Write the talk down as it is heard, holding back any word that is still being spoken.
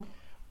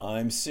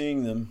I'm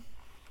seeing them.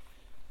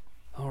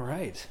 All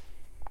right.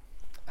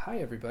 Hi,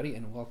 everybody,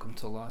 and welcome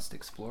to Lost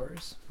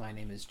Explorers. My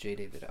name is J.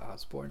 David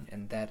Osborne,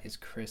 and that is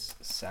Chris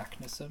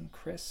Sacknessum.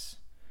 Chris,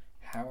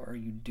 how are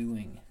you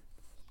doing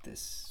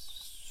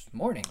this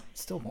morning?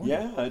 It's still morning.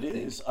 Yeah, it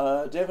is.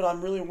 David,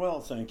 I'm really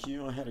well, thank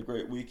you. I had a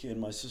great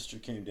weekend. My sister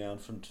came down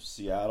from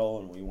Seattle,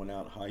 and we went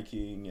out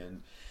hiking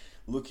and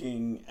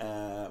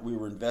we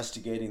were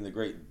investigating the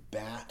great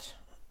bat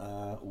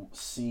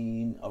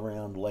scene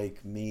around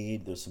Lake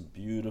Mead. There's some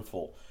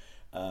beautiful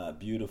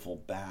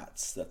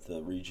bats that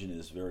the region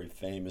is very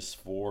famous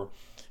for.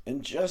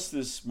 And just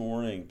this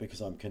morning, because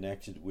I'm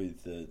connected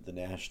with the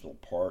national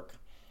park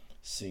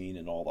scene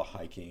and all the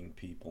hiking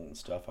people and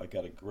stuff, I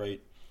got a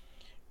great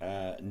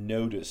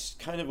notice,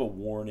 kind of a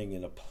warning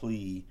and a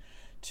plea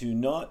to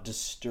not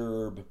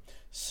disturb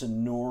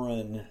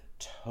Sonoran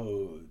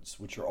toads,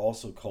 which are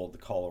also called the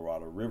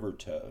Colorado River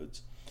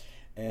toads,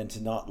 and to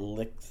not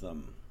lick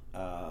them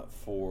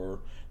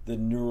for the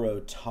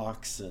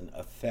neurotoxin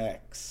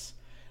effects,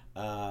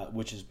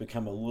 which has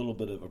become a little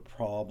bit of a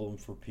problem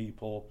for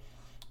people.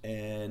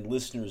 And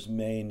listeners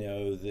may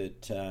know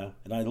that,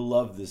 and I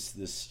love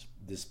this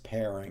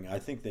pairing. I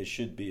think they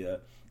should be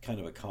a kind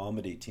of a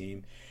comedy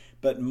team.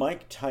 But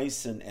Mike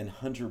Tyson and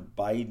Hunter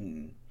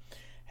Biden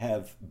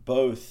have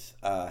both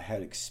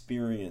had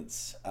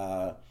experience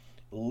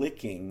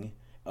licking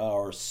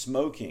or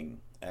smoking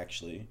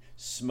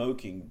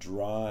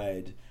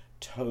dried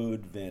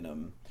toad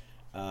venom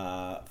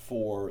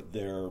for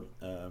their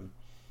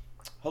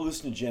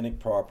hallucinogenic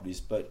properties,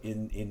 but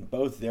in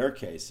both their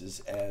cases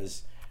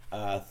as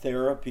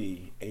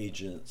therapy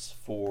agents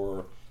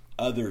for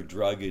other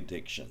drug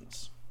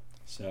addictions.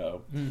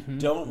 So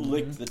don't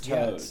lick the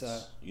toads,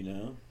 you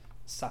know?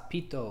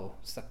 Sapito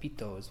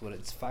is what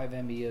it's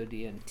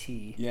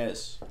 5-MeO-DMT.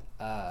 Yes.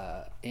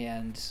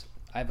 And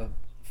I have a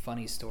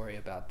funny story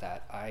about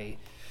that. I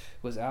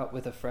was out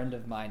with a friend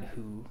of mine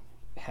who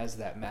has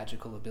that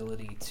magical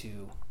ability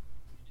to,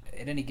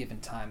 at any given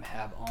time,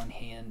 have on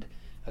hand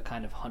a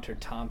kind of Hunter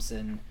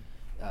Thompson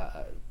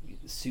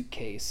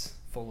suitcase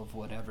full of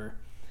whatever.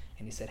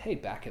 And he said, "Hey,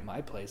 back at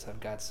my place, I've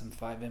got some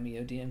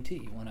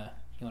 5-MeO-DMT. You wanna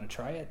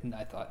try it?" And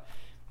I thought,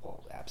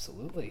 well,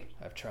 absolutely.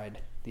 I've tried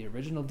the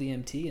original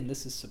DMT, and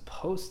this is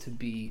supposed to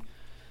be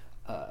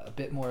a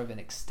bit more of an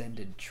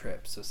extended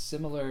trip. So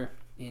similar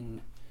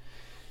in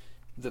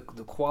the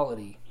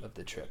quality of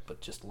the trip, but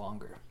just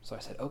longer. So I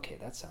said, okay,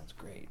 that sounds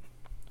great.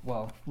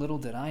 Well, little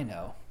did I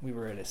know, we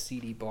were at a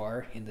seedy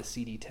bar in the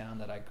seedy town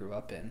that I grew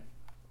up in,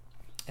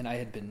 and I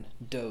had been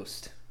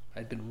dosed.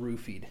 I'd been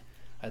roofied.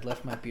 I'd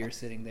left my beer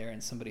sitting there,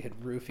 and somebody had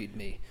roofied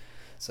me.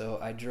 So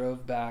I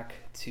drove back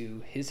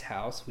to his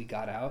house. We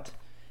got out,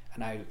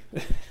 and I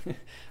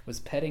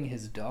was petting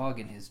his dog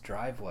in his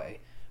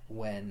driveway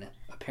when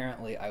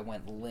apparently I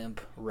went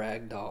limp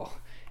ragdoll,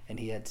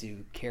 and he had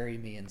to carry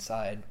me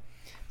inside.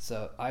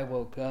 So I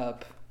woke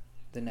up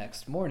the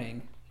next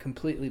morning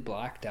completely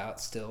blacked out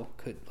still,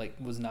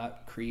 was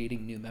not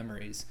creating new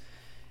memories,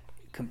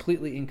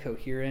 completely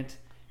incoherent,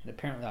 and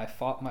apparently I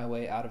fought my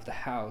way out of the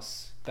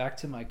house back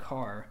to my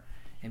car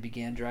and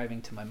began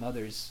driving to my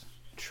mother's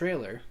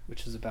trailer,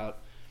 which is about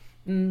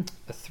a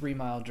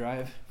 3-mile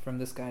drive from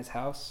this guy's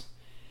house.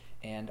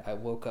 And I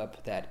woke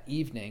up that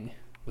evening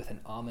with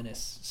an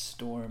ominous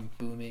storm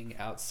booming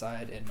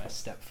outside and my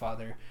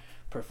stepfather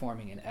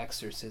performing an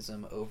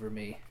exorcism over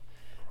me.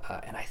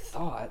 And I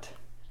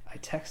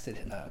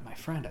texted my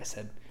friend, I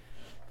said,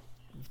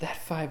 that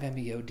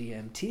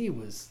 5-MeO-DMT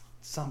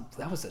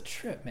that was a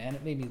trip, man.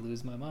 It made me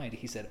lose my mind.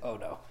 He said, oh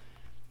no.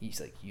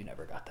 He's like, you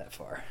never got that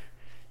far.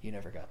 You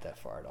never got that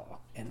far at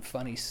all. And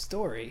funny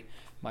story,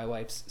 my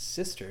wife's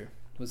sister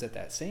was at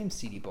that same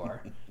seedy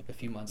bar a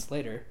few months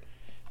later,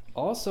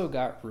 also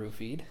got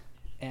roofied,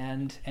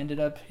 and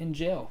ended up in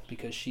jail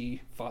because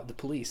she fought the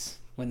police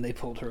when they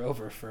pulled her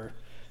over for,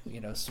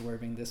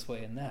 swerving this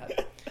way and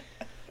that.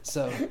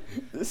 So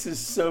this is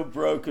so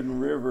Broken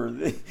River.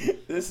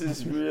 This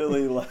is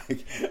really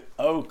like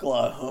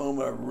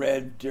Oklahoma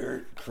red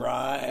dirt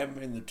crime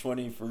in the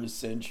 21st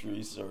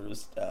century sort of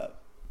stuff.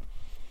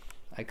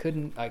 I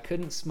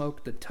couldn't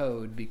smoke the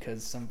toad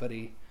because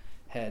somebody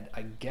had,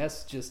 I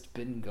guess, just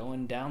been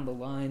going down the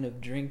line of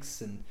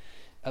drinks, and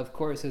of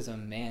course as a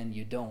man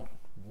you don't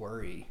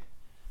worry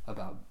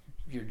about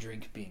your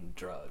drink being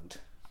drugged.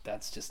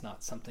 That's just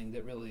not something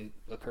that really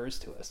occurs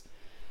to us.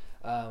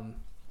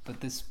 But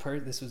this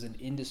was an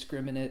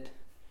indiscriminate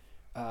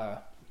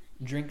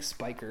drink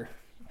spiker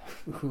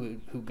who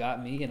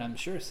got me, and I'm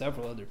sure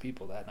several other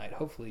people that night.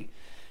 Hopefully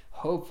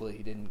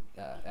he didn't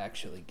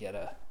actually get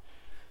a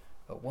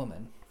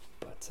woman,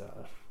 but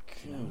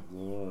good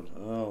Lord,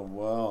 oh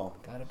wow!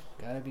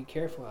 Gotta be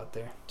careful out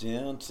there.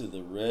 Down to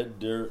the red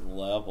dirt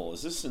level.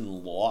 Is this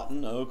in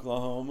Lawton,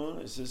 Oklahoma?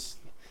 Is this?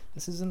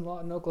 This is in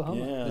Lawton,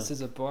 Oklahoma. Yeah. This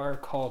is a bar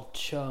called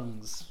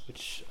Chung's,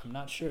 which I'm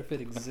not sure if it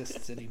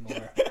exists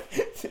anymore.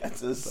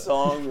 That's a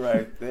song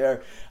right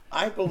there.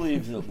 I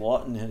believe that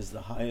Lawton has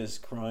the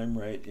highest crime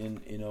rate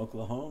in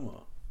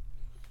Oklahoma.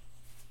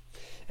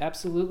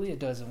 Absolutely it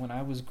does. And when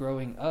I was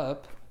growing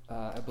up,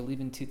 I believe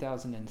in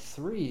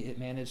 2003, it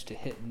managed to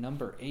hit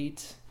number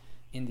 8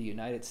 in the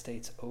United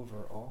States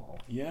overall.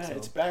 Yeah, So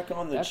it's back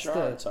on the that's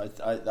charts.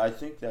 I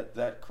think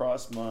that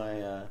crossed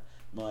my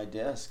my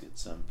desk at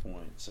some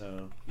point.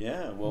 So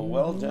yeah,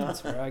 well done.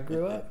 That's where I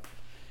grew up.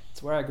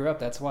 It's where I grew up.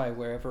 That's why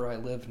wherever I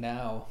live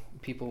now,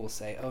 people will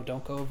say, "Oh,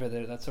 don't go over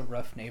there. That's a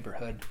rough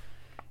neighborhood."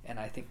 And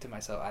I think to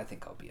myself, I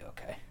think I'll be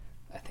okay.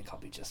 I think I'll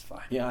be just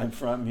fine. Yeah, I'm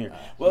from here.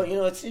 Well, you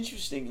know, it's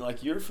interesting.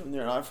 Like, you're from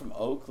there, and I'm from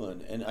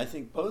Oakland, and I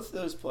think both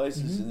those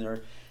places in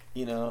there,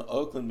 you know,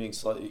 Oakland being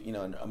slightly, you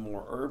know, a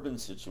more urban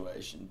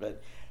situation,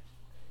 but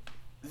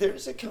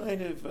there's a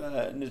kind of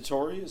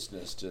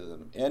notoriousness to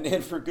them,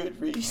 and for good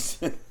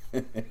reason.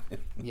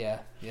 Yeah.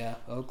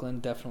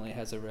 Oakland definitely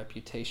has a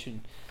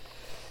reputation.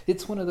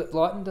 It's one of the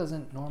Lawton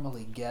doesn't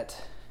normally get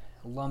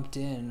lumped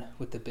in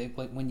with the big,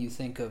 like when you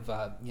think of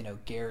you know,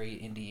 Gary,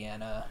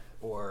 Indiana,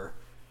 or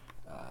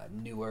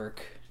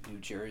Newark, New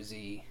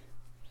Jersey.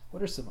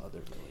 What are some other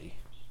really?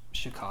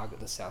 Chicago,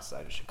 the south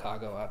side of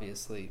Chicago,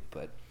 obviously,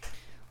 but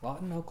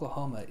Lawton,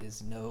 Oklahoma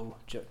is no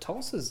joke.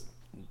 Tulsa's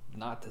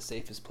not the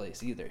safest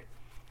place either.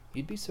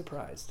 You'd be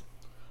surprised.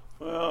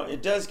 Well,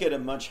 it does get a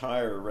much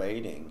higher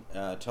rating.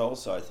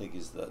 Tulsa, I think,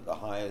 is the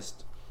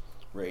highest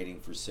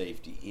rating for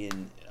safety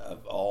in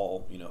of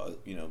all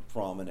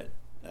prominent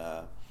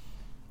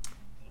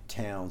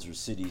towns or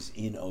cities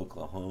in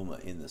Oklahoma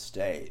in the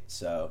state.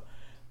 So,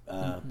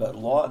 but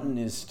Lawton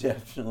is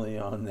definitely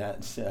on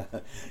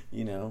that.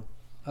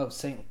 Oh,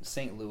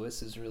 St.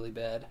 Louis is really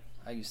bad.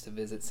 I used to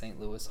visit St.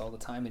 Louis all the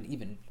time, and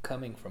even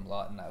coming from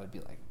Lawton, I would be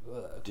like,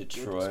 ugh,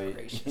 Detroit,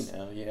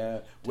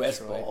 West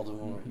Detroit.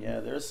 Baltimore,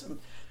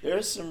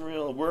 there's some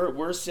real.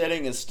 We're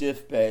setting a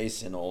stiff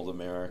base in old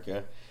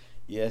America.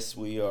 Yes,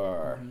 we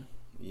are.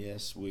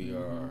 Yes, we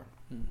are.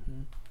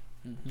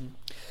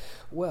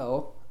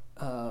 Well,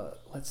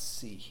 let's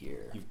see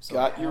here. You've So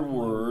got I your have my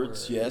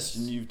words, yes,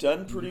 and you've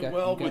done pretty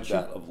well you with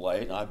got that of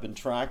late. I've been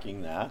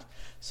tracking that.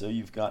 So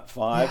you've got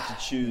 5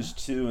 to choose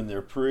 2, and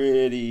they're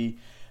pretty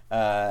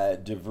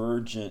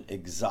divergent,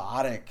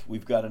 exotic.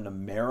 We've got an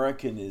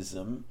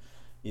Americanism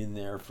in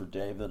there for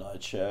David I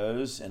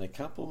chose, and a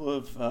couple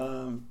of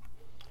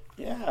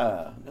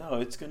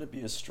it's going to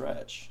be a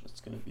stretch.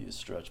 It's going to be a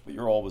stretch, but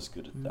you're always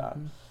good at that.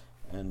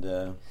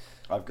 And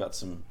I've got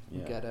some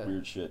got a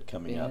weird shit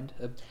coming up.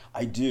 band,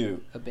 I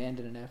do. a band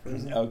and an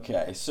aphorism.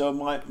 Okay, so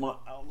my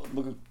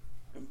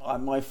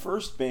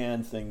first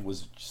band thing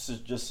was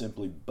just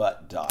simply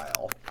butt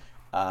dial,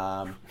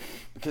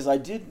 because I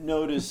did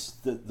notice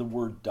the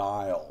word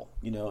dial.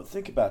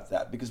 Think about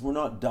that, because we're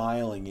not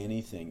dialing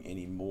anything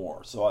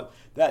anymore. So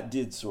that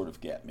did sort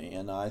of get me,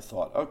 and I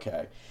thought,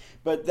 okay,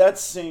 but that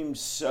seemed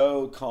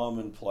so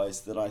commonplace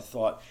that I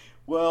thought,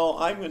 well,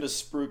 I'm going to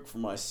spruik for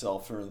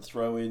myself here and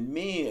throw in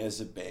me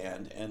as a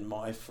band and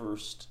my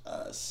first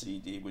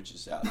CD, which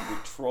is out,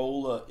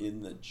 Victrola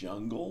in the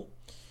Jungle,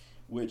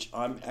 which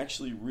I'm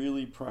actually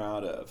really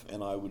proud of,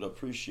 and I would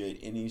appreciate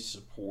any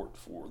support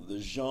for. The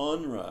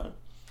genre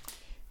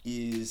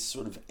is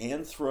sort of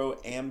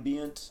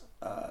anthro-ambient,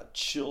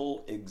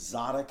 chill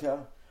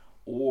exotica,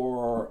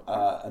 or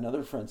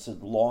another friend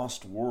said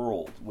Lost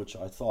World, which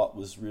I thought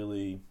was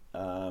really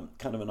kind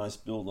of a nice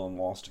build on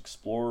Lost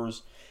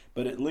Explorers.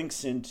 But it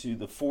links into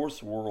the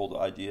fourth world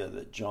idea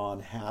that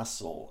John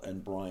Hassel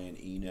and Brian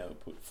Eno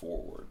put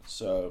forward.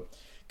 So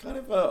kind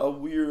of a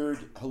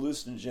weird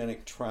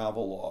hallucinogenic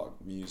travelogue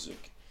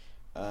music.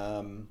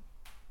 And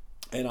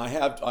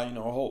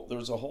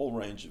there's a whole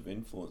range of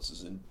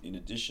influences in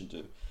addition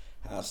to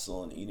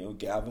Hassel and Eno.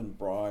 Gavin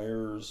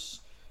Bryars,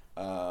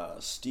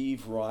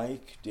 Steve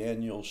Reich,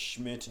 Daniel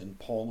Schmidt, and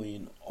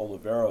Pauline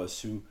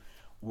Oliveros, who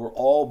were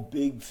all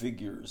big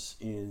figures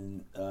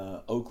in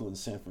Oakland,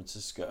 San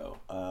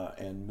Francisco,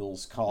 and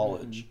Mills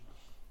College,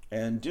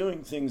 and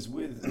doing things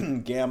with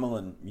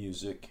gamelan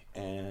music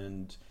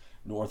and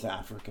North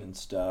African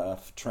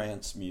stuff,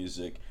 trance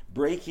music,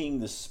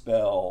 breaking the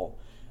spell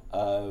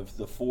of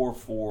the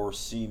 4/4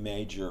 C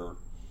major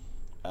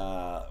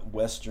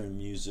Western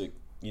music,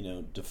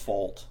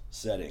 default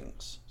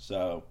settings.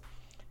 So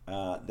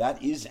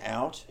that is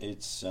out.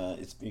 It's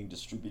being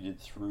distributed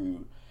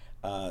through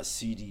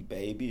CD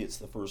Baby. It's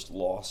the first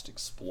Lost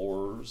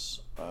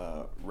Explorers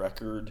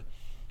record,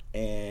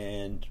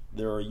 and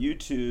there are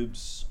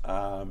YouTubes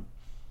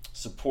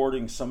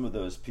supporting some of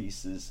those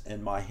pieces,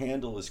 and my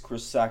handle is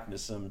Chris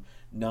Sacknessum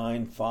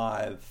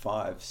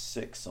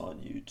 9556 on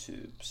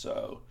YouTube.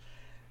 So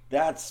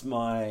that's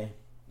my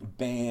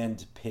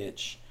band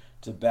pitch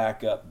to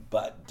back up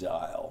Butt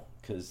Dial,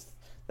 because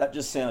that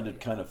just sounded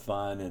kind of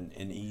fun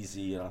and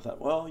easy, and I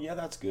thought, well, yeah,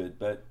 that's good,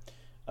 but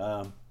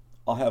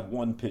I'll have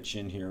one pitch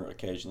in here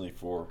occasionally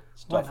for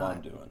stuff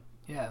I'm doing.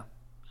 Yeah.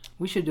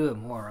 We should do it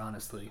more,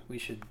 honestly. We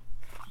should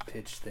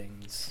pitch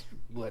things,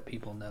 let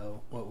people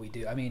know what we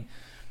do. I mean,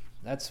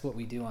 that's what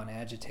we do on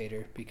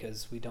Agitator,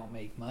 because we don't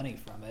make money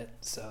from it,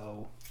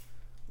 so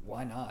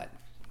why not?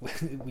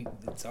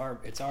 It's our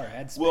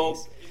ad space.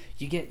 Well,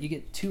 you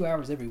get 2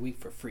 hours every week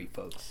for free,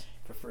 folks.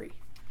 For free.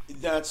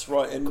 That's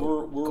right, and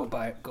go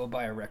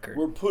buy a record.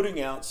 We're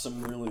putting out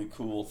some really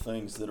cool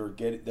things that are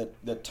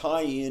that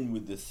tie in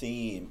with the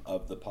theme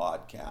of the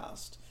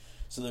podcast.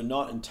 So they're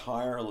not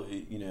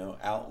entirely,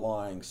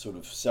 outlying sort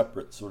of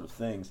separate sort of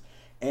things.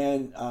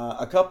 And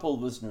a couple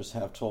of listeners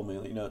have told me,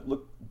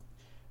 look,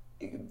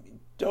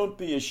 don't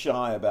be as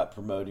shy about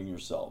promoting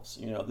yourselves.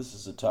 This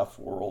is a tough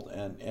world,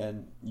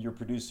 and you're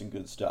producing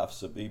good stuff,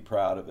 so be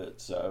proud of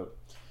it. So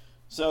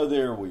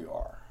there we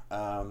are.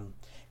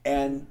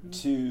 And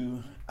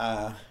to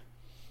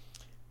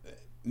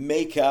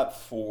make up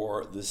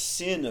for the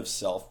sin of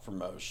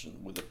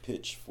self-promotion with a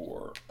pitch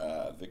for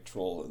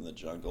Victrola in the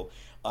Jungle,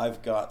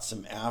 I've got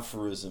some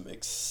aphorism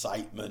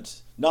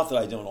excitement. Not that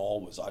I don't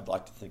always. I'd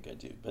like to think I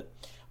do, but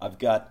I've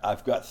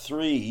got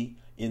three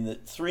in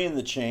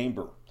the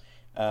chamber.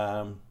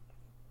 The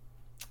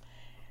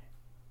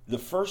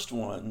first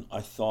one I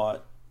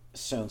thought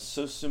sounds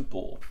so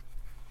simple,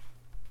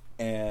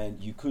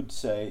 and you could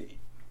say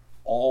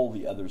all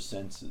the other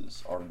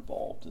senses are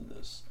involved in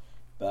this,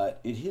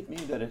 but it hit me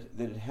that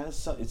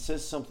it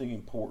says something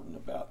important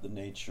about the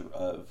nature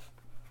of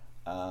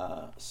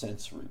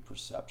sensory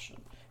perception,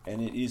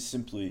 and it is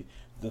simply,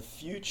 the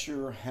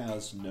future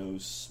has no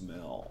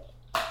smell.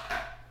 The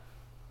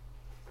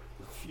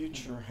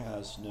future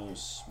has no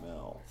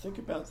smell. Think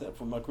about that. Of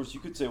course, you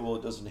could say, well,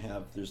 there's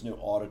no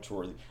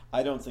auditory.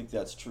 I don't think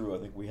that's true. I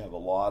think we have a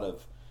lot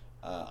of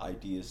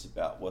ideas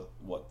about what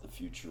the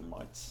future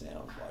might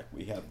sound like.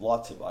 We have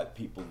lots of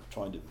people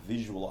trying to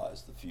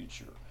visualize the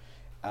future.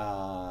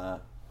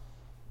 But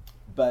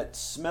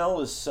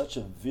smell is such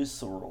a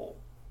visceral,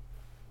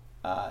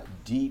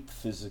 deep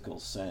physical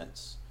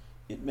sense.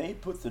 It may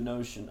put the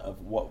notion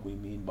of what we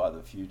mean by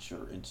the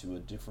future into a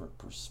different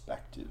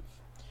perspective.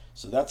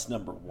 So that's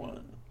number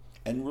one.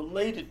 And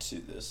related to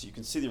this, you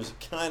can see there's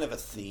a kind of a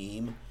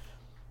theme.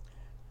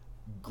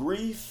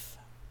 Grief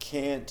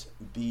can't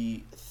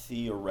be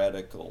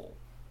theoretical.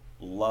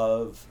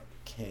 Love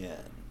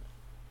can.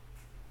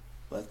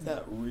 Let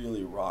that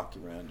really rock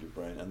around your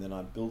brain. And then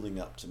I'm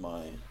building up to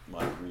my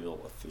real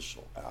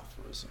official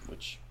aphorism,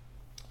 which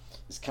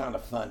is kind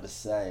of fun to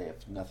say,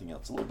 if nothing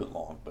else. A little bit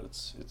long, but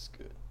it's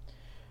good.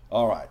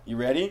 All right, you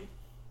ready?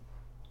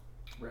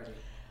 Ready.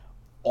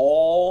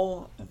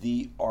 All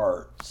the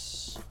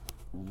arts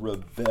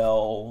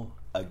rebel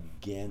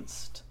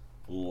against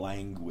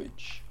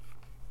language.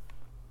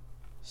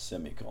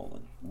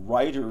 Semicolon.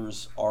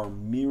 Writers are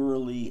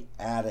merely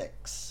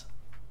addicts,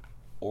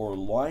 or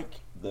like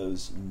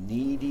those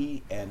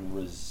needy and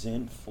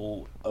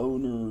resentful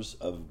owners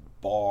of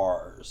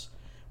bars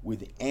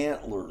with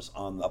antlers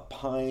on the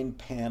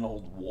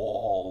pine-paneled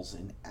walls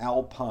in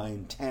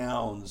alpine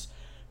towns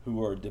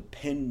who are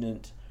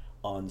dependent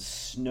on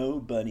snow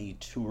bunny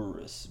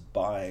tourists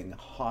buying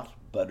hot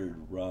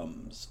buttered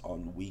rums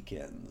on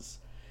weekends,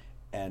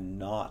 and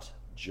not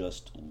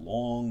just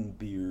long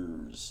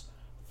beers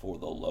for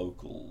the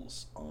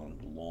locals on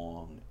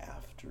long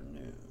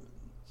afternoons.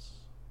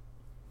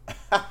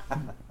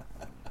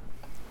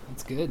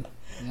 That's good.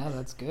 Yeah,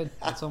 that's good.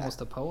 That's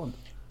almost a poem.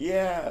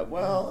 Yeah,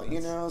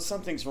 well,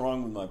 something's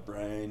wrong with my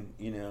brain,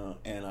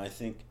 and I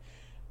think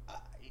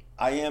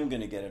I am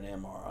going to get an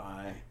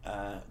MRI,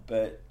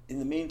 but in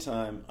the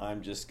meantime,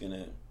 I'm just going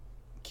to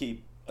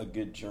keep a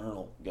good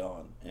journal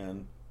going,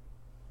 and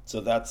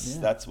so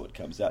that's what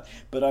comes out.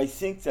 But I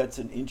think that's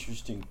an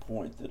interesting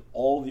point, that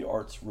all the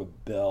arts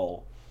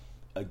rebel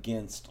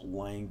against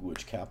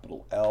language,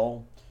 capital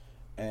L,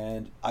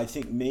 and I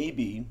think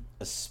maybe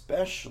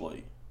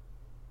especially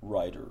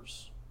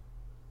writers.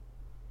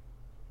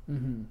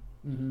 Mm-hmm.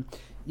 Mm-hmm.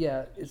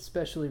 Yeah,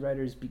 especially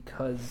writers,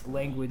 because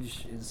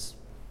language is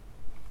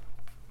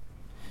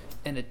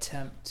an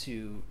attempt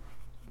to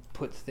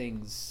put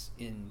things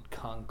in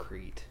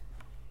concrete,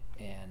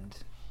 and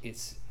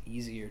it's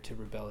easier to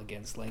rebel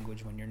against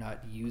language when you're not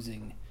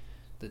using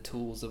the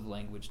tools of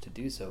language to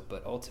do so.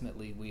 But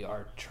ultimately, we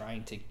are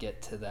trying to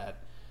get to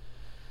that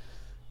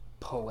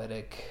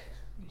poetic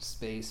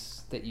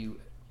space that you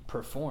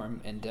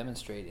perform and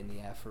demonstrate in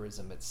the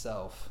aphorism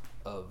itself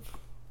of,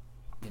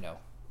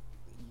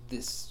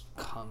 this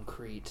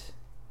concrete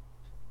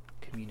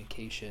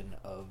communication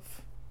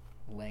of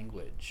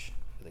language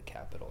with a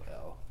capital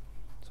L.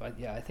 So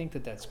I think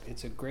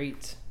it's a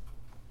great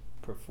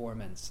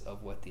performance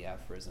of what the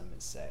aphorism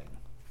is saying.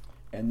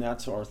 And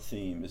that's our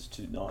theme, is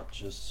to not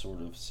just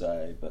sort of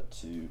say, but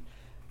to,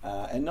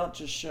 and not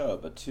just show,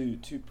 but to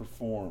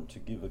perform, to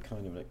give a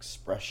kind of an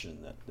expression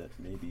that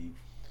maybe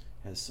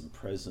has some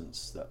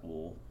presence that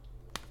will,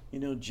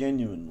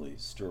 genuinely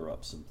stir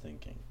up some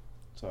thinking.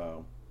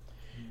 So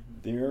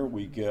there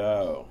we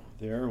go.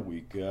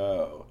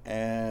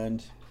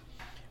 And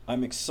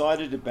I'm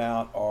excited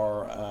about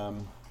our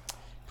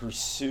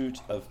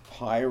pursuit of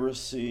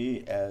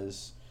piracy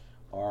as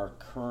our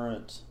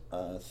current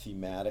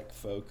thematic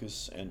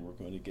focus, and we're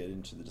going to get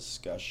into the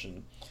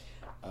discussion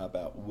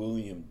about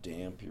William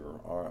Dampier,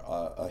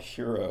 a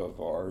hero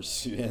of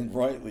ours, and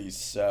rightly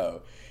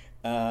so.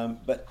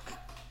 But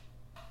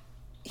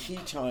he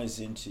ties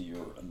into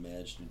your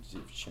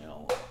imaginative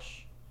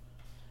challenge.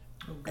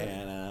 Oh, good.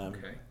 And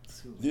Okay.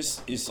 So,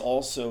 this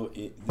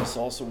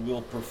also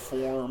will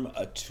perform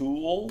a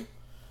tool.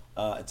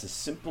 It's a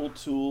simple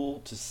tool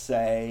to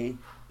say.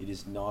 It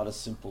is not a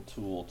simple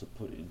tool to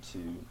put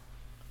into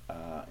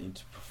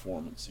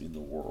performance in the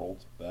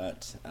world.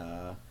 But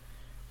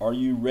are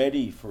you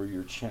ready for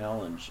your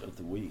challenge of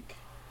the week?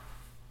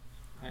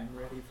 I'm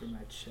ready for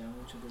my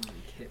challenge of the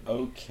week. Hit me.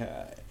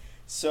 Okay.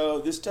 So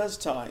this does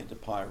tie into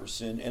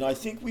piracy, and I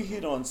think we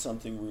hit on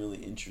something really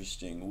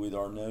interesting with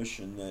our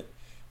notion that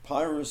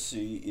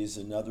piracy is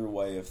another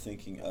way of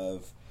thinking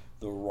of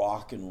the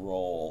rock and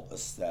roll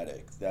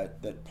aesthetic.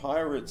 That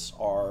pirates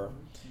are,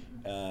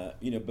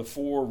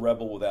 before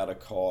Rebel Without a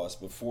Cause,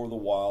 before the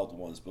Wild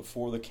Ones,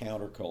 before the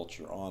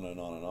counterculture, on and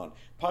on and on.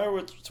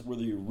 Pirates were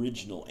the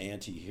original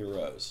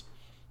anti-heroes,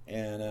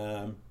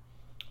 and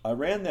I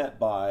ran that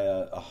by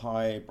a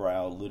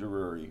highbrow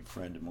literary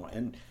friend of mine,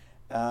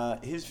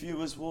 and his view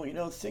was,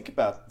 well, think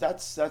about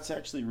that's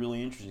actually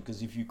really interesting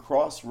because if you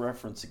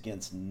cross-reference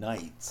against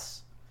knights,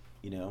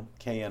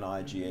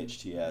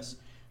 Knights,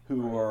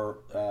 who are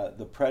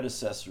the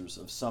predecessors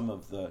of some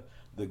of the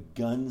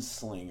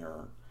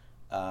gunslinger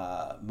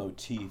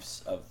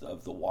motifs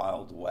of the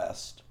Wild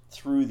West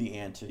through the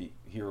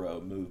anti-hero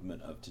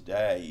movement of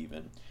today,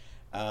 even.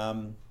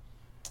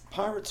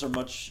 Pirates are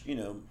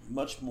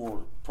much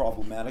more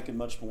problematic and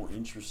much more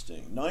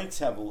interesting. Knights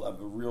have a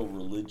real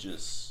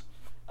religious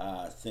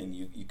thing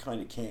you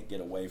kind of can't get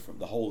away from,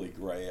 the Holy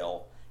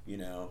Grail,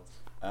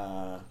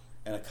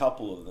 and a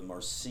couple of them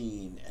are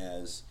seen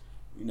as,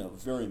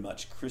 very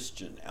much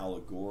Christian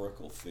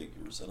allegorical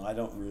figures, and I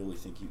don't really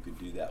think you could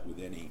do that with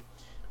any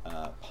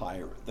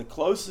pirate. The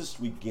closest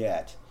we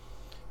get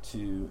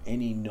to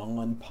any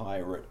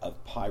non-pirate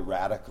of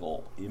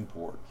piratical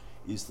import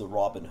is the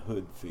Robin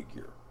Hood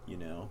figure,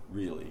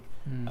 really.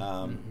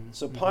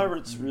 So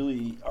pirates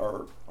really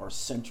are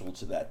central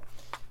to that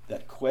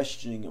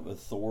questioning of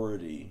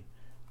authority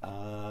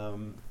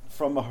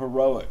from a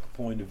heroic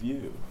point of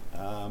view.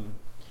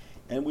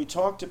 And we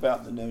talked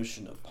about the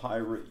notion of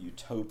pirate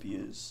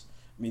utopias.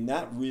 I mean,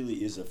 that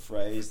really is a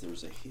phrase.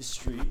 There's a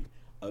history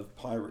of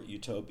pirate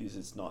utopias.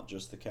 It's not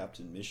just the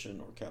Captain Mission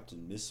or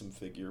Captain Missum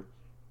figure.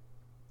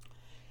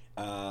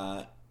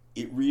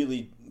 It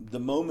really, the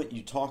moment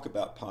you talk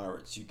about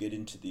pirates, you get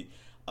into the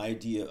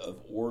idea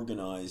of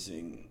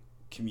organizing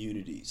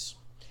communities.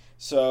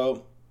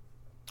 So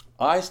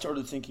I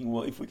started thinking,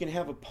 well, if we can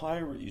have a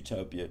pirate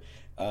utopia,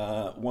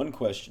 one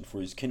question for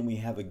you is, can we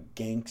have a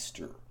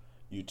gangster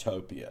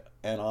utopia?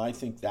 And I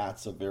think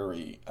that's a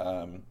very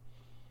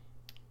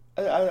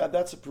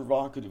that's a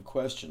provocative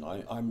question.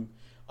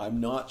 I'm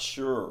not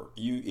sure.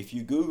 If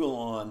you Google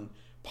on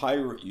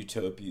pirate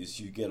utopias,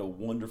 you get a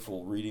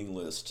wonderful reading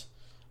list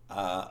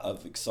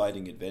of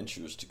exciting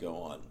adventures to go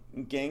on.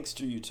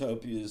 Gangster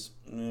utopias,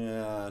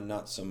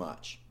 not so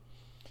much.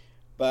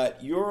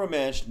 But your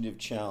imaginative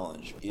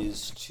challenge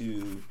is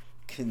to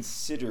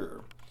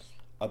consider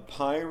a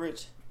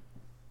pirate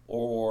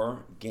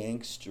or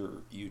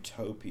gangster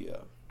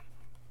utopia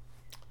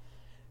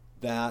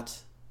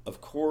that,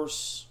 of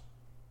course,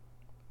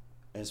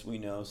 as we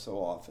know so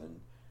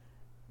often,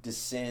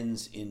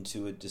 descends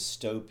into a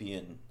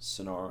dystopian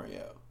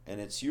scenario.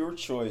 And it's your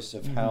choice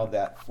of how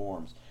that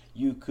forms.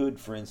 You could,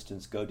 for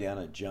instance, go down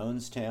a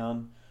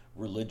Jonestown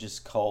religious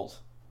cult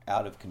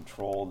out of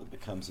control that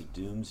becomes a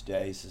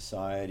doomsday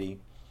society.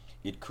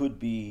 It could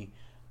be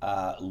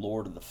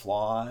Lord of the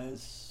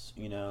Flies.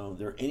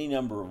 There are any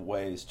number of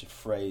ways to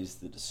phrase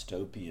the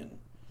dystopian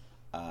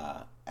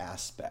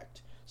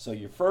aspect. So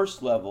your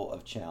first level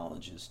of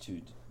challenge is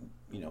to,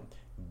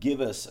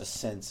 give us a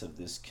sense of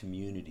this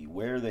community,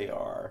 where they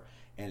are,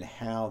 and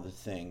how the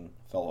thing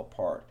fell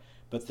apart.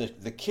 But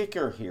the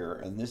kicker here,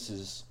 and this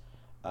is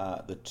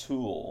the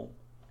tool,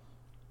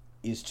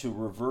 is to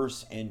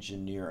reverse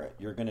engineer it.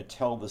 You're going to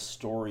tell the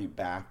story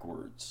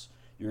backwards.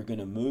 You're going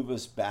to move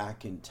us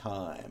back in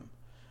time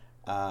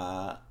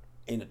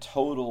in a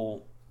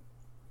total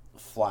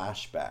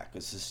flashback,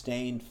 a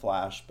sustained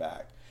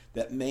flashback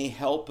that may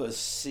help us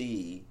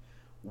see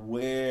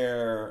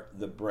where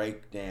the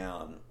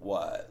breakdown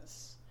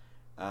was.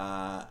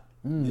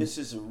 This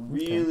is a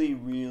really,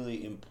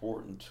 really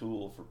important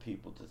tool for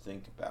people to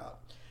think about.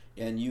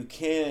 And you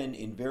can,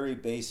 in very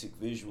basic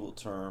visual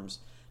terms,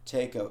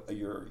 take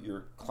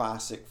your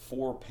classic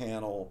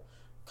 4-panel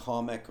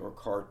comic or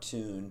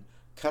cartoon,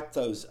 cut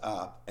those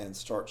up, and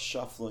start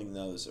shuffling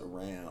those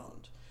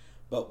around.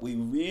 But we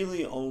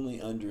really only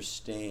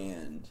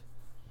understand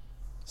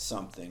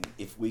something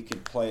if we can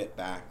play it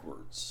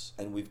backwards.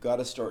 And we've got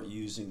to start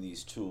using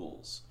these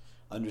tools.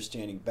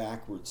 Understanding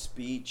backward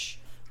speech,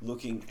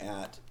 looking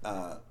at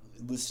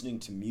listening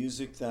to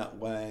music that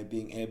way,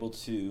 being able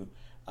to,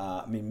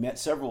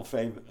 several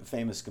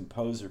famous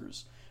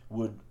composers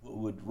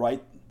would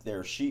write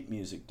their sheet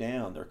music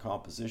down, their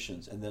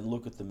compositions, and then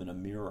look at them in a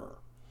mirror.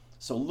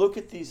 So look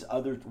at these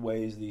other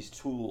ways, these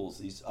tools,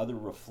 these other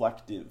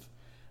reflective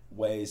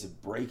ways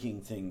of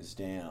breaking things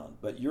down.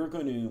 But you're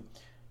going to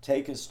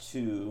take us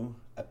to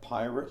a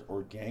pirate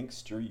or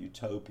gangster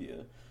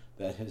utopia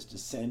that has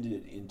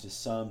descended into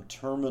some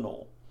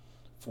terminal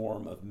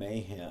form of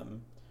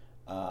mayhem,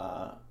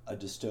 a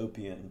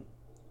dystopian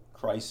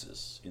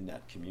crisis in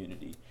that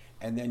community,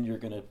 and then you're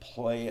going to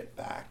play it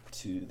back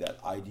to that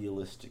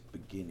idealistic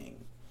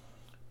beginning.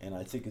 And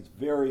I think it's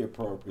very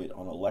appropriate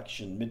on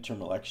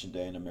midterm election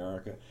day in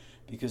America,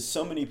 because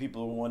so many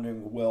people are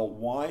wondering, well,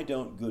 why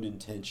don't good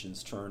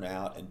intentions turn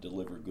out and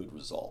deliver good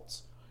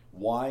results?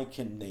 Why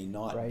can they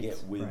not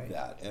get with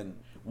that? And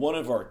one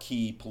of our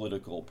key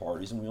political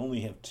parties, and we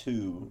only have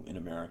two in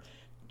America,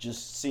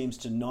 just seems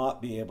to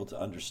not be able to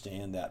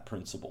understand that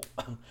principle,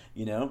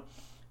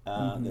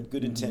 that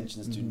good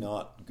intentions do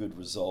not good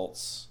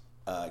results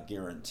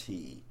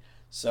guarantee.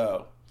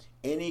 So,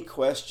 any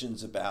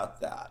questions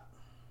about that?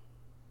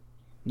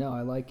 No,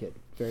 I like it.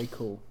 Very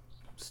cool.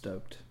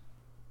 Stoked.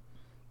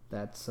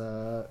 That's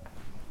and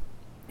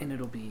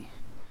it'll be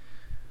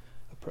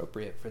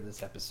appropriate for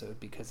this episode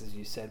because, as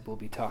you said, we'll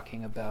be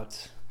talking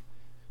about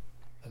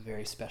a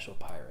very special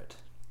pirate,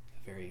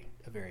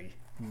 a very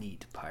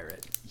neat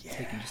pirate. Yeah.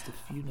 Taking just a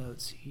few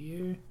notes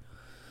here.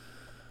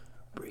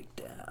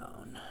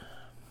 Breakdown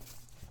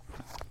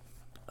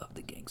of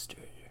the Gangster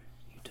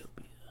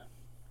Utopia.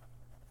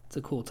 It's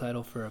a cool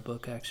title for a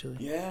book, actually.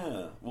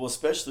 Yeah. Well,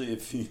 especially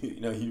if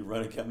you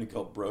run a company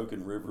called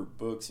Broken River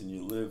Books and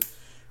you live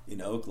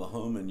in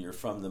Oklahoma and you're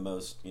from the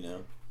most,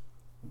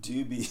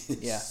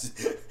 dubious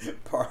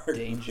part.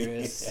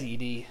 Dangerous,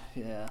 seedy.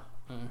 Yeah.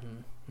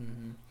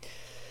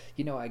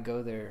 I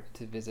go there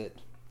to visit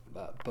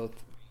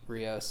both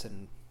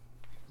Rios's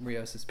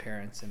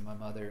parents and my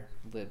mother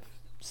live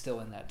still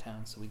in that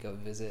town, so we go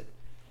visit.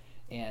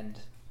 And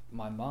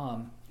my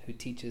mom, who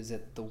teaches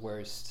at the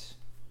worst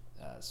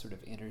sort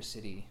of inner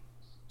city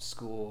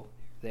school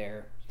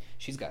there,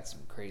 she's got some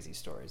crazy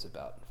stories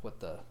about what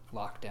the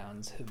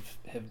lockdowns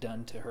have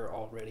done to her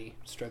already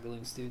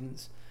struggling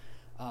students.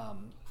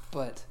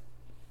 But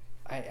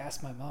I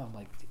asked my mom,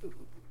 like,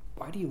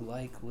 why do you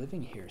like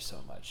living here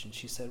so much? And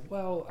she said,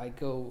 well, I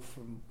go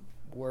from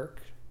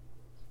work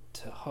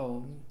to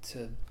home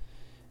to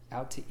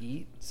out to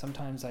eat.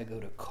 Sometimes I go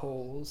to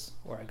Kohl's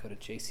or I go to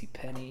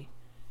JCPenney.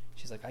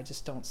 She's like, I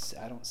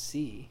don't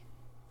see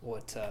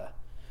what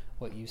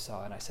you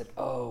saw. And I said,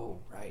 oh,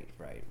 right.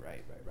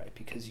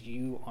 Because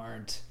you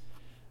aren't,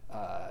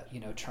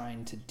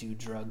 trying to do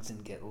drugs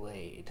and get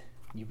laid.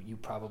 You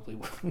probably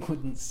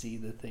wouldn't see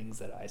the things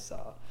that I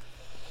saw.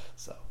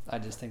 So I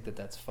just think that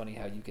that's funny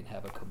how you can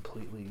have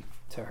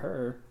to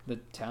her, the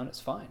town is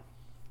fine.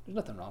 There's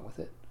nothing wrong with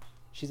it.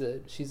 She's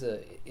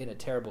in a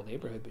terrible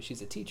neighborhood, but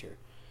she's a teacher.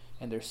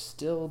 And there's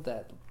still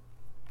that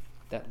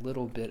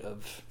little bit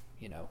of,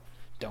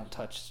 don't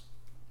touch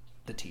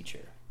the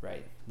teacher,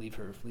 right? Leave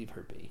her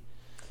be,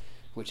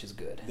 which is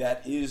good.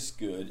 That is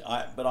good.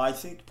 But I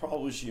think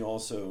probably she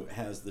also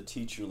has the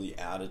teacherly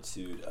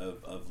attitude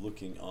of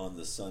looking on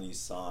the sunny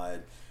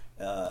side,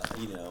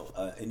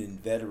 an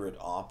inveterate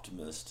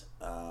optimist,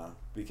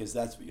 because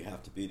that's what you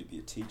have to be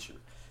a teacher.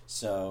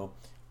 So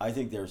I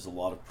think there's a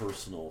lot of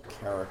personal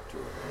character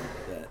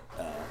that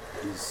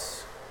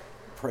is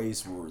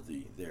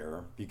praiseworthy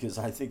there, because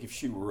I think if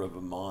she were of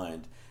a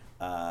mind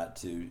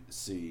to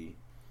see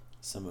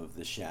some of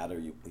the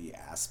shadowy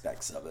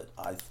aspects of it,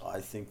 I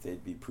think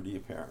they'd be pretty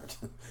apparent,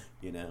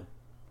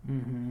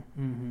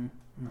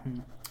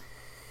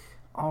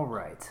 All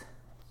right.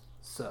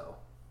 So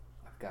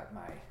I've got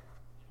my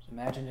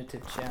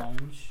imaginative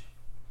challenge,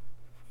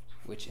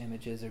 which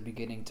images are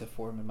beginning to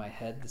form in my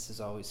head. This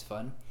is always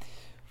fun.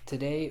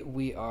 Today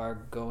we are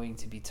going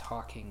to be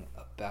talking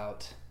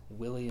about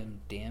William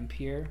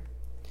Dampier,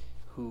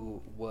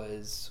 who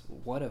was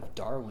one of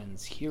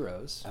Darwin's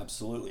heroes.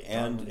 Absolutely.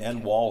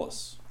 And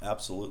Wallace.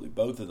 Absolutely.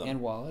 Both of them.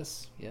 And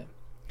Wallace, yeah.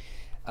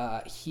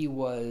 He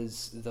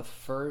was the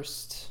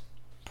first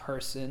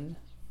person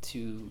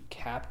to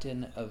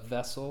captain a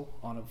vessel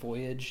on a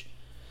voyage,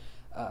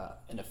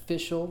 an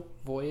official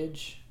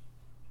voyage,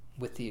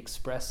 with the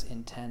express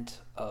intent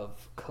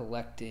of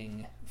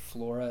collecting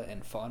flora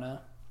and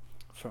fauna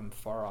from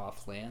far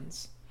off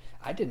lands.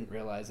 I didn't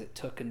realize it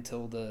took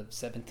until the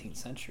 17th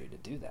century to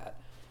do that.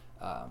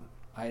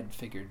 I had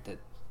figured that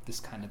this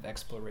kind of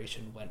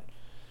exploration went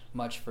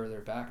much further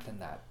back than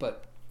that.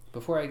 But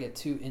before I get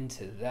too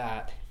into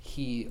that,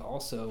 he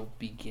also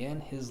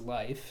began his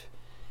life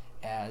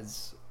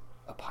as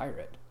a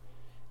pirate,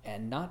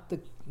 and not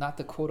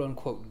the quote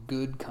unquote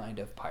good kind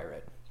of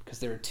pirate, because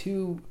there are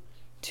two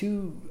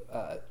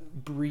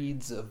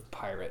breeds of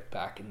pirate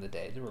back in the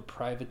day. There were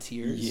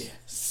privateers,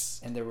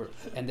 yes, and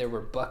there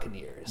were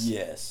buccaneers,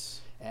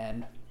 yes.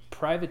 And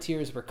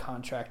privateers were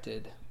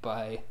contracted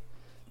by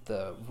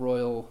the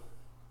royal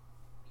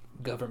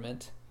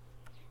government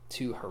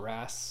to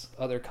harass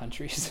other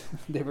countries.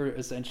 They were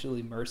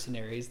essentially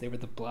mercenaries. They were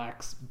the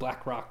Black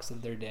Rocks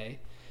of their day,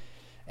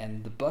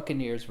 and the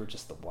buccaneers were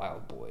just the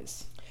wild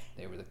boys.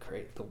 They were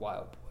the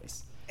wild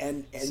boys.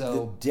 And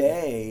so, the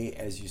day,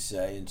 as you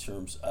say, in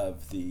terms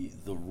of the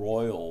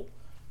royal,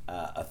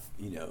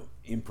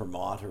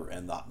 imprimatur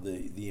and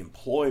the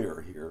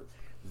employer here,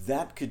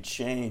 that could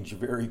change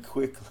very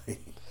quickly.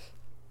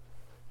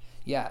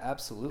 Yeah,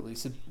 absolutely.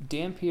 So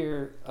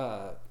Dampier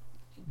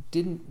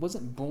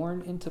wasn't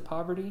born into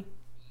poverty,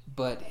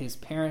 but his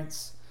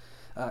parents,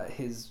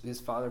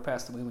 his father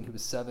passed away when he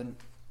was 7,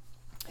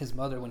 his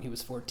mother when he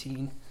was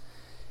 14,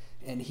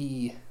 and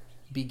he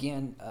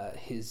began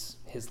his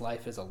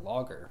life as a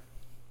logger,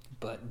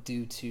 but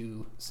due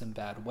to some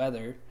bad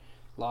weather,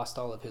 lost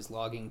all of his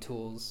logging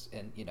tools.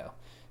 And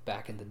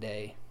back in the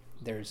day,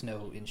 there's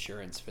no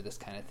insurance for this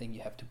kind of thing.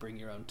 You have to bring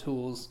your own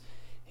tools.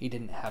 He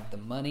didn't have the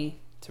money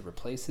to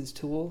replace his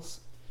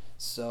tools,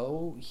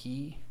 so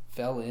he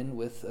fell in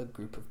with a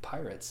group of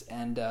pirates.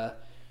 And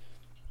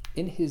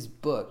in his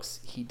books,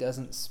 he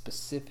doesn't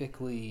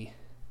specifically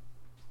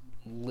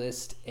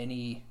list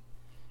any,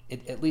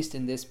 at least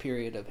in this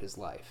period of his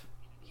life,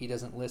 he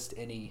doesn't list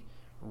any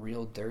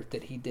real dirt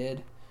that he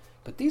did.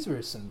 But these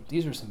were some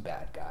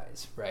bad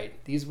guys,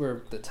 right? These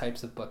were the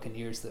types of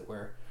buccaneers that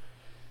were,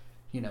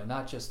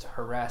 not just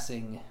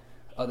harassing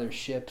other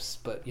ships,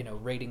 but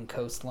raiding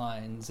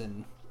coastlines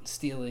and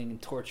stealing,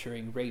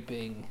 torturing,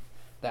 raping,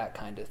 that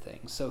kind of thing.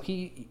 So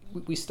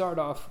we start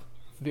off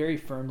very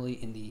firmly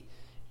in the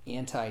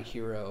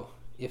anti-hero,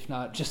 if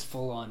not just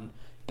full-on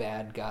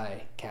bad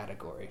guy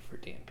category for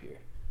Dampier.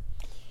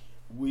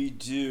 We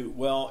do.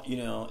 Well,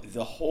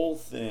 the whole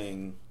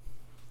thing,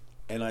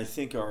 and I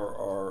think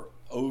our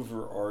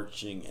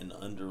overarching and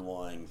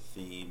underlying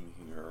theme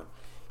here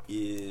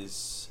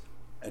is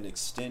an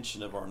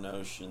extension of our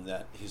notion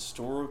that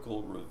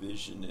historical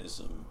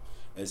revisionism,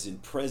 as in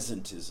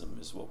presentism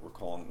is what we're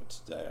calling it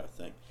today, I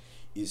think,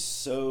 is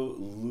so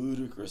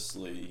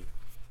ludicrously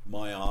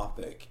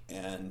myopic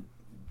and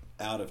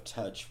out of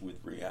touch with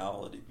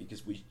reality,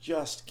 because we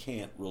just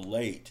can't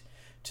relate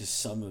to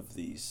some of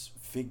these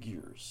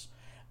figures.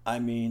 I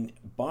mean,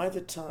 by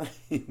the time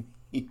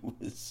he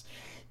was,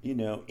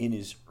 in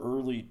his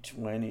early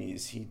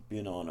 20s, he'd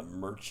been on a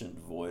merchant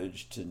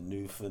voyage to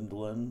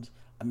Newfoundland.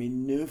 I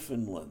mean,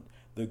 Newfoundland,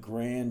 the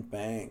Grand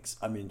Banks,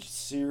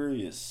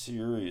 serious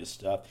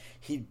stuff.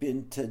 He'd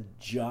been to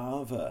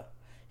Java.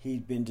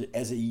 He'd been to,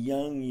 as a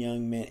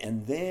young man.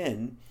 And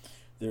then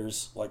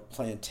there's like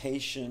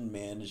plantation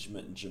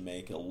management in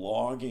Jamaica,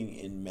 logging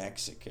in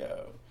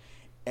Mexico.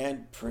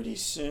 And pretty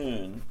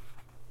soon,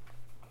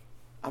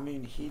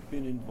 he'd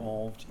been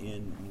involved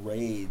in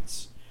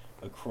raids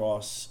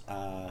across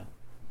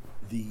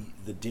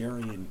the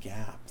Darien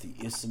Gap, the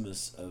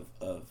Isthmus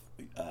of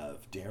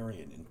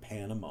Darien in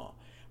Panama,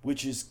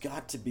 which has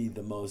got to be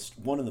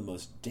one of the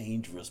most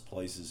dangerous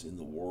places in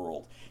the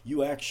world.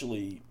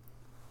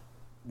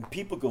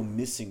 People go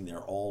missing there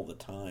all the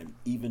time,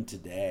 even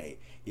today.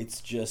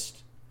 It's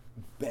just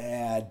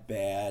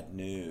bad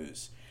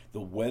news. The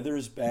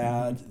weather's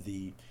bad,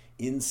 the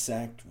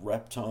insect,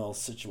 reptile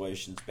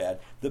situation's bad.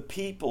 The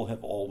people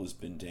have always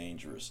been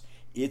dangerous.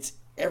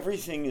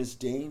 Everything is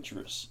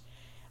dangerous.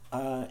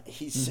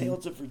 He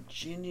sailed to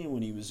Virginia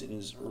when he was in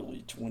his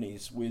early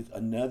 20s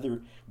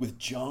with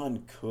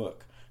John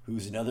Cook,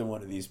 who's another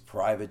one of these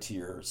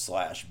privateer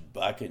 /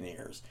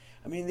 buccaneers.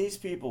 These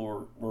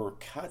people were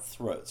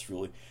cutthroats,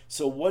 really.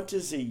 So what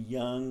does a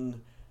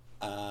young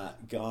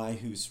guy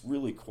who's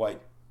really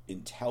quite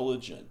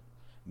intelligent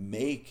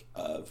make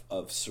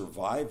of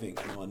surviving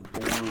on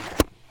board,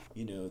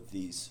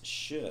 these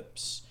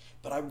ships?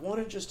 But I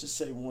wanted just to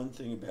say one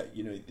thing about,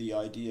 the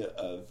idea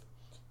of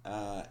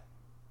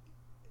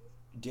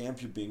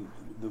Dampier being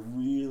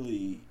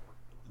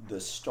the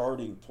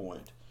starting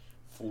point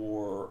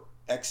for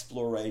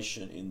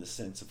exploration in the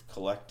sense of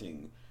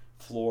collecting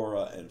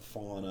flora and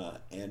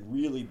fauna and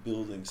really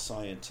building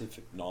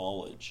scientific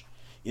knowledge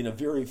in a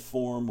very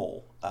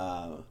formal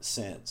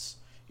sense,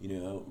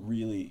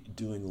 really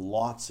doing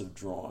lots of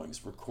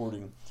drawings,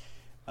 recording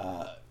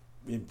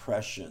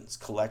impressions,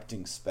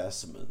 collecting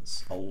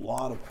specimens, a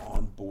lot of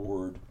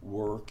onboard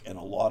work, and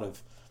a lot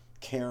of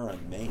care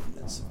and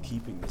maintenance of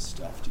keeping this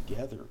stuff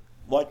together,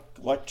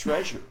 like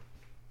treasure.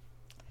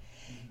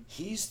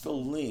 He's the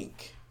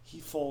link. He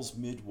falls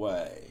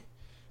midway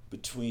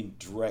between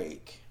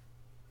Drake,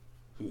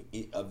 who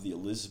of the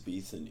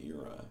Elizabethan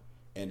era,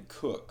 and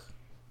Cook,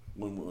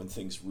 when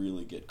things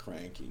really get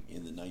cranky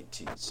in the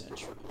 19th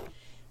century.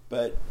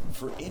 But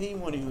for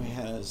anyone who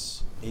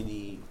has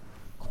any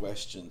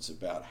questions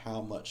about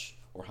how much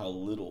or how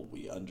little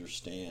we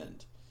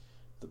understand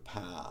the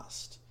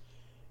past,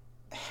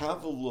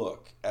 have a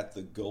look at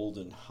the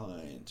Golden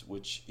Hind,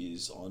 which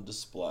is on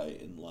display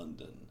in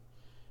London,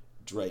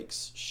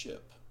 Drake's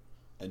ship.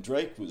 And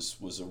Drake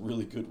was a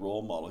really good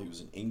role model. He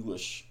was an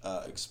English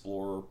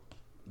explorer,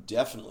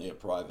 definitely a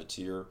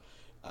privateer,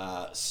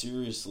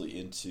 seriously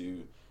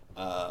into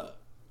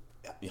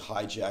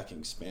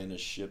hijacking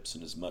Spanish ships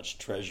and as much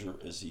treasure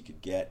as he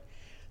could get.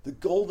 The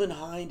Golden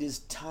Hind is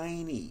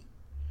tiny.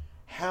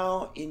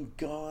 How in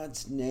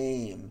God's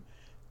name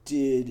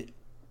did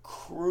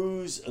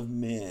crews of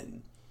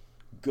men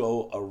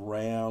go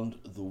around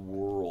the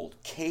world?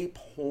 Cape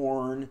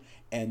Horn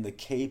and the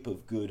Cape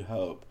of Good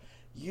Hope.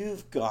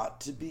 You've got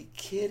to be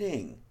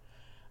kidding.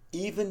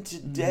 Even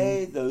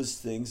today, those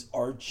things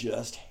are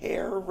just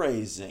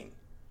hair-raising.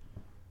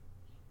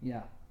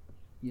 Yeah.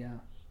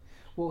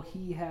 Well,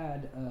 he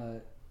had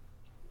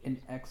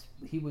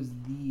he was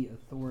the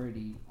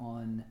authority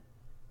on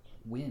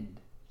wind,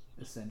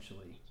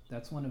 essentially.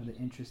 That's one of the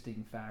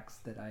interesting facts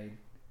that I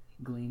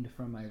gleaned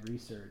from my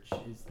research,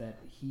 is that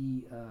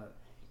he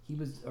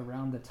was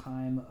around the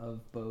time of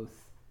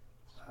both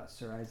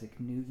Sir Isaac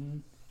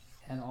Newton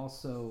and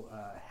also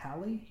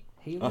Halley,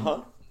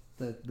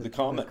 the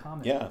comet,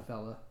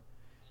 fella.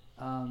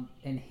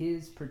 And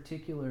his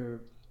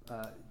particular,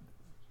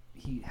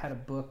 he had a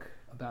book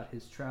about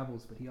his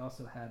travels, but he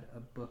also had a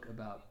book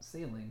about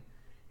sailing,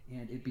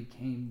 and it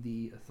became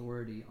the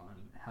authority on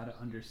how to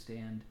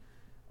understand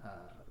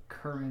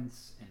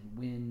currents and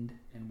wind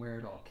and where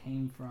it all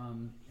came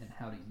from and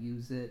how to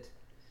use it.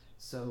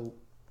 So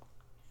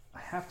I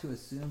have to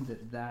assume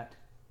that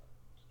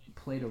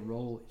played a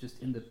role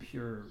just in the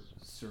pure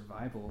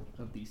survival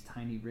of these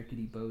tiny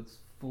rickety boats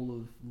full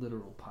of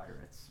literal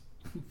pirates,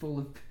 full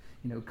of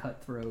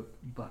cutthroat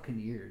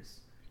buccaneers.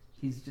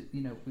 He's just,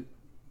 no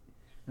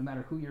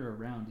matter who you're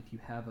around, if you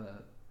have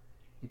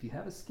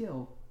a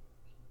skill,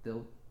 they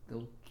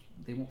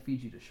won't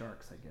feed you to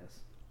sharks, I guess.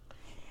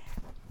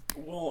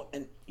 Well,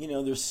 and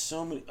there's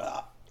so many.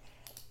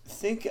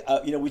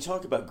 We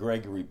talk about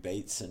Gregory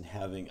Bateson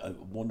having a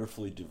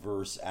wonderfully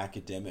diverse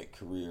academic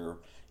career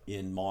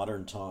in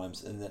modern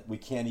times, and that we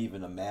can't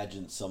even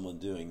imagine someone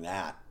doing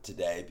that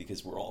today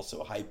because we're all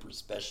so hyper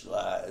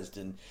specialized,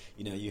 and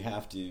you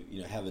have to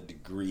have a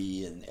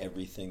degree in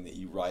everything that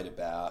you write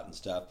about and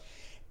stuff.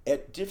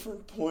 At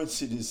different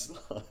points in his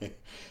life,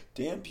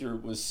 Dampier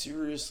was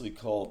seriously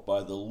called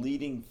by the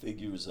leading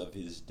figures of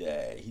his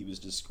day. He was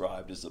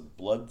described as a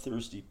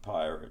bloodthirsty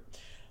pirate,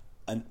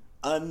 an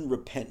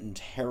unrepentant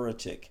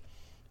heretic,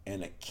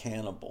 and a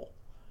cannibal,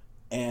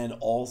 and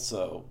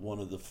also one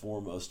of the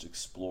foremost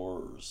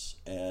explorers,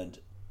 and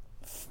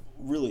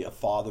really a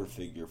father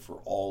figure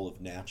for all of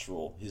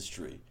natural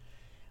history.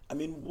 I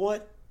mean,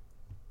 what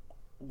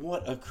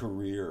a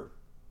career.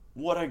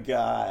 What a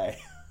guy.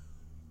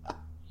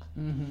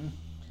 Mm-hmm.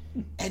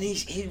 And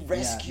he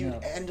rescued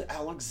and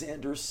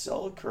Alexander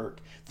Selkirk,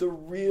 the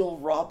real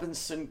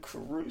Robinson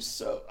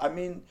Crusoe. I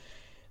mean,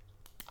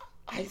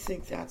 I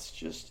think that's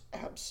just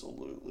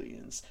absolutely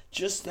insane.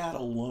 Just that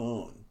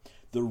alone,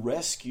 the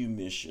rescue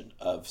mission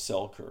of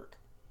Selkirk,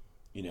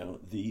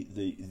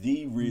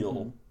 the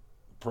real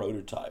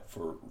prototype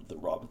for the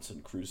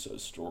Robinson Crusoe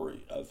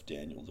story of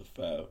Daniel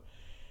Defoe.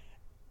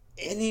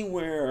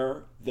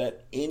 Anywhere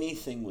that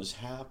anything was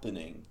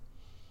happening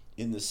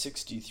in the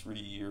 63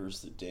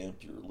 years that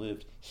Dampier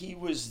lived, he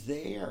was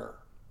there.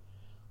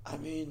 I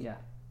mean,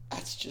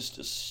 that's just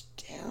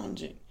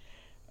astounding.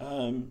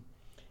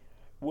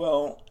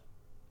 Well,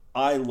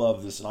 I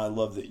love this, and I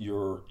love that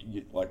you're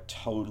like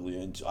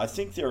totally into. I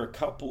think there are a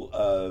couple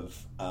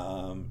of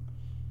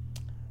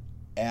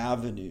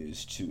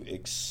avenues to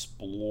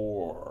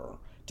explore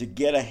to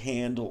get a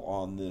handle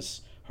on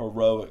this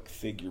heroic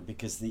figure,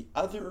 because the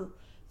other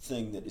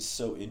thing that is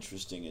so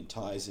interesting and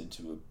ties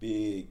into a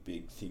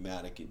big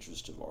thematic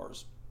interest of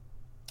ours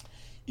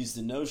is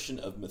the notion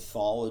of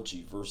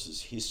mythology versus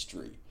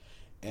history.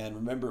 And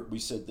remember, we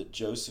said that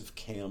Joseph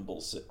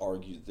Campbell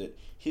argued that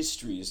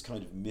history is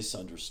kind of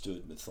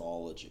misunderstood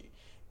mythology,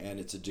 and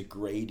it's a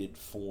degraded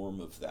form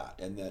of that,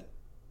 and that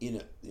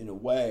in a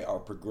way our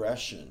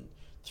progression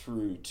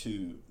through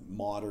to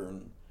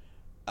modern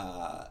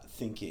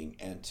thinking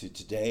and to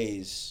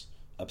today's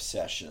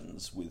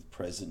obsessions with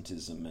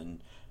presentism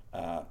and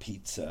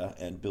pizza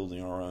and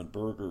building our own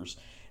burgers,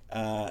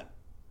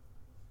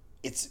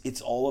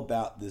 it's all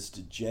about this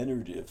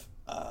degenerative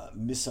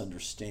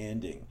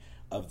misunderstanding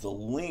of the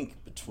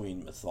link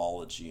between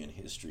mythology and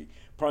history.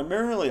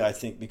 Primarily, I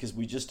think, because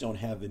we just don't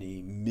have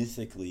any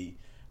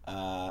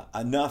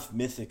enough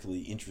mythically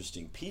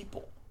interesting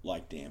people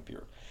like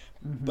Dampier.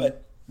 Mm-hmm.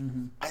 But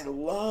I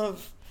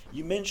love,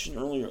 you mentioned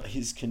earlier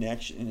his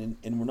connection,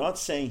 and we're not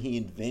saying he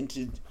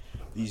invented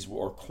these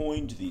or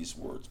coined these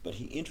words, but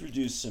he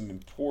introduced some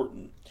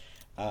important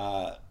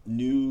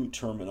new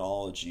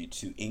terminology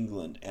to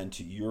England and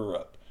to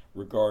Europe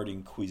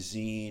regarding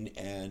cuisine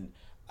and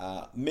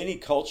many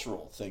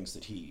cultural things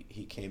that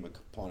he came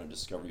upon and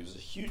discovered. He was a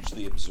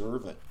hugely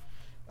observant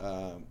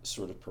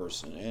sort of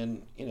person,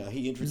 and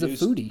he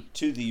introduced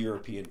to the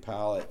European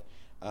palate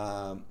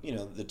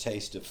the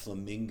taste of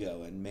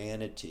flamingo and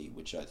manatee,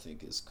 which I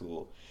think is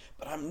cool.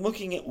 But I'm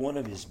looking at one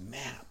of his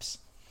maps,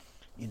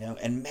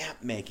 and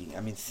map making.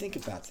 I mean, think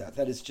about that.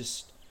 That is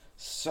just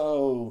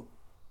so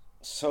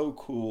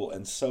cool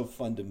and so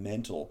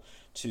fundamental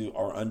to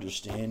our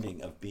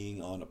understanding of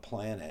being on a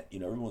planet.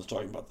 Everyone's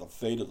talking about the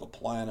fate of the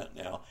planet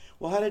now.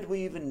 Well, how did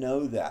we even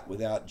know that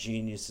without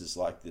geniuses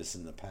like this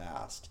in the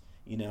past?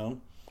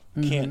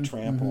 Can't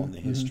trample on the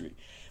history.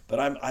 But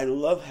I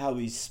love how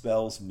he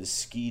spells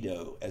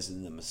mosquito as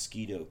in the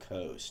Mosquito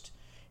Coast.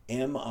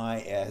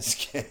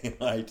 Miskit.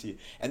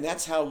 And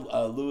that's how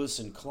Lewis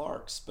and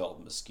Clark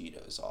spelled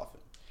mosquitoes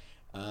often.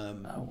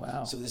 Oh,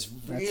 wow. So this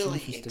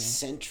really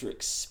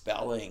eccentric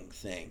spelling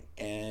thing.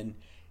 And,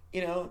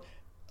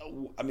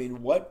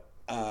 what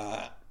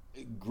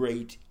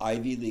great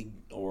Ivy League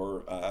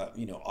or,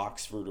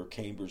 Oxford or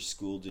Cambridge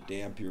school did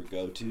Dampier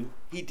go to?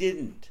 He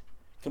didn't.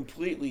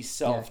 completely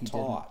Yeah, he didn't.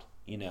 self-taught,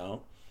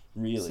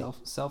 really.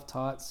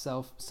 Self-taught,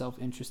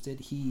 self-interested.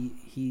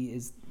 He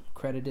is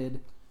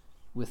credited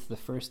with the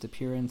first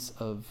appearance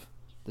of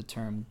the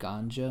term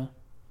ganja,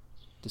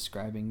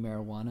 describing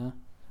marijuana.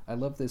 I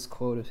love this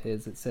quote of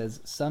his. It says,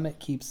 "Some it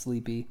keeps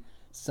sleepy,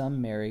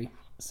 some merry,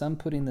 some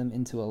putting them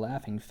into a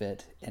laughing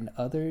fit, and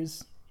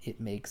others it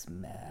makes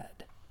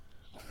mad."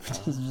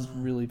 Which is just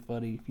really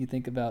funny. If you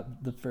think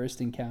about the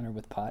first encounter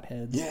with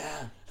potheads.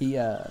 Yeah. He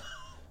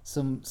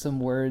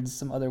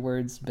some other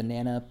words: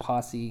 banana,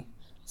 posse,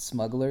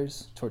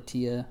 smugglers,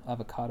 tortilla,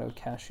 avocado,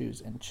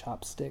 cashews, and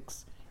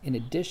chopsticks. In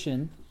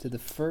addition to the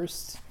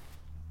first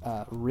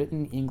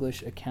written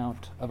English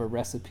account of a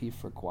recipe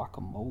for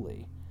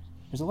guacamole.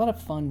 There's a lot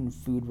of fun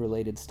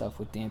food-related stuff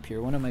with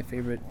Dampier. One of my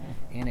favorite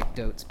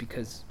anecdotes,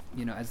 because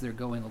as they're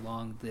going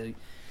along,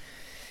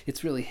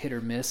 it's really hit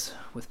or miss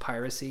with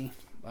piracy,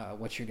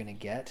 what you're gonna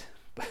get.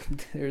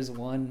 But there's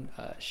one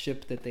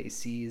ship that they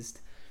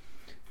seized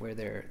where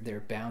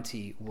their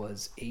bounty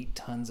was 8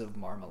 tons of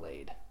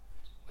marmalade,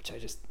 which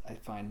I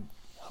find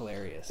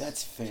hilarious.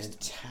 That's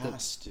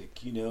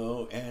fantastic,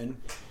 and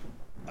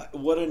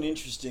what an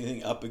interesting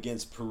thing up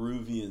against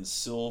Peruvian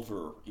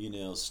silver,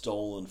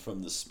 stolen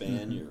from the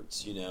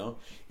Spaniards,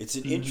 It's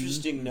an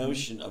interesting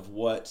notion of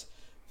what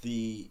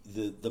the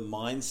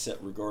mindset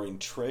regarding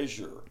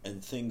treasure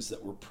and things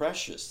that were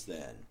precious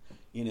then,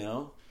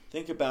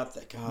 Think about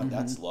that. God,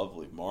 that's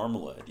lovely.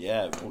 Marmalade.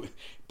 Yeah,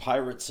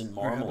 pirates and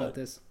marmalade.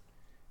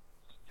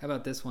 How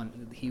about this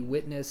one? He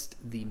witnessed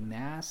the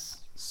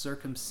mass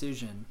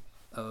circumcision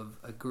of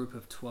a group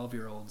of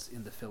 12-year-olds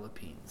in the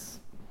Philippines.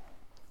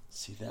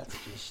 See, that's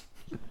just,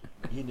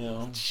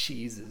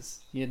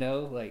 Jesus,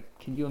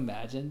 can you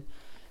imagine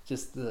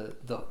just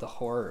the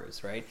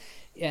horrors, right?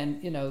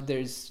 And,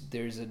 there's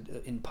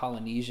in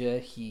Polynesia,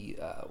 he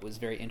was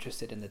very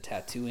interested in the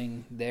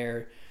tattooing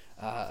there.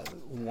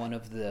 One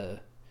of the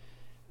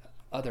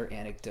other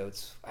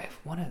anecdotes, I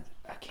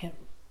can't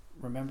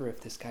remember if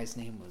this guy's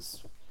name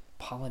was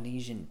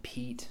Polynesian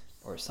Pete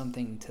or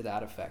something to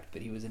that effect,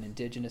 but he was an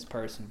indigenous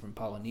person from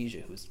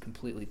Polynesia who was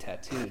completely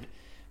tattooed,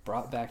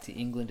 brought back to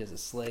England as a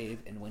slave,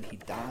 and when he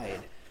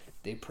died,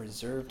 they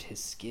preserved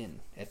his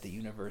skin at the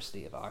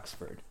University of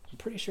Oxford. I'm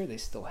pretty sure they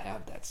still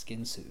have that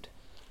skin suit.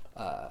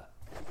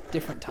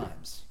 Different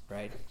times,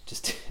 right?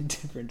 Just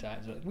different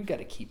times. Like, we got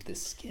to keep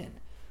this skin,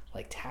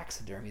 like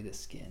taxidermy this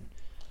skin.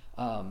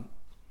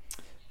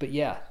 But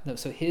yeah, no.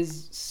 So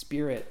his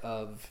spirit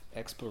of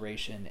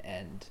exploration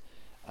and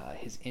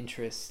his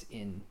interest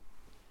in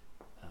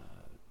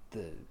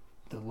the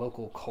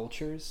local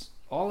cultures,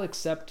 all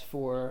except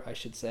for, I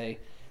should say,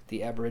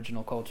 the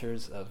Aboriginal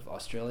cultures of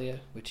Australia,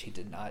 which he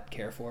did not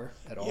care for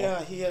at all.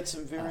 Yeah, he had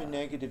some very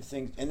negative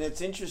things. And it's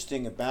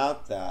interesting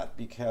about that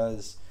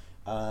because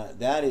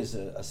that is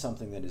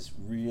something that is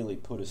really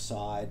put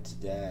aside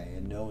today,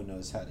 and no one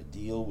knows how to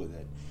deal with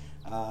it.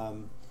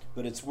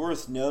 But it's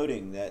worth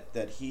noting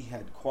that he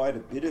had quite a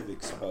bit of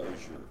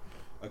exposure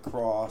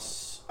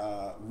across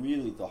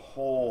really the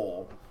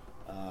whole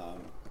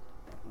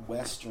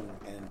western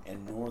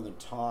and northern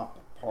top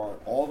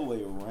part, all the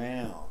way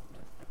around.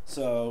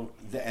 So,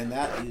 and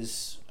that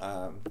is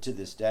to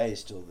this day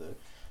still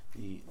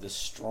the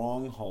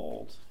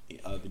stronghold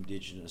of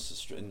indigenous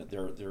Australia.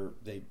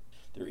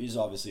 There is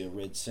obviously a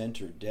red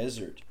center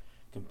desert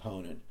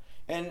component,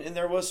 and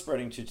there was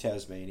spreading to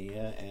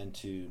Tasmania and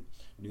to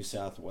New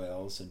South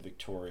Wales and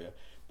Victoria,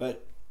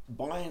 but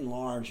by and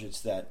large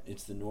it's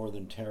the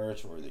Northern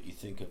Territory that you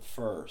think of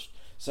first.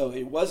 So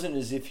it wasn't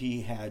as if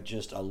he had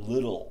just a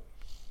little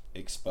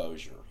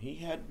exposure. He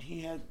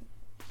had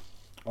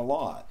a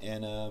lot,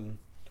 and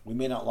we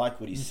may not like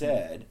what he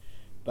said,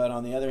 but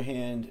on the other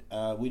hand,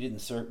 we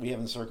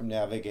haven't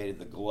circumnavigated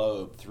the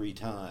globe 3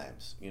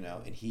 times,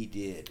 and he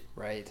did.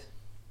 Right,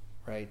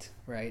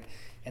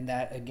 and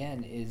that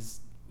again is,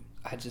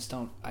 I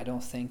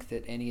don't think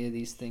that any of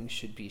these things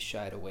should be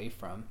shied away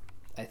from.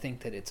 I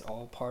think that it's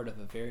all part of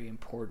a very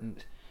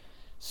important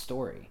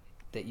story,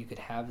 that you could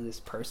have this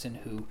person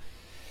who,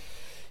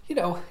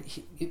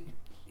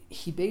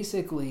 he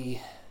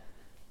basically,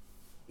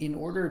 in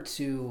order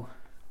to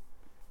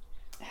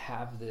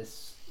have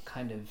this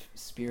kind of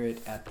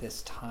spirit at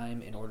this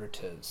time, in order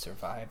to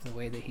survive the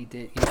way that he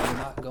did, you're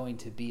not going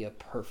to be a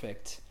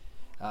perfect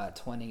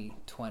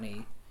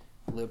 2020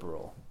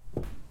 liberal,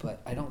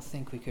 but I don't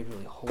think we could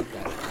really hold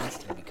that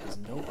against him because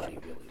nobody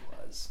really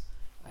was.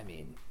 I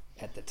mean,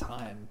 at the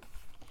time,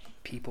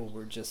 people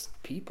were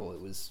just people. It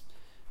was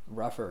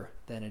rougher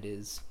than it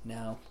is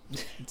now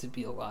to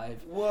be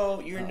alive.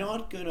 Well, you're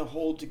not going to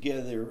hold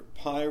together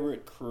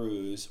pirate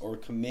crews or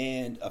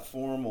command a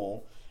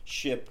formal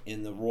ship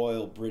in the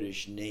Royal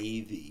British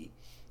Navy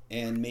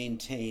and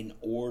maintain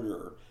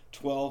order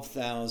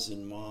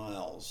 12,000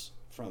 miles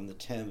from the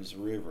Thames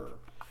River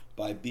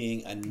by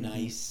being a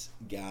nice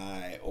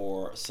guy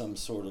or some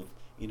sort of,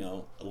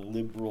 a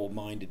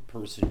liberal-minded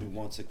person who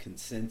wants a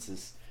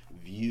consensus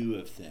view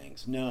of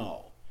things.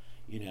 No.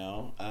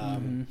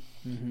 And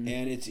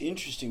it's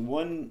interesting.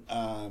 One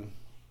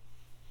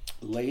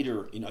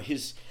later,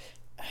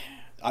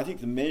 I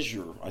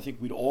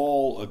think we'd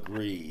all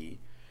agree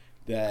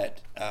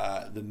that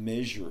the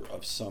measure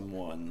of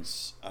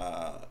someone's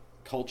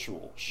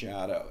cultural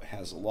shadow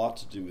has a lot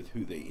to do with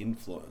who they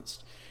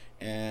influenced.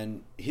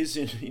 And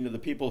the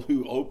people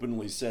who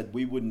openly said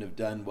we wouldn't have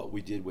done what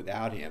we did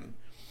without him,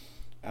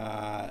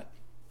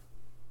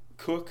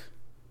 Cook,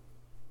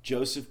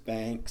 Joseph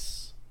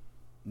Banks,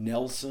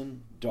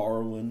 Nelson,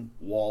 Darwin,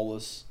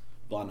 Wallace,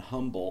 von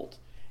Humboldt,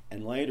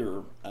 and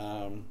later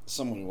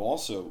someone who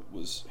also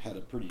had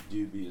a pretty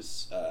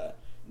dubious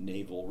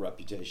naval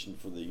reputation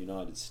for the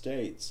United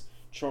States,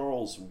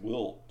 Charles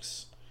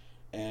Wilkes.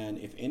 And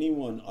if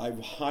anyone,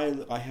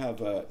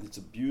 it's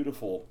a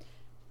beautiful.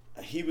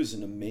 He was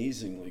an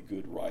amazingly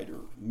good writer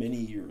many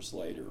years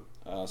later.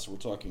 So we're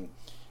talking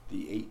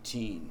the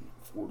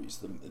 1840s,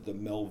 the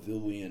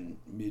Melvillian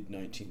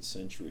mid-19th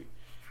century.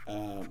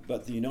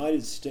 But the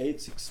United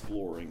States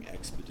exploring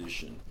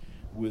expedition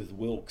with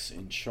Wilkes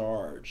in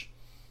charge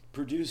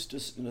produced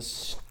an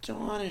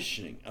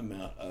astonishing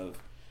amount of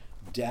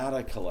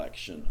data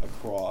collection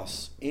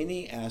across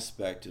any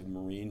aspect of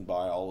marine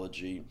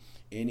biology,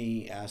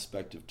 any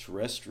aspect of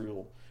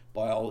terrestrial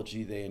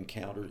biology they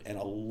encountered, and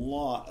a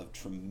lot of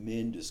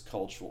tremendous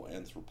cultural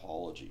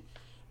anthropology.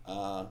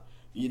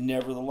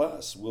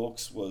 Nevertheless,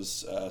 Wilkes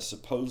was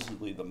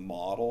supposedly the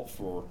model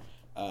for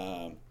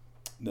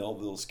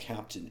Melville's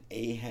Captain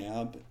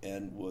Ahab,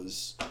 and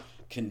was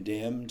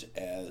condemned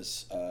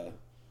as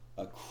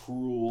a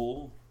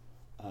cruel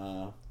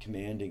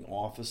commanding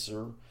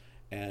officer,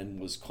 and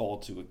was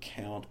called to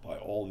account by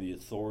all the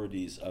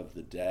authorities of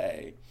the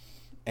day.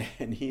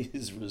 And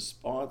his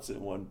response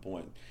at one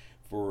point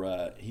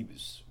he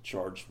was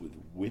charged with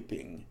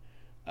whipping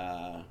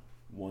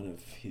one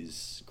of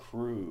his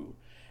crew,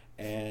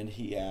 and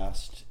he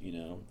asked,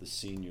 the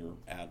senior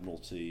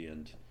admiralty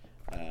and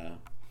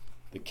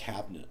the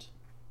cabinet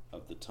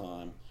of the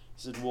time,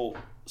 he said, "Well,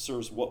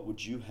 sirs, what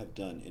would you have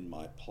done in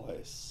my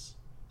place,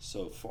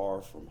 so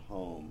far from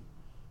home,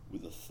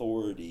 with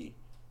authority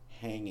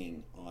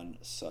hanging on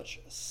such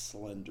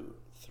slender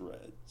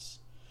threads?"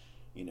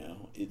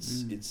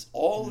 It's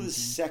all this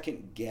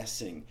second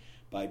guessing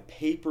by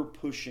paper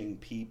pushing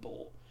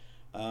people.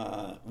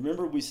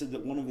 Remember, we said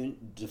that one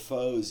of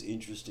Defoe's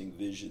interesting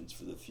visions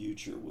for the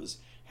future was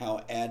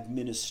how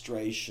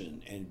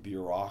administration and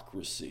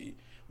bureaucracy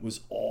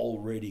was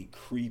already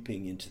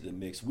creeping into the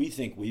mix. We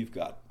think we've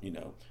got,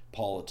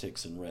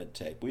 politics and red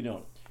tape. We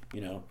don't,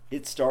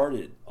 it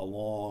started a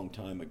long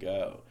time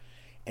ago.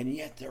 And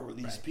yet there were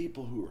these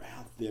people who were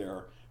out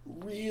there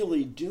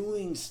really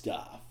doing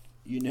stuff,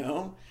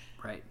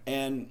 Right.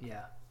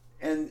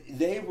 And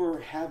they were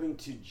having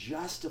to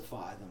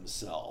justify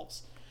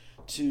themselves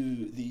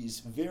to these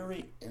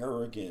very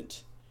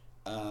arrogant,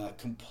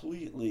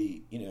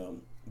 completely,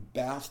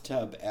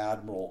 bathtub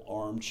admiral,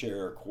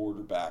 armchair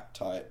quarterback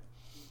type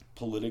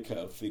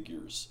Politico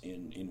figures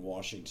in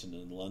Washington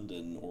and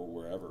London or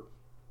wherever.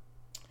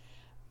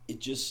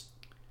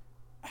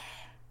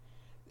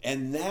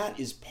 And that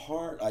is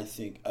part, I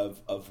think,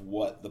 of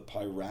what the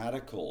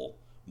piratical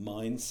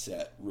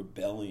mindset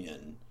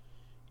rebellion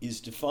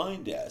is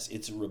defined as.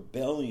 It's a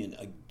rebellion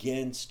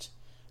against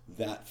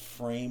that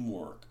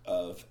framework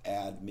of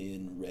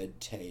admin,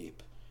 red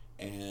tape,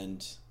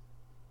 and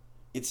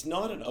it's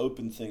not an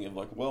open thing of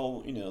like,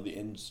 the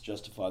ends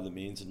justify the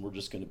means and we're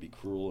just going to be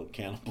cruel and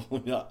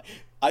cannibal.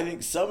 I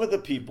think some of the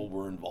people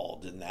were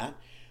involved in that,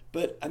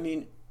 but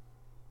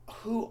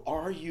who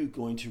are you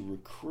going to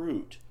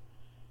recruit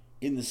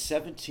in the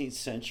 17th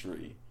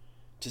century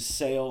to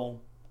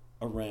sail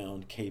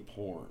around Cape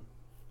Horn?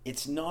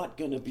 It's not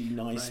going to be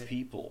nice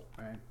people,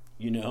 right?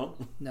 No.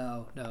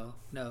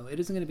 It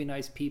isn't going to be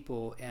nice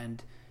people,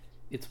 and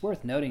it's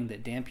worth noting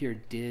that Dampier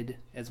did,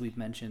 as we've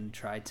mentioned,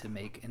 try to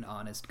make an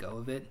honest go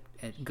of it,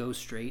 and go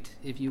straight,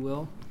 if you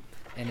will,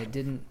 and it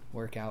didn't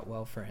work out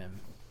well for him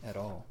at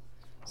all.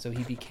 So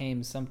he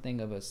became something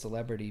of a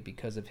celebrity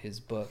because of his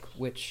book,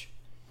 which,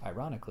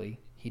 ironically,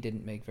 he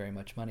didn't make very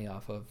much money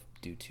off of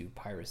due to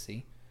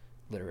piracy,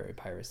 literary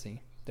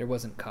piracy. There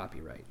wasn't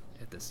copyright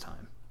at this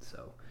time,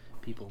 so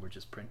people were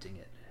just printing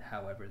it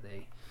however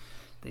they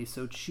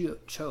so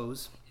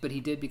chose. But he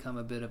did become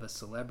a bit of a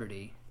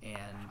celebrity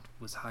and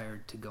was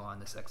hired to go on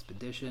this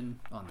expedition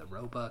on the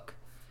Roebuck.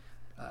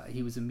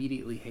 He was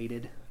immediately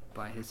hated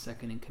by his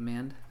second in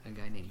command, a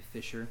guy named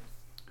Fisher,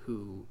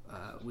 who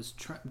was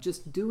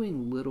just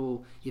doing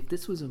little. If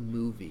this was a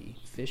movie,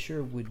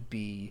 Fisher would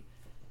be,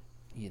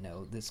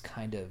 this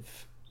kind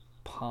of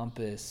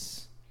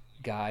pompous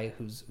guy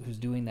who's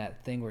doing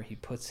that thing where he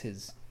puts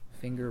his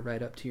finger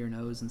right up to your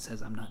nose and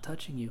says, "I'm not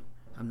touching you.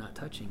 I'm not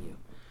touching you."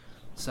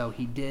 So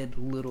he did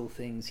little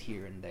things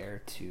here and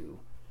there to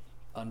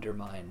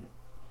undermine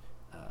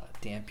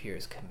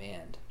Dampier's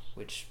command,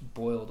 which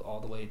boiled all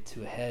the way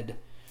to a head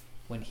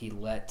when he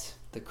let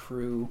the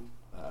crew,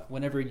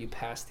 whenever you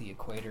pass the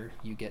equator,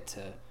 you get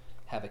to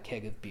have a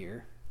keg of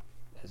beer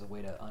as a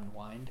way to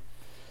unwind.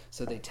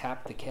 So they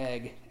tapped the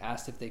keg,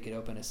 asked if they could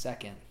open a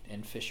second,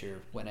 and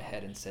Fisher went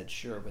ahead and said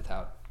sure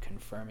without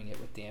confirming it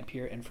with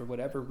Dampier. And for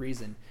whatever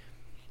reason,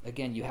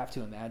 again, you have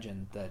to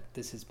imagine that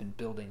this has been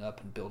building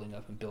up and building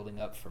up and building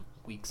up for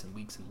weeks and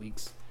weeks and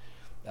weeks.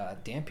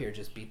 Dampier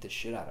just beat the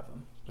shit out of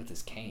him with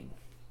his cane.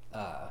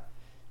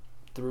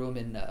 Threw him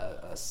in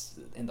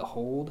the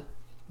hold,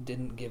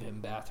 didn't give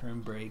him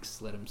bathroom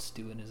breaks, let him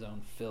stew in his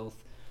own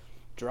filth,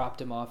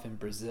 dropped him off in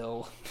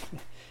Brazil,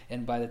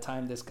 and by the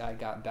time this guy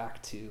got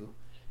back to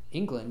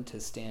England to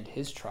stand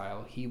his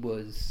trial, he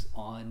was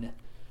on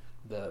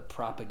the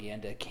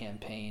propaganda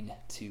campaign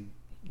to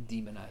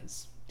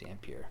demonize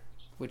Dampier,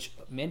 which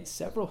meant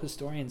several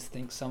historians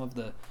think some of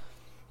the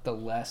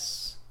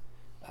less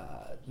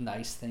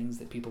nice things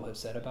that people have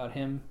said about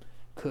him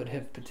could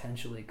have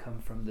potentially come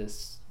from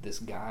this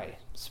guy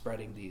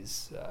spreading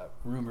these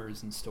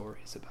rumors and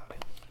stories about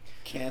him.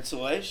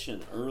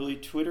 Cancellation, early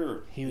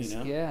Twitter. He was,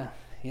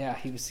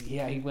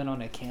 he went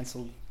on a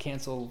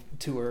cancel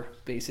tour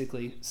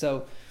basically.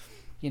 So,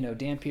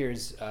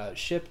 Dampier's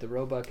ship, the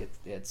Roebuck,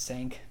 it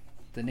sank.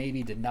 The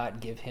Navy did not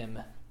give him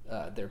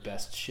their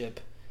best ship.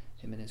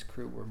 Him and his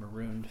crew were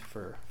marooned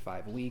for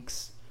 5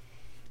 weeks,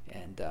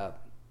 and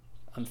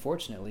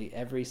unfortunately,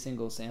 every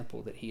single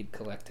sample that he had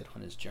collected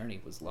on his journey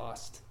was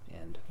lost.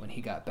 And when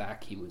he got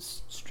back, he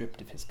was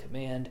stripped of his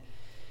command.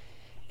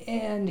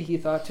 And he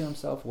thought to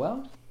himself,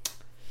 well,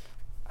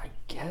 I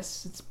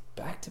guess it's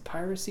back to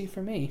piracy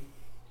for me.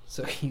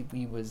 So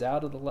he was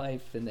out of the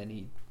life, and then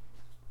he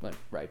went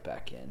right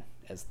back in,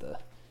 as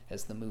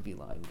the movie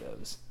line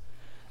goes.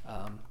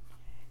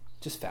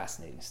 Just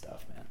fascinating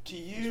stuff, man. Do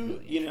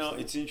you, really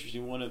it's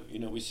interesting. One of,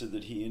 we said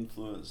that he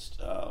influenced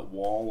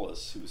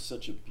Wallace, who was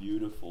such a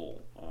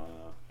beautiful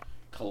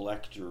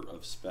collector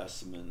of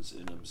specimens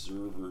and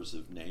observers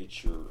of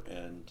nature.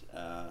 And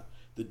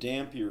the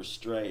Dampier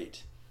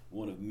Strait,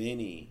 one of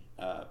many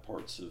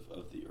parts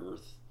of the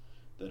earth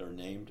that are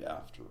named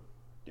after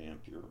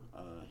Dampier.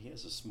 He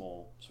has a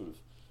small sort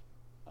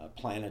of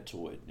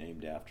planetoid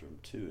named after him,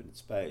 too, in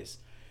space.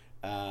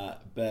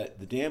 But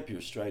the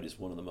Dampier Strait is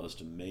one of the most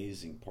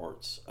amazing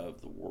parts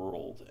of the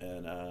world,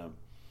 and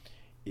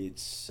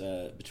it's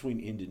between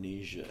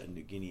Indonesia and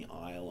New Guinea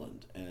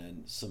Island,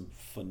 and some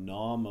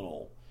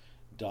phenomenal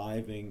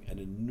diving and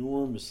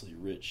enormously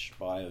rich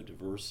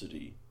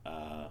biodiversity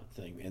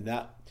thing. And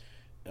that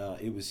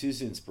it was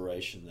his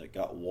inspiration that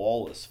got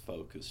Wallace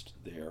focused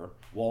there.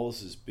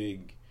 Wallace's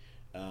big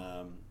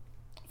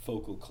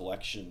focal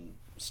collection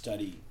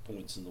study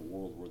points in the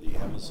world were the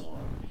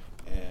Amazon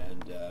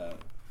and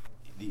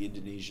the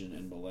Indonesian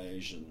and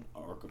Malaysian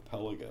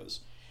archipelagos.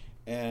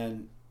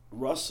 And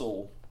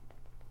Russell,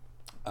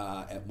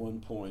 at one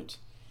point,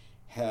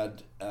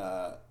 had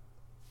a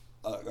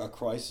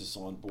crisis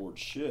on board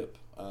ship,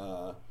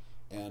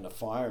 and a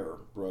fire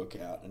broke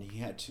out, and he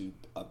had to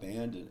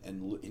abandon,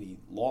 and he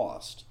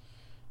lost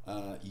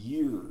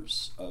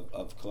years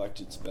of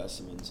collected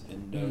specimens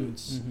and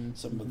notes,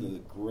 some of the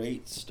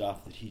great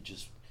stuff that he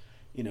just,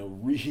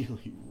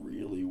 really,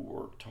 really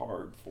worked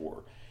hard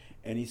for.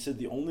 And he said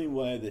the only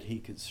way that he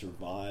could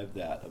survive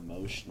that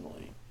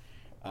emotionally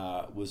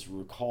was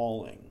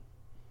recalling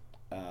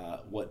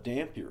what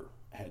Dampier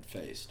had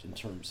faced in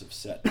terms of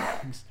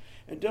setbacks.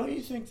 And don't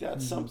you think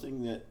that's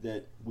something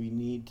that we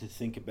need to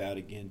think about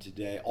again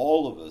today,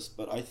 all of us?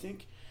 But I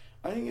think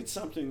it's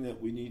something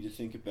that we need to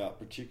think about,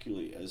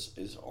 particularly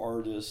as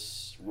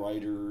artists,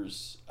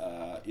 writers,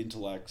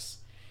 intellects.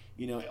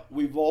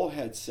 We've all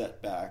had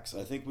setbacks.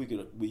 I think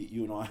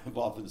you and I have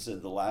often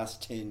said the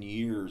last 10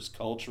 years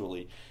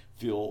culturally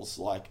feels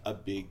like a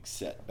big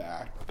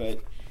setback, but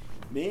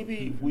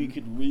maybe we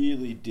could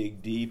really dig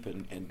deep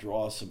and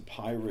draw some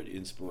pirate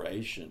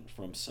inspiration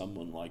from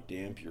someone like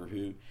Dampier,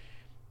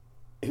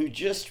 who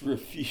just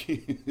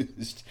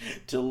refused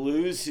to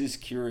lose his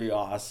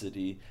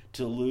curiosity,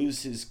 to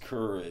lose his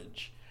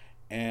courage,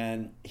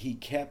 and he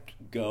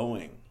kept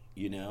going.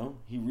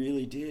 He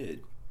really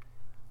did.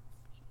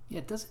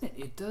 Yeah, doesn't it?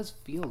 It does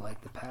feel like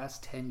the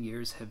past 10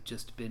 years have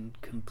just been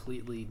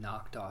completely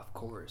knocked off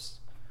course.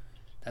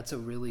 That's a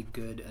really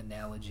good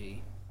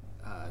analogy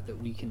that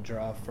we can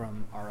draw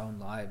from our own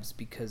lives,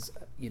 because,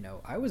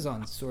 I was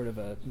on sort of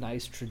a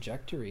nice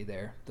trajectory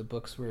there. The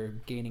books were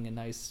gaining a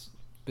nice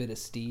bit of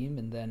steam,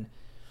 and then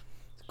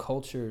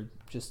culture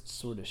just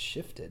sort of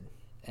shifted,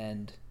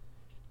 and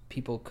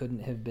people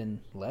couldn't have been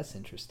less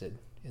interested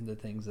in the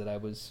things that I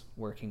was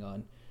working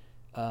on.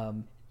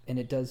 And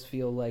it does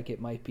feel like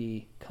it might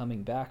be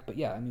coming back. But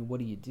yeah, what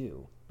do you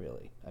do,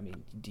 really?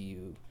 Do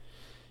you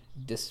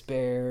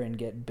despair and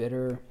get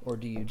bitter, or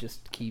do you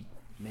just keep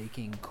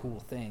making cool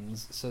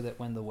things so that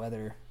when the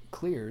weather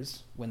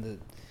clears, when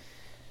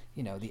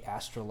the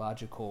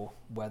astrological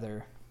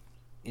weather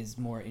is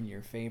more in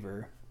your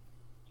favor,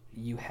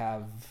 you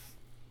have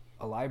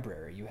a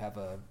library, you have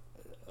a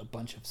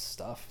bunch of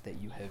stuff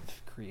that you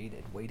have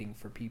created waiting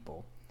for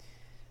people.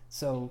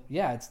 So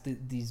yeah, it's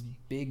these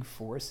big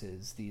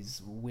forces,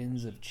 these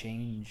winds of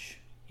change.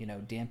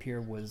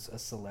 Dampier was a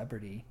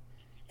celebrity,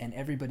 and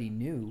everybody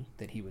knew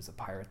that he was a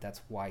pirate.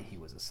 That's why he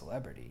was a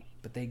celebrity.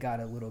 But they got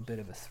a little bit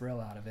of a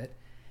thrill out of it.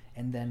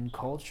 And then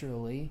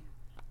culturally,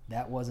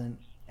 that wasn't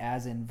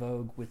as in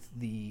vogue with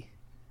the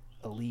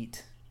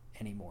elite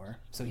anymore.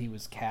 So he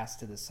was cast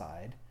to the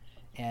side.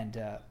 And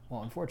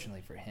well,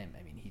 unfortunately for him,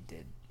 I mean, he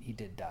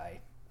did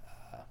die.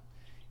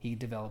 He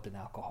developed an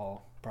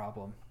alcohol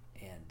problem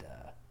and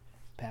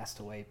passed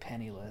away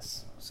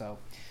penniless. So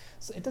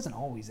it doesn't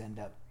always end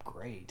up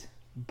great,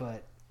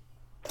 but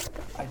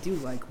I do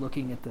like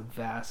looking at the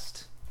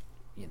vast,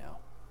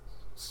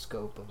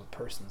 scope of a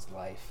person's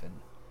life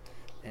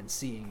and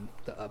seeing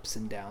the ups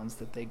and downs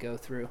that they go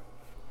through.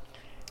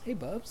 Hey,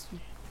 Bubs.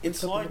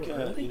 It's like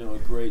a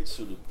great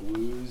sort of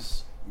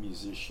blues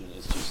musician.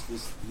 It's just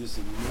this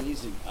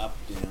amazing up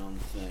down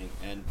thing,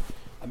 and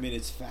I mean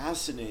it's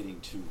fascinating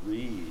to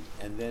read.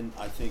 And then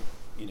I think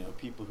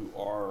people who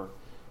are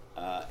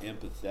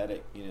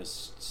empathetic,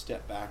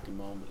 step back a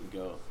moment and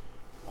go,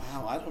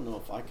 wow, I don't know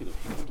if I could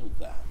have handled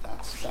that.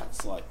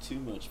 That's like too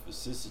much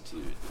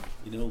vicissitude.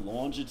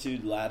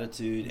 Longitude,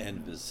 latitude,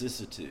 and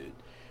vicissitude.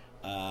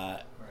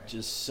 Right.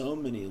 Just so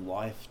many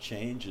life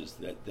changes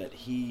that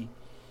he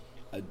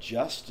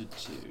adjusted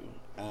to.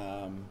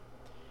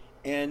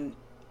 And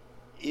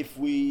if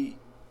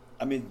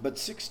but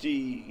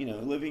 60,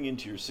 living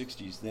into your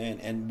 60s then,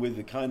 and with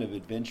the kind of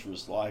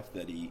adventurous life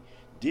that he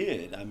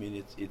did, I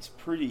mean, it's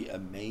pretty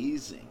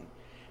amazing.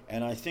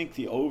 And I think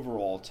the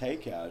overall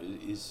takeout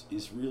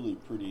is really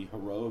pretty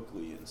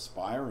heroically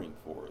inspiring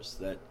for us,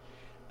 that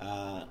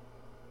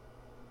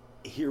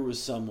here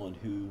was someone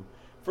who,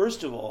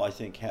 first of all, I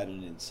think had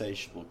an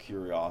insatiable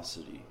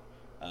curiosity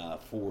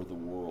for the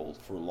world,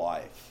 for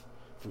life,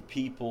 for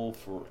people,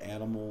 for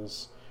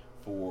animals,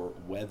 for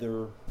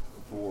weather,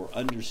 for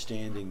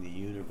understanding the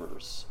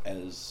universe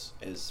as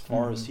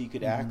far as he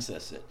could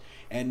access it.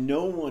 And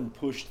no one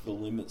pushed the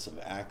limits of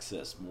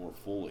access more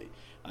fully.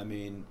 I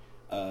mean,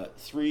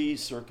 3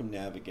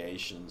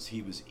 circumnavigations,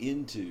 he was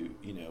into,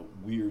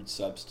 weird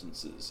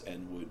substances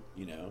and would,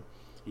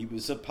 he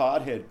was a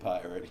pothead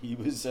pirate. He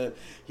was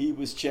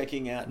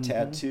checking out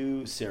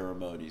tattoo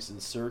ceremonies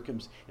and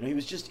he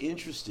was just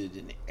interested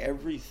in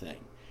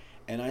everything.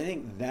 And I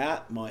think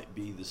that might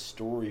be the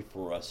story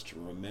for us to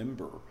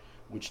remember,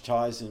 which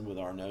ties in with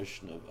our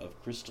notion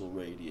of crystal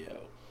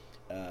radio,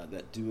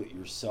 that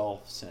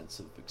do-it-yourself sense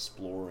of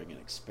exploring and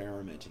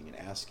experimenting and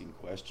asking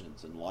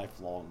questions and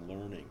lifelong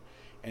learning.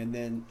 And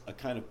then a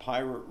kind of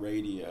pirate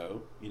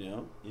radio,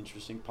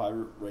 interesting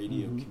pirate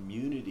radio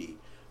community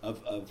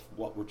of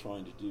what we're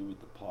trying to do with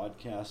the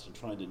podcast, and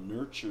trying to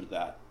nurture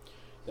that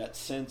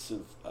sense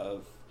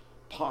of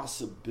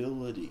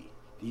possibility,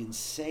 the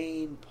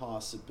insane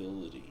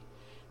possibility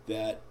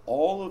that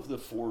all of the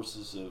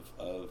forces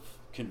of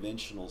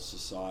conventional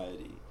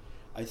society,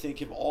 I think,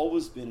 have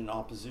always been in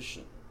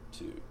opposition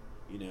to,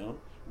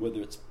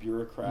 whether it's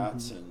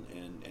bureaucrats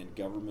and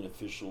government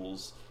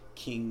officials,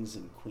 kings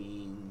and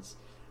queens,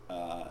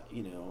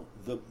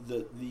 the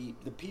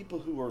people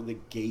who are the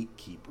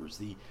gatekeepers,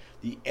 the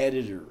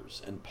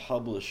editors and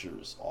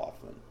publishers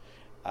often,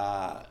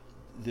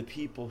 the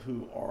people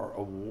who are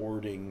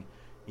awarding,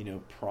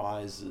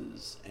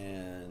 prizes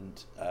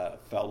and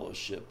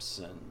fellowships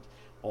and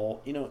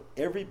all,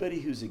 everybody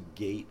who's a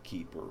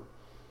gatekeeper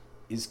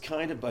is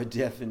kind of by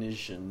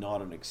definition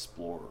not an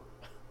explorer.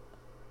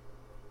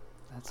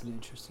 That's an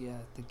interesting,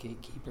 the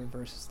gatekeeper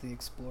versus the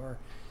explorer.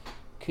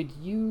 Could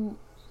you,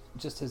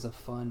 just as a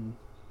fun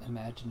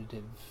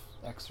imaginative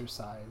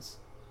exercise,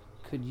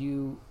 could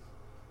you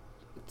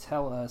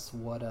tell us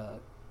what a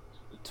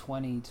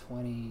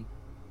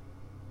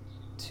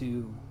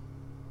 2022,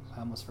 I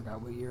almost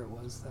forgot what year it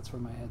was, that's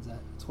where my head's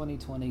at,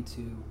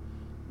 2022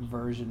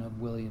 version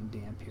of William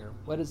Dampier,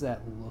 what does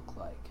that look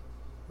like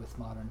with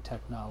modern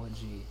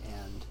technology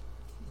and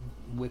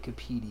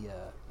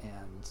Wikipedia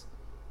and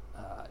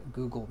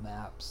Google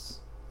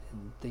Maps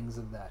and things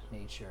of that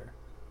nature?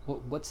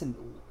 What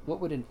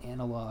would an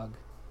analog,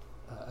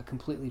 a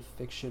completely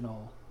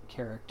fictional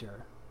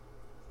character,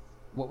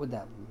 what would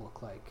that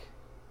look like,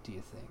 do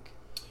you think?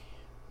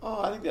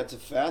 Oh, I think that's a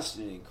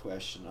fascinating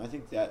question. I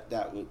think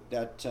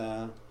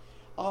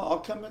I'll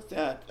come at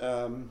that.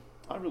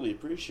 I really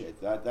appreciate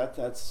that.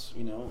 That's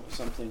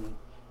something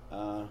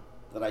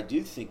that I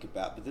do think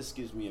about, but this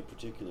gives me a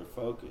particular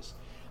focus.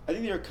 I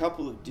think there are a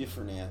couple of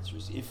different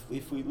answers.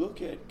 If we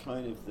look at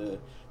kind of the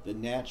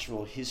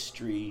natural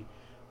history,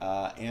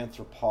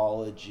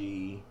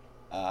 anthropology,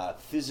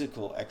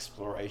 physical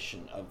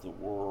exploration of the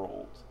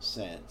world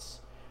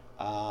sense,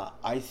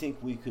 I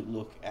think we could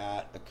look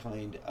at a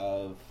kind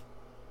of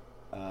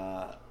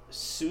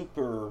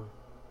super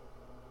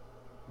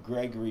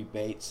Gregory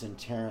Bates and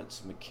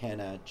Terence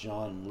McKenna,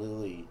 John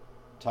Lilly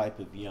type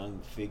of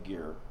young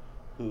figure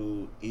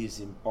who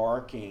is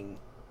embarking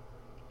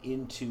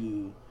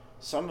into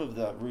some of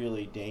the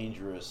really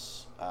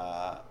dangerous,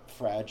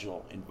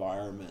 fragile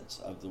environments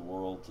of the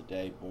world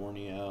today,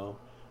 Borneo,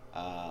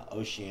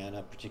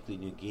 Oceania,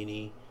 particularly New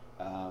Guinea,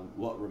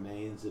 what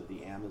remains of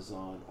the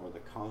Amazon or the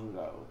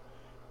Congo,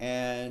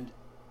 and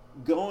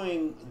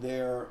going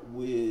there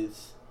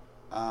with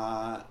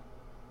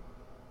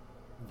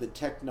the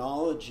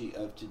technology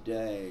of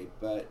today,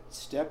 but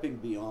stepping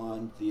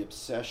beyond the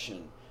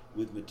obsession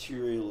with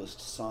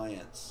materialist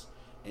science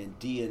and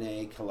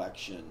DNA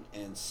collection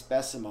and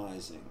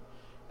specimizing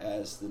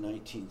as the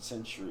 19th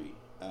century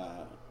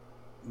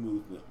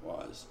movement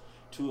was,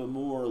 to a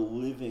more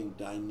living,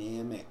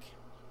 dynamic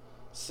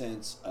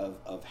sense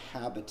of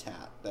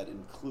habitat that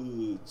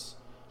includes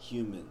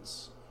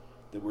humans,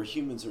 that where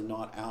humans are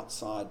not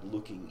outside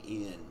looking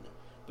in,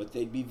 but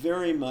they'd be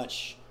very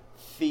much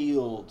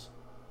field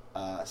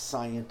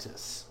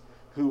scientists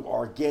who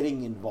are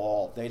getting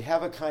involved. They'd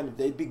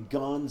be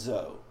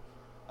gonzo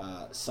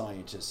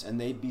scientists, and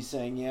they'd be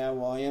saying, yeah,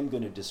 well, I am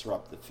going to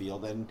disrupt the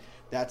field, and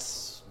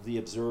that's the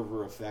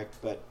observer effect,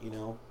 but,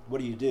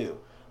 what do?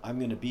 I'm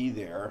going to be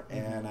there,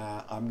 and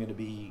I'm going to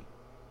be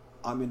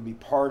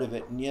part of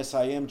it, and yes,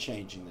 I am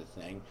changing the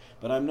thing,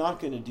 but I'm not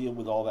going to deal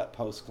with all that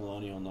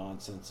post-colonial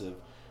nonsense of,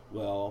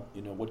 well,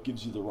 what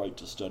gives you the right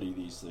to study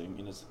these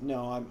things?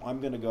 No,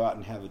 I'm going to go out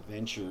and have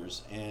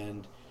adventures,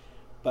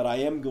 but I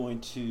am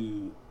going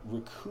to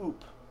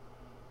recoup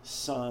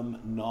some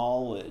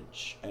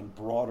knowledge and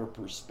broader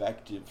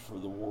perspective for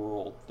the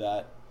world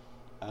that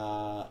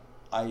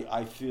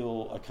I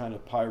feel a kind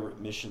of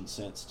pirate mission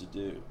sense to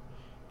do.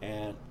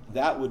 And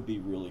that would be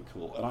really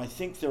cool. And I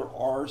think there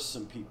are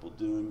some people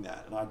doing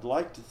that. And I'd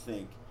like to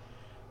think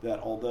that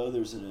although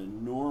there's an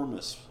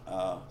enormous,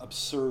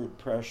 absurd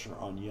pressure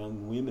on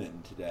young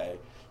women today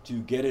to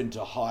get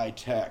into high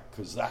tech,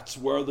 because that's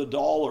where the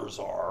dollars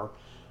are,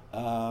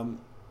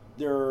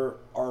 there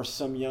are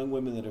some young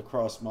women that have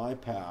crossed my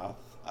path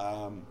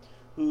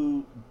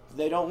who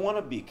they don't want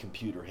to be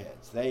computer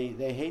heads. They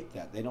hate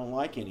that. They don't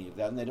like any of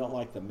that, and they don't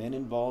like the men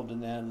involved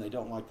in that, and they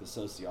don't like the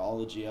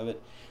sociology of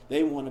it.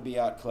 They want to be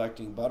out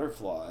collecting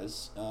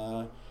butterflies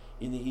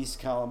in the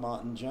East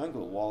Kalimantan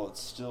jungle while it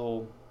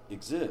still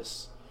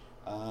exists.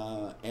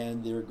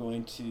 And they're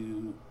going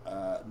to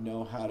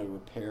know how to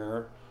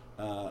repair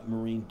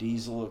marine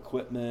diesel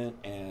equipment,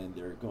 and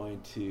they're going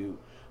to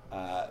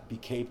be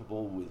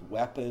capable with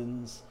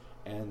weapons,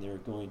 and they're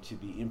going to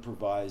be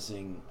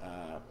improvising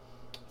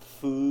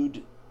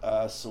food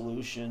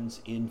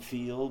solutions in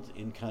field,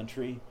 in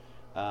country,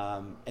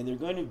 and they're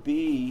going to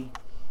be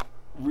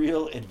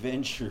real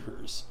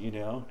adventurers,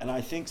 and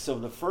I think so.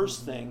 The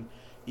first thing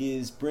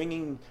is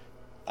bringing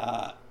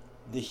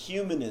the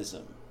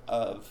humanism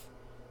of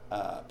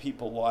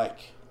people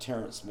like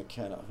Terence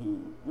McKenna,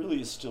 who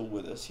really is still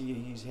with us.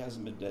 He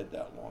hasn't been dead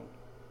that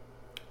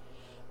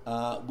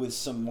long, with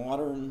some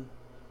modern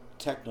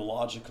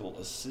technological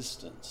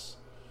assistance,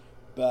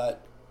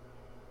 but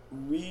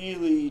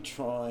really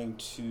trying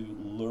to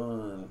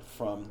learn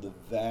from the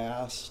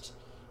vast,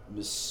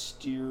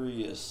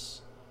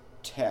 mysterious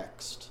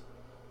text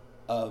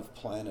of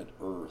planet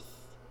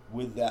Earth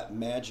with that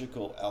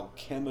magical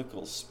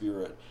alchemical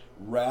spirit,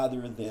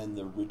 rather than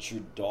the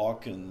Richard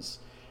Dawkins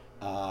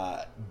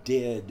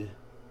dead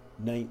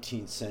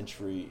 19th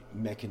century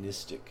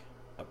mechanistic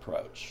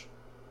approach.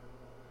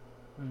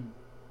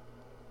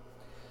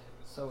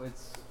 So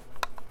it's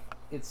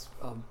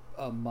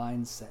a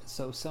mindset.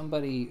 So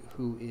somebody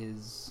who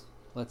is,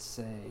 let's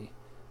say,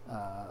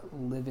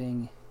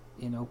 living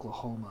in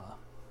Oklahoma,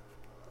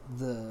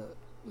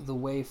 the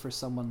way for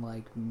someone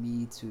like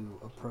me to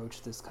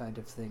approach this kind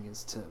of thing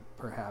is to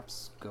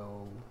perhaps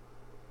go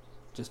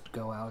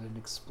out and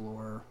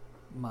explore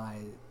my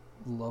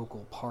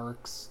local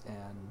parks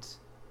and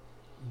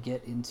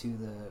get into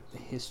the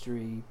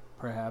history,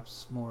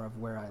 perhaps more of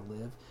where I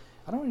live.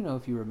 I don't even know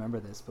if you remember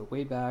this, but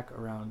way back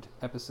around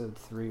episode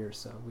 3 or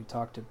so, we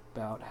talked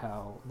about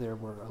how there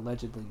were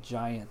allegedly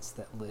giants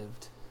that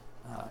lived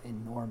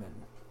in Norman,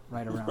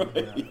 right around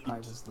where I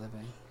was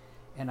living.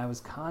 And I was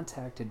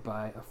contacted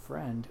by a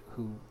friend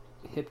who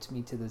hipped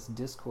me to this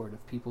Discord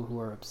of people who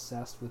are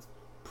obsessed with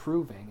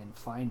proving and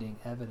finding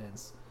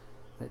evidence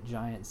that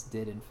giants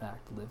did in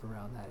fact live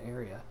around that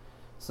area.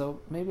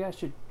 So maybe I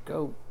should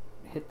go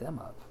hit them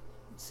up,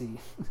 see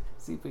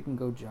if we can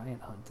go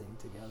giant hunting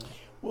together.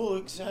 Well,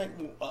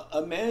 exactly.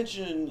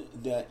 Imagine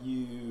that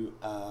you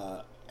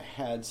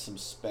had some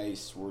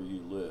space where you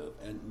live,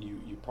 and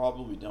you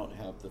probably don't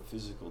have the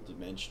physical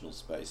dimensional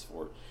space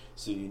for it,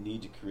 so you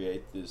need to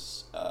create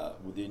this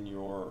within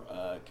your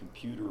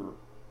computer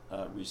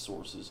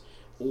resources,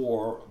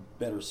 or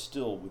better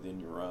still, within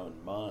your own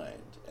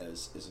mind,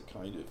 as a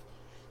kind of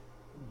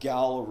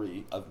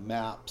gallery of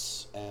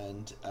maps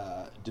and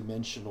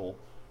dimensional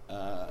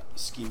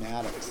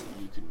schematics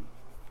that you can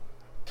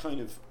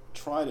kind of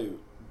try to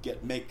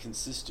make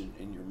consistent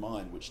in your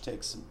mind, which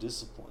takes some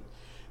discipline.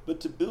 But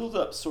to build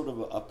up sort of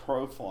a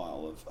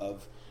profile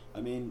of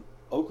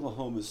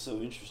Oklahoma is so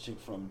interesting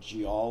from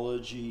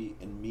geology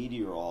and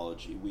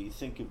meteorology. We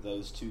think of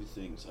those two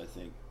things, I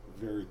think,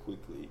 very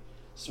quickly.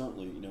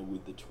 Certainly,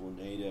 with the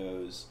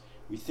tornadoes.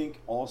 We think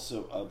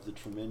also of the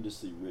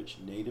tremendously rich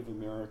Native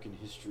American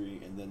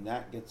history, and then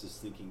that gets us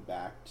thinking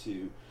back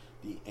to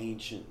the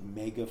ancient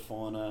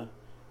megafauna.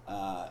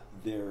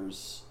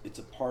 It's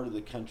a part of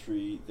the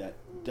country that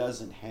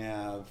doesn't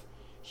have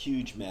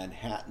huge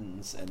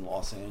Manhattans and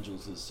Los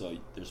Angeles, so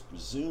there's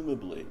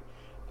presumably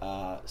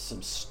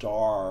some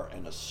star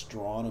and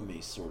astronomy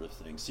sort of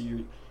thing. So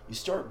you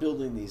start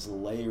building these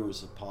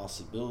layers of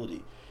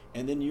possibility,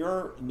 and then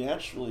you're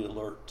naturally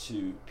alert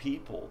to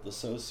people, the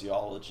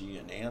sociology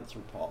and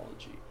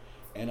anthropology,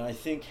 And I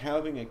think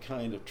having a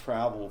kind of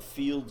travel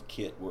field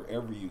kit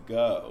wherever you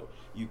go,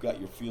 you've got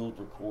your field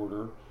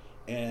recorder,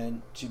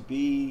 and to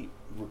be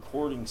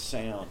recording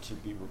sound, to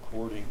be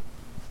recording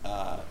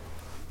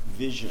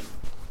vision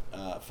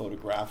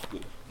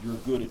photographically, you're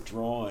good at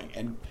drawing.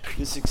 And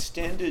this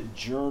extended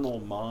journal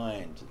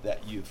mind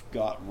that you've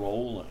got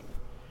rolling,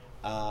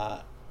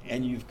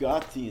 and you've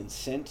got the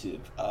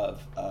incentive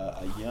of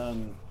a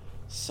young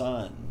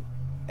son,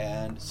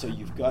 and so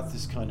you've got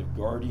this kind of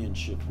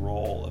guardianship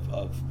role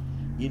of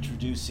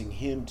introducing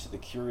him to the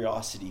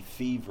curiosity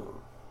fever.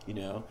 You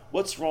know,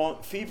 what's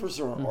wrong? Fevers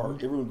are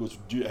everyone goes,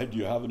 do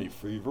you have any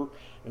fever?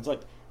 And it's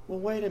like, well,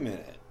 wait a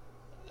minute.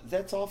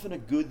 That's often a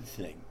good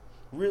thing.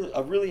 Really,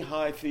 a really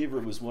high fever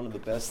was one of the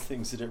best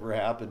things that ever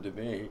happened to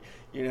me.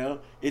 You know,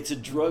 it's a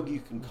drug you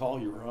can call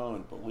your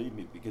own, believe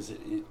me, because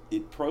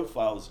it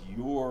profiles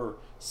your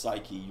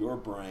psyche, your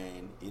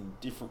brain in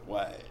different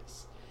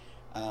ways.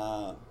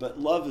 But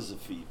love is a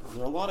fever.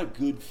 There are a lot of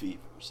good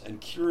fevers,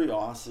 and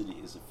curiosity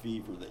is a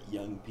fever that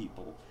young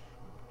people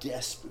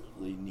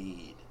desperately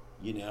need,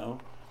 you know?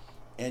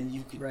 And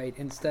you could... Right,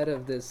 instead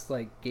of this,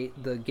 like, the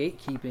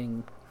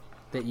gatekeeping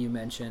that you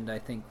mentioned, I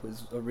think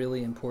was a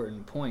really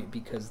important point,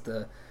 because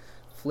the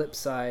flip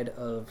side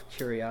of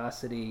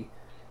curiosity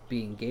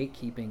being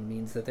gatekeeping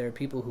means that there are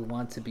people who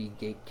want to be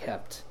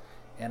gate-kept.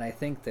 And I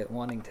think that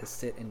wanting to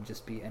sit and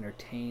just be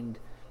entertained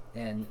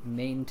and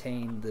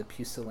maintain the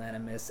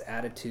pusillanimous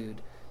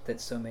attitude that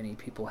so many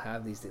people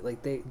have these days,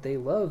 like they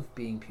love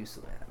being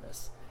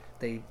pusillanimous.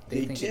 They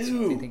think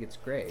it's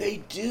great. They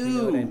do. You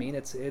know what I mean?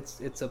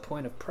 It's a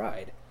point of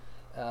pride.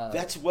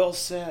 That's well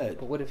said.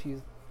 But what if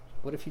you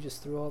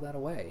just threw all that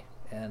away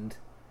and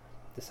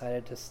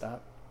decided to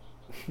stop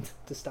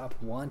to stop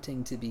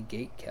wanting to be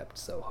gate kept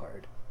so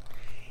hard?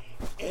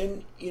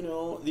 And you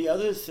know, the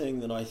other thing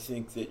that I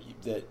think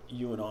that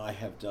you and I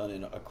have done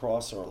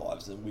across our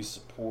lives, and we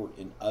support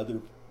in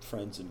other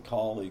friends and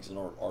colleagues in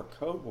our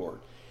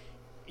cohort,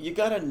 you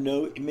got to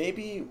know,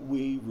 maybe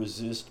we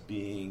resist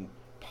being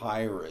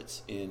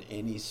pirates in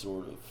any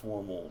sort of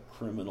formal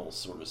criminal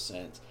sort of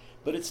sense,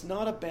 but it's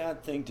not a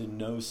bad thing to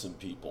know some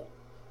people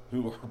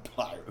who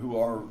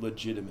are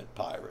legitimate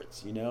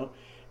pirates, you know?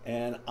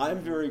 And I'm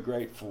very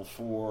grateful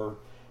for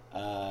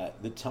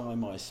the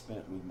time I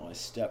spent with my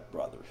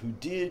stepbrother, who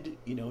did,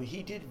 you know,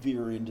 he did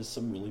veer into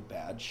some really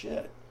bad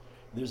shit.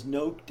 There's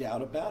no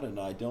doubt about it, and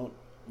I don't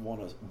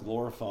want to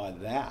glorify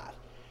that.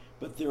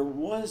 But there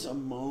was a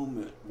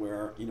moment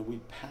where, you know, we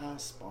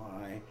passed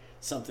by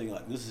something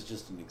like, this is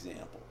just an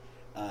example,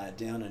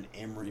 down in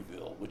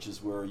Emeryville, which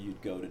is where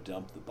you'd go to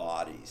dump the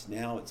bodies.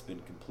 Now it's been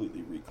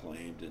completely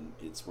reclaimed, and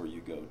it's where you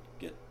go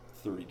get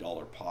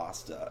 $30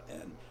 pasta,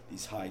 and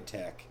these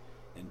high-tech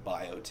and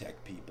biotech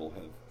people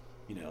have,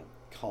 you know,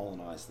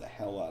 colonized the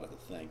hell out of the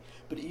thing.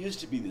 But it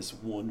used to be this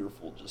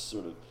wonderful, just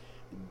sort of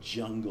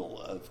jungle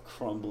of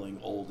crumbling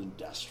old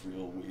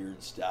industrial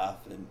weird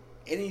stuff, and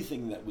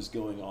anything that was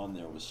going on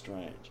there was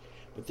strange.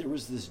 But there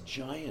was this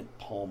giant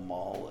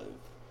Palmolive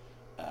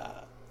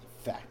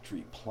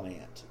factory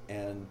plant,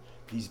 and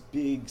these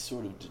big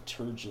sort of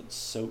detergent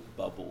soap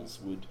bubbles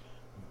would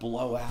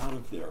blow out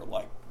of there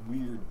like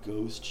weird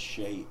ghost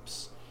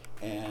shapes,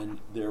 and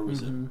there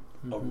was a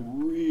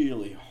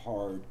really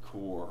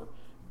hardcore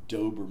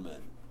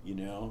Doberman, you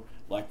know,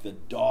 like the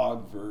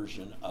dog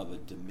version of a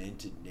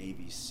demented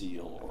Navy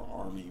SEAL or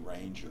Army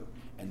Ranger,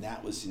 and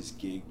that was his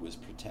gig, was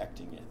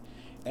protecting it.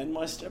 And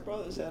my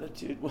stepbrother's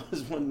attitude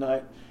was one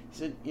night, he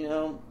said, you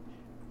know,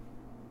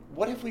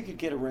 what if we could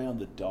get around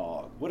the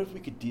dog? What if we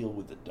could deal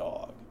with the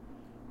dog?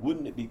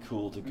 Wouldn't it be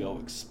cool to go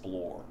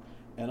explore?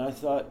 And I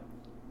thought,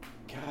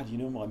 God, you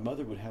know, my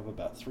mother would have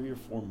about 3 or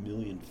 4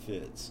 million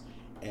fits,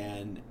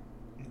 and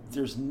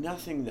there's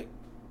nothing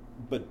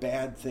but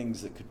bad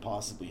things that could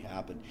possibly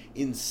happen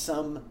in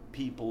some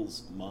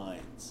people's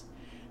minds.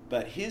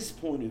 But his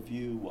point of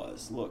view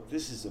was, look,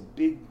 this is a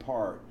big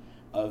part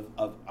of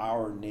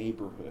our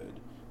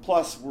neighborhood.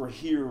 Plus, we're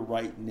here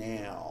right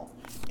now,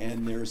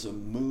 and there's a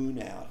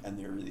moon out, and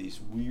there are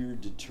these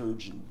weird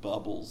detergent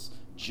bubbles,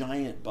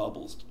 giant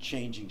bubbles,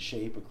 changing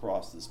shape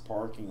across this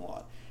parking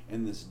lot,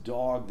 and this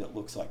dog that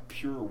looks like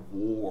pure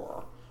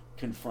war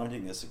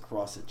confronting us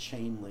across a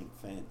chain link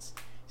fence.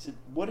 He said,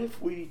 what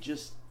if we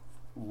just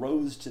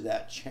rose to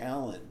that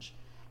challenge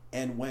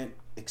and went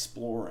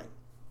exploring,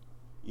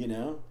 you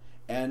know?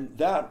 And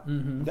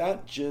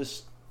that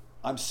just,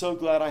 I'm so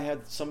glad I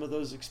had some of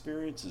those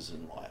experiences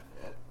in life.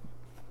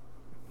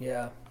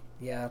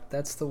 Yeah,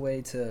 that's the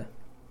way to.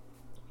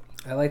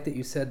 I like that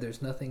you said there's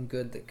nothing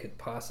good that could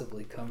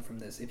possibly come from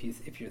this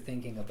if you're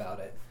thinking about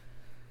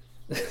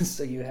it.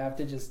 So you have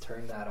to just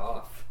turn that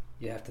off.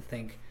 You have to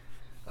think,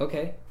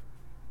 okay,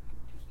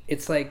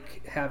 it's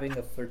like having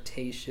a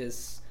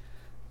flirtatious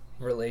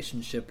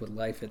relationship with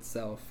life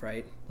itself,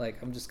 right?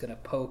 Like, I'm just gonna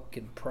poke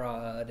and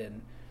prod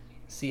and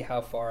see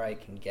how far I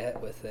can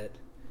get with it,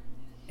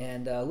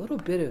 and a little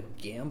bit of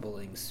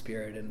gambling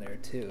spirit in there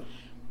too.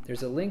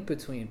 There's a link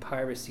between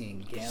piracy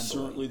and gambling.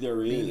 Certainly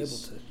there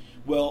is.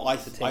 Well,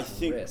 to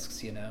take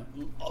risks, you know.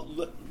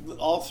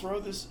 I'll throw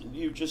this.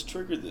 You just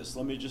triggered this.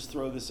 Let me just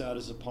throw this out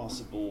as a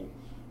possible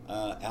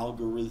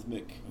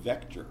algorithmic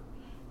vector.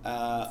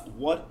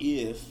 What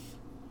if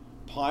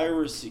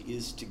piracy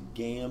is to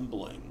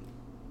gambling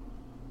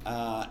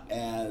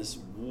as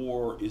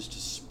war is to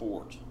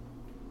sport?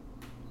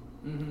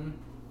 Mm-hmm.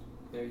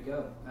 There you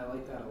go. I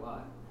like that a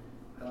lot.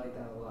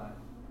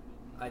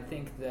 I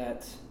think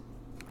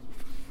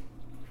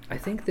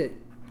that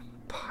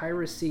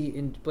piracy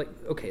in, like,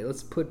 okay,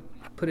 let's put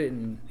it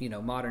in, you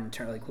know, modern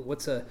terms. Like,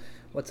 what's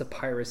a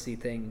piracy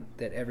thing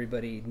that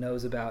everybody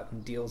knows about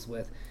and deals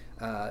with?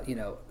 You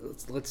know,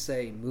 let's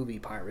say movie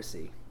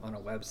piracy on a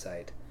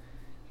website.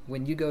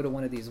 When you go to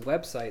one of these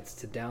websites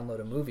to download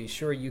a movie,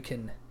 sure, you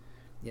can,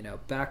 you know,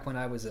 back when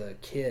I was a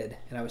kid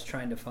and I was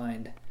trying to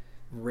find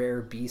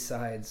rare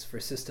B-sides for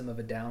System of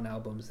a Down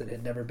albums that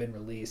had never been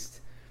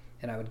released,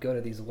 and I would go to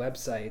these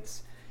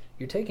websites,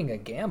 you're taking a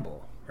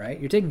gamble, right?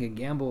 You're taking a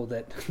gamble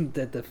that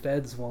that the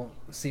feds won't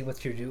see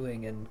what you're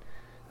doing and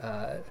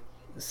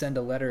send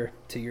a letter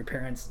to your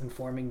parents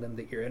informing them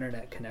that your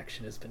internet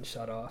connection has been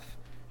shut off,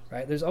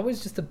 right? There's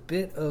always just a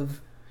bit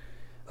of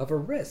a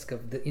risk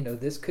of that, you know,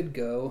 this could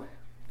go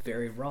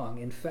very wrong.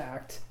 In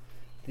fact,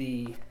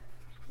 the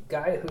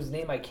guy whose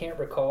name I can't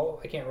recall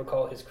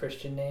his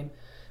Christian name,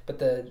 but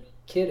the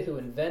kid who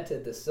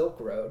invented the Silk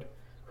Road,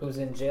 who's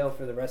in jail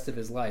for the rest of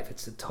his life.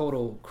 It's a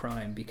total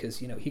crime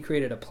because, you know, he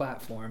created a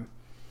platform,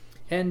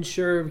 and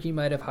sure, he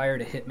might have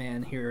hired a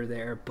hitman here or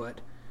there, but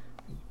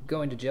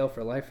going to jail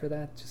for life for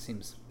that just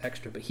seems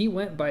extra. But he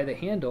went by the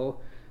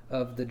handle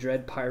of the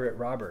Dread Pirate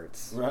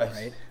Roberts,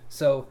 right?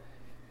 So,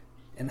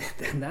 and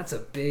that's a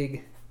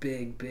big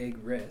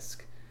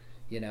risk,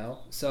 you know?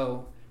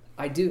 So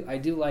I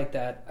do like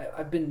that.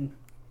 I've been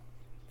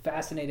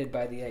fascinated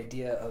by the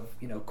idea of,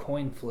 you know,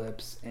 coin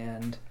flips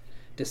and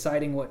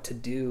deciding what to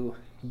do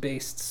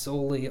based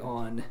solely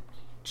on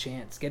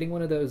chance. Getting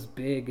one of those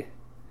big,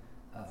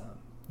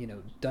 you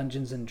know,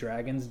 Dungeons and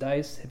Dragons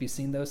dice. Have you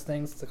seen those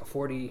things? It's like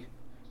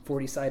a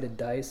 40-sided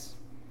dice,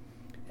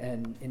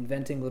 and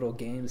inventing little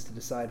games to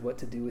decide what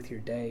to do with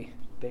your day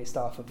based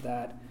off of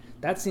that.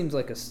 That seems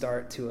like a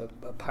start to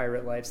a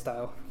pirate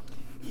lifestyle.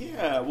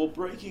 Yeah, well,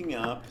 breaking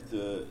up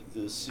the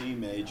C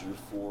major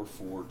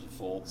 4/4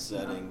 default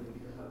setting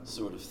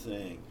sort of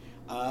thing.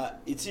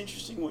 It's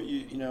interesting what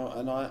you know,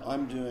 and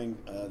I'm doing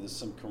there's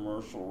some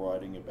commercial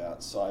writing about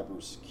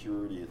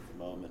cybersecurity at the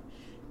moment,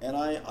 and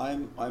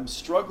I'm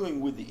struggling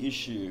with the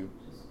issue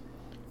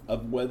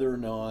of whether or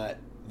not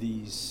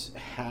these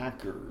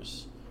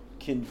hackers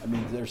can. I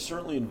mean, they're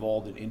certainly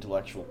involved in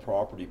intellectual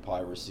property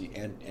piracy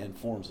and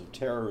forms of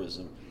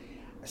terrorism.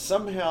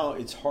 Somehow,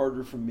 it's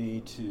harder for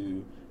me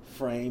to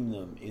frame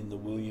them in the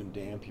William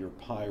Dampier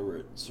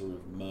pirate sort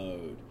of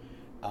mode.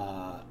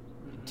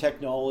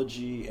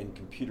 Technology and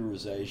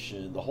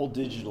computerization, the whole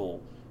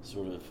digital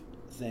sort of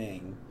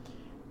thing,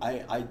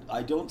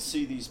 I don't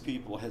see these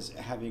people as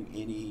having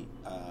any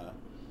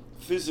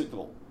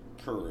physical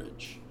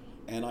courage,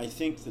 and I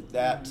think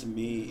that to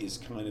me is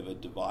kind of a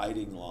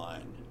dividing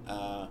line.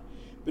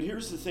 But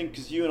here's the thing,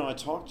 because you and I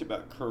talked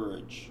about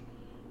courage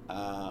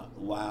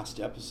last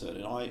episode,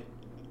 and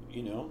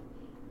you know,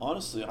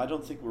 honestly, I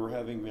don't think we're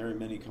having very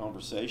many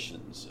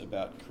conversations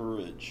about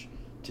courage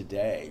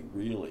today,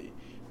 really.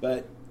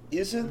 But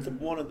isn't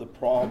one of the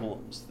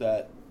problems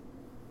that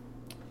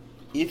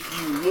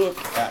if you look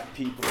at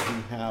people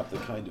who have the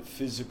kind of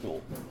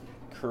physical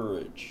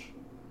courage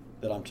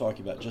that I'm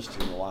talking about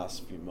just in the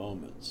last few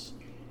moments,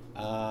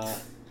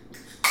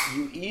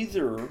 you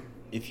either,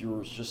 if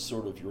you're just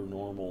sort of your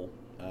normal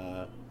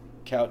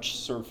couch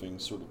surfing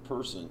sort of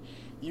person,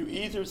 you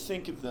either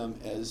think of them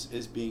as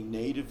being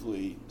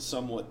natively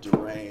somewhat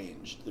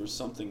deranged. There's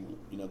something,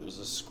 you know, there's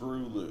a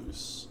screw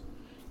loose.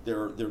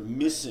 They're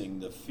missing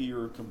the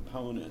fear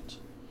component.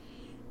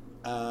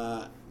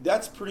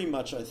 That's pretty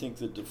much, I think,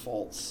 the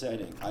default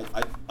setting.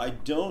 I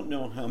don't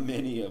know how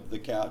many of the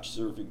couch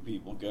surfing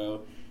people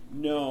go,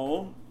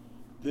 no,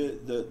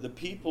 the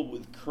people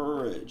with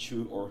courage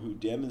who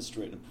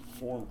demonstrate and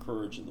perform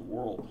courage in the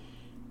world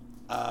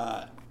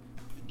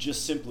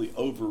just simply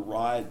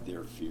override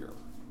their fear.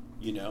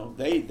 You know,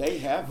 they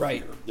have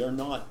fear. They're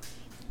not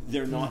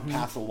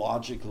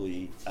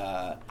pathologically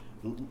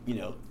you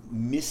know,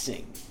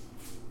 missing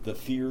the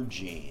fear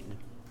gene.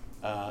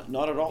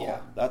 Not at all.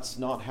 Yeah. That's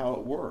not how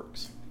it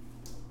works.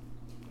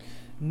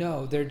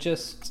 No, they're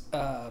just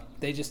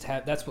they just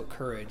have, that's what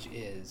courage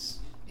is.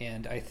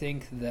 And I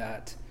think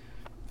that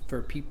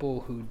for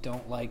people who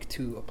don't like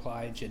to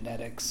apply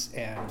genetics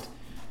and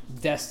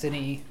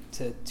destiny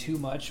to too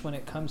much when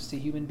it comes to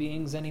human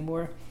beings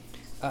anymore,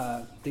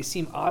 they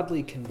seem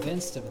oddly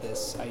convinced of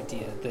this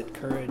idea that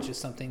courage is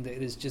something that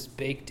is just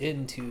baked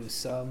into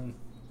some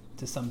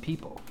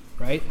people,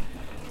 right?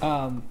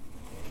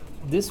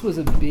 This was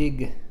a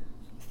big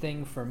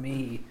thing for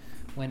me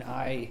when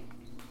I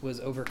was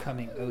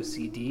overcoming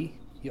OCD.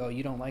 Yo,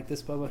 you don't like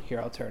this, Bubba?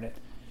 Here, I'll turn it.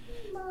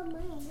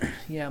 Mama.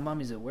 Yeah,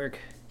 Mommy's at work.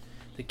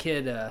 The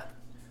kid,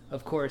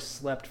 of course,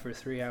 slept for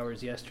 3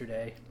 hours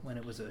yesterday when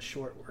it was a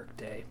short work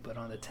day, but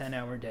on the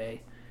 10-hour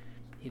day,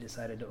 he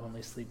decided to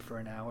only sleep for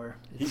an hour.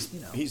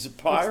 He's a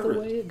pirate. That's the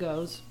way it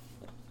goes.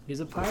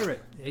 He's a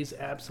pirate. He's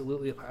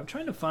absolutely a pirate. I'm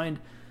trying to find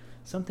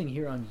something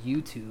here on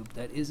YouTube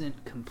that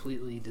isn't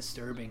completely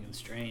disturbing and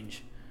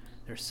strange.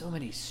 There's so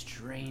many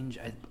strange,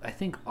 I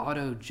think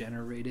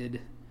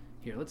auto-generated.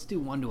 Here, let's do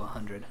 1 to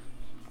 100.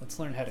 Let's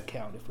learn how to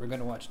count. If we're going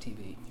to watch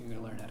TV, you're going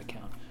to learn how to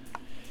count.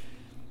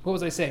 What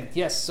was I saying?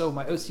 Yes, so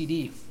my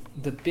OCD,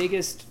 the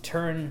biggest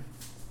turn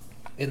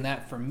in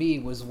that for me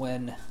was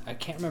when, I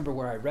can't remember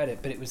where I read it,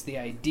 but it was the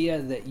idea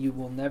that you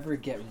will never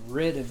get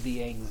rid of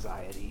the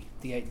anxiety.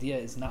 The idea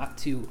is not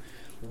to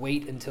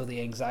wait until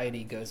the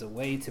anxiety goes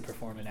away to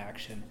perform an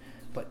action,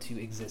 but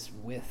to exist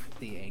with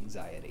the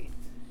anxiety.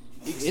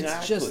 Exactly,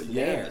 it's just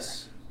there.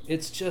 Yes.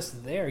 It's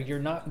just there. You're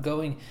not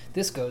going...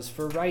 This goes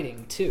for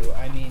writing, too.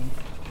 I mean,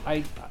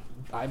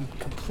 I'm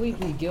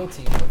completely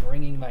guilty of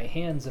wringing my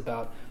hands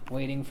about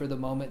waiting for the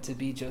moment to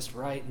be just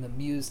right and the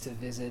muse to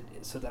visit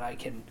so that I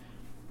can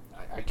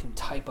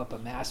type up a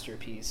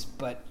masterpiece.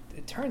 But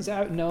it turns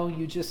out, no,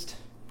 you just...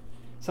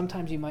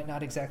 Sometimes you might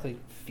not exactly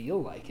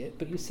feel like it,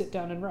 but you sit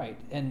down and write.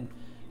 And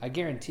I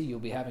guarantee you'll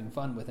be having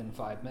fun within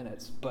 5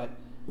 minutes. But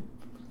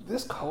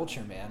this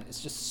culture, man,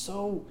 is just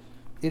so...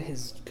 It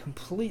has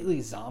completely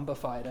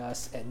zombified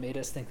us and made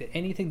us think that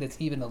anything that's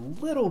even a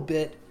little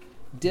bit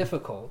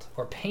difficult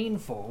or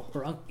painful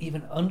or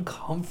even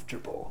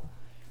uncomfortable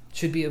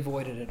should be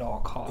avoided at all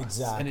costs.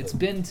 Exactly. And it's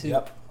been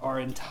to our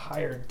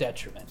entire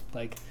detriment.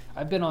 Like,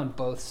 I've been on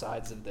both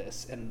sides of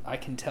this, and I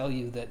can tell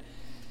you that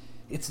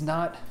it's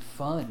not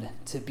fun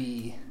to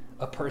be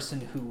a person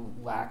who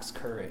lacks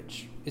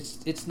courage.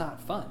 It's not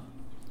fun.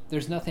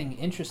 There's nothing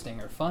interesting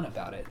or fun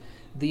about it.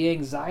 The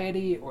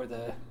anxiety or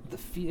the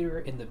fear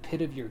in the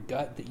pit of your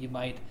gut that you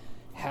might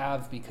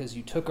have because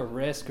you took a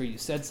risk or you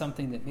said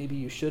something that maybe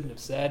you shouldn't have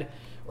said,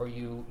 or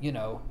you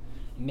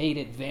made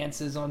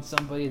advances on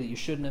somebody that you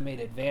shouldn't have made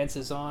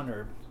advances on,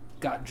 or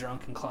got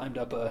drunk and climbed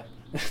up a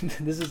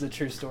this is a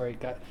true story.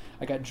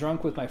 I got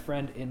drunk with my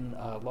friend in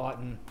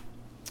Lawton,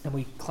 and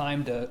we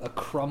climbed a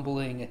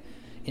crumbling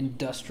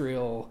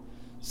industrial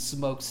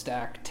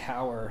smokestack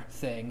tower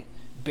thing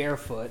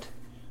barefoot.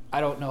 I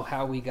don't know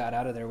how we got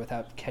out of there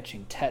without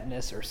catching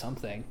tetanus or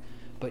something,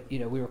 but we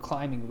were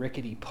climbing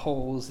rickety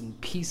poles, and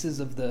pieces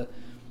of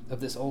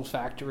this old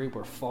factory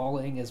were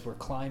falling as we're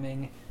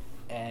climbing,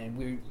 and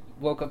we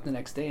woke up the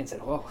next day and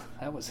said, "Whoa,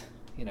 that was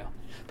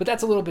But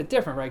that's a little bit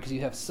different, right? Because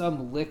you have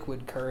some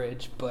liquid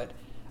courage, but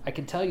I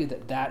can tell you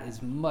that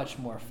is much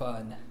more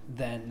fun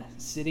than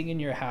sitting in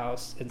your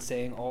house and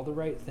saying all the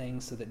right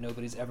things so that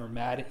nobody's ever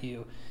mad at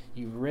you.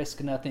 You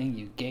risk nothing,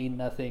 you gain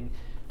nothing.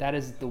 That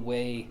is the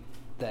way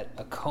that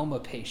a coma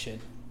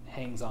patient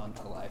hangs on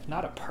to life,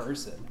 not a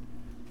person.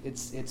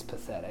 It's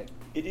pathetic.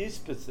 It is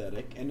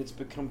pathetic, and it's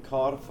become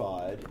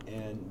codified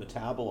and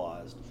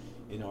metabolized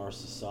in our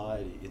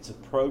society. It's a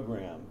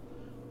program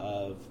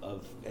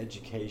of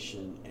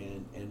education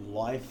and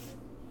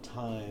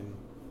lifetime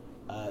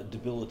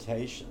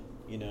debilitation,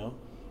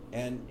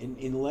 and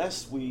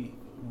unless we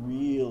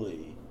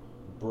really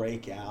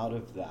break out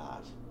of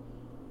that,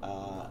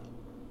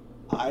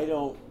 I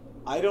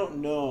don't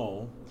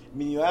know. I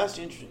mean, you asked,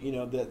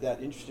 that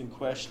interesting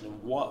question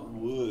of what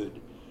would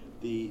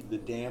the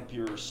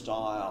Dampier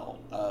style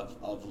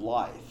of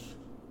life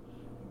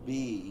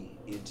be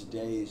in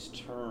today's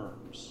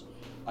terms.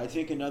 I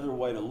think another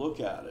way to look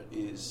at it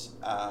is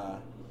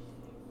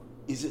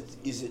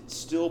it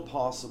still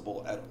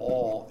possible at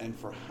all, and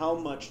for how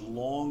much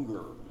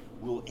longer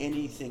will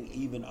anything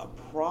even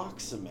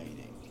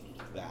approximating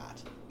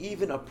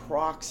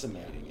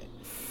it,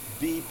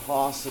 be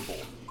possible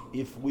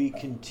if we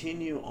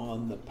continue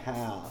on the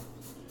path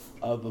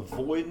of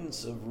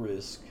avoidance of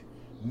risk,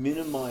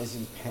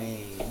 minimizing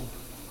pain,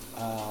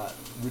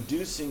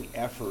 reducing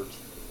effort,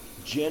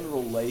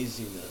 general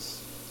laziness,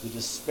 the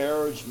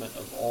disparagement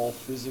of all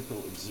physical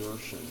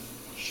exertion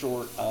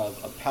short of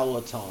a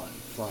Peloton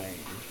frame,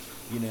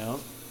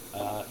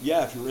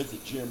 if you're at the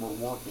gym or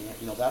working,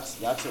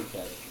 that's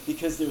okay,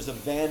 because there's a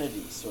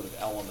vanity sort of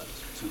element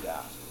to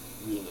that,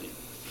 really.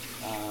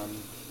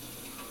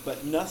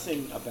 But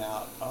nothing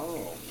about,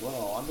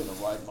 I'm going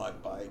to ride my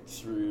bike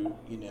through,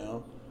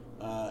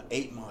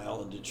 8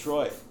 Mile in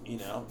Detroit,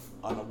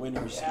 on a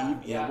winter's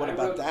evening. What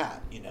about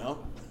that,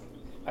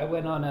 I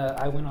went on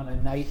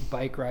a night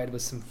bike ride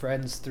with some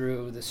friends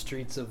through the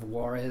streets of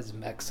Juarez,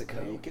 Mexico.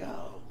 There you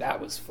go.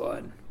 That was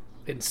fun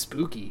and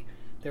spooky.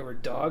 There were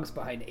dogs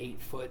behind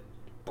 8-foot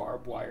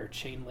barbed wire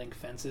chain link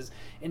fences.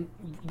 And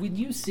when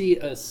you see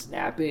a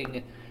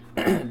snapping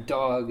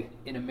dog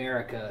in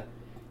America,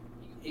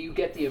 you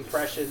get the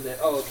impression that,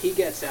 if he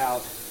gets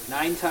out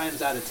 9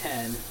 times out of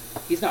 10,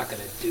 he's not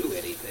going to do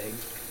anything.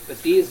 But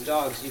these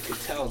dogs, you could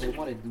tell they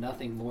wanted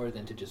nothing more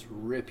than to just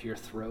rip your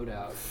throat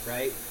out,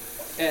 right?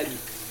 And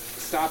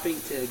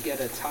stopping to get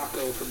a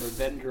taco from a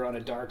vendor on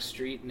a dark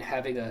street and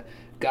having a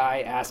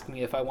guy ask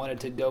me if I wanted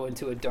to go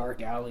into a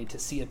dark alley to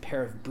see a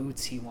pair of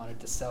boots he wanted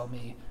to sell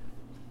me.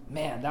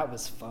 Man, that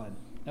was fun.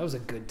 That was a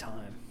good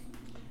time.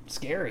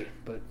 Scary,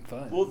 but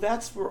fun. Well,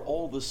 that's where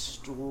all the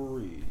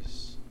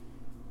stories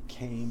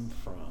came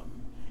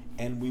from.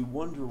 And we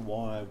wonder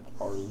why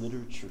our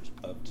literature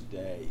of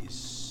today is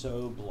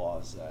so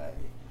blasé,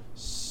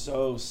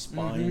 so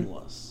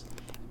spineless,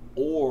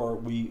 or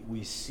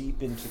we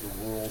seep into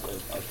the world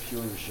of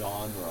pure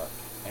genre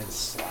and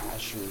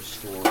slasher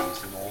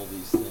stories and all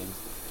these things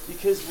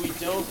because we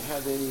don't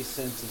have any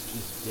sense of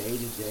just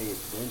day-to-day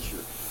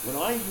adventure. When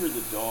I hear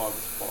the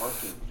dogs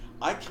barking,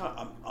 I'm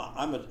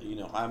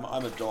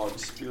a dog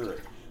spirit.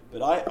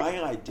 But I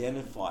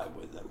identify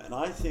with them, and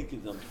I think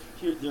of them,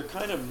 they're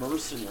kind of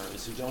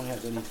mercenaries who don't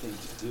have anything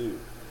to do.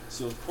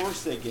 So of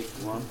course they get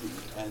grumpy,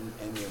 and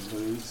their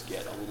moods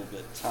get a little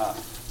bit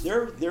tough.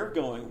 They're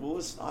going, well,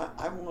 listen,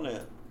 I want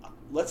to,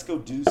 let's go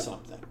do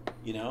something,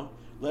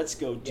 Let's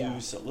go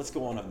let's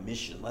go on a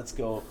mission. Let's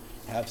go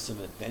have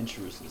some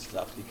adventures and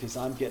stuff, because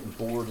I'm getting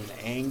bored and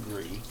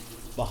angry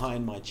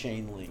behind my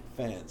chain link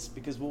fence.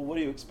 Because, well, what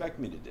do you expect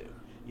me to do,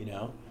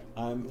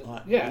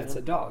 it's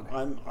a dog.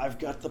 I've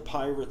got the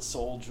pirate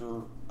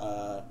soldier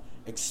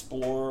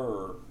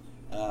explorer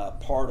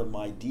part of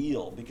my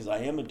deal because I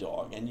am a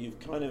dog, and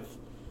you've kind of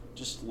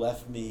just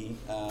left me,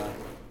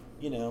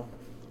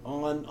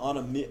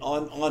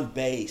 on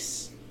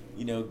base,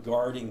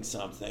 guarding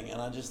something,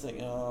 and I just think,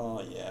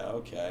 oh yeah,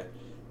 okay.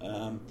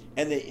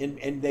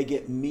 And they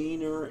get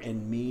meaner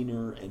and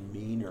meaner and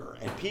meaner,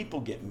 and people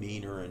get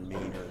meaner and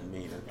meaner and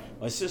meaner.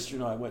 My sister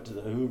and I went to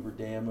the Hoover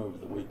Dam over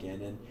the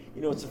weekend, and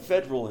it's a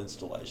federal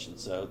installation,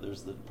 so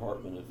there's the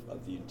Department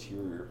of the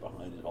Interior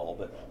behind it all,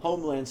 but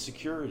Homeland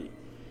Security,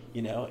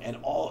 and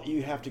all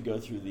you have to go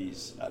through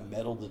these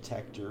metal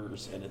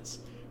detectors, and it's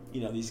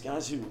these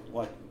guys who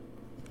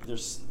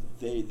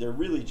they're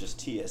really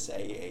just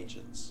TSA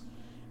agents.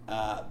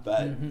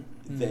 But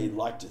they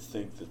like to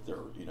think that they're,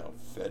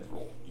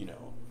 federal,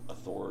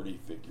 authority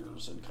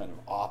figures and kind of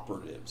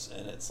operatives.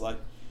 And it's like,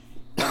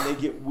 and they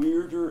get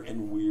weirder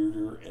and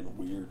weirder and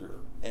weirder.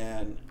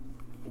 And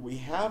we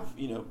have,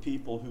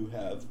 people who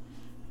have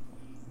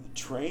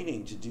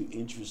training to do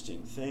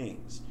interesting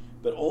things,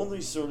 but only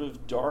sort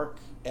of dark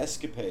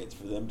escapades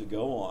for them to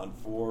go on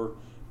for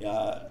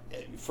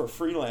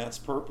freelance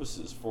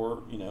purposes,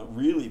 for,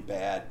 really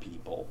bad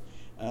people.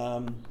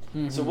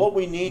 So what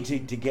we need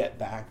to get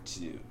back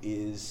to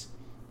is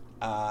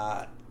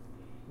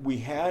we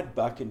had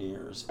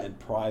buccaneers and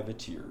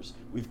privateers.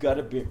 We've got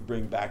to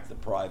bring back the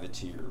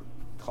privateer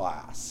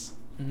class.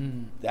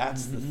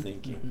 That's the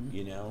thinking,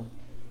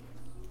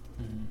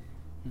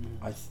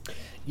 I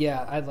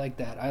like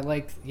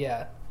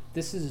that.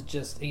 This is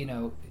just,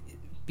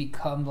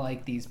 become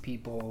like these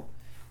people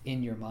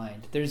in your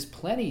mind. There's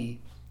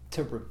plenty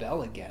to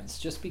rebel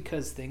against just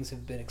because things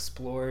have been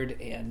explored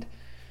and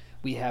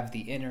we have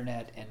the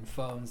internet and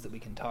phones that we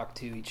can talk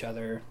to each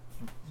other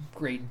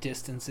great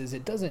distances.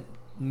 It doesn't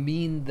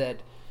mean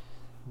that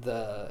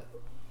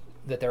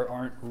there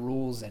aren't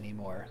rules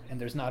anymore and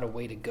there's not a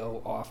way to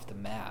go off the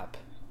map,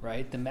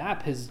 right? The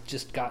map has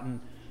just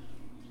gotten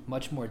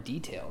much more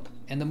detailed,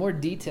 and the more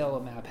detail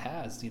a map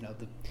has,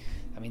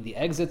 the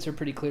exits are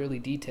pretty clearly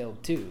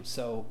detailed too.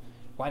 So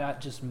why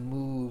not just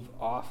move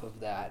off of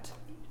that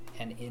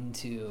and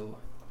into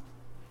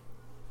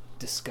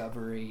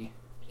discovery,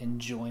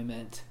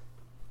 enjoyment?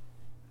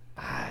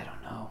 I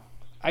don't know.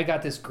 I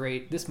got this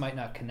might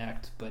not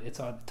connect, but it's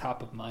on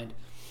top of mind.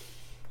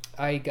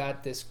 I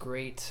got this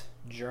great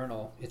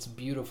journal. It's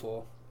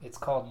beautiful. It's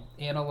called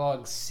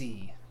Analog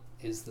C,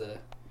 is the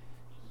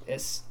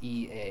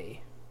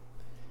SEA.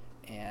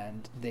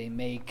 And they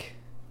make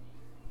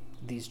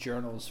these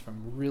journals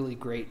from really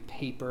great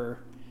paper,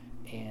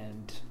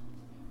 and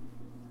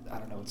I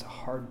don't know, it's a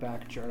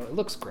hardback journal. It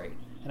looks great.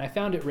 And I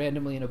found it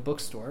randomly in a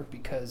bookstore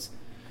because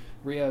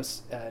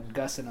Rios and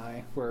Gus and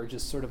I were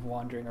just sort of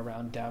wandering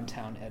around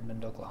downtown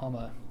Edmond,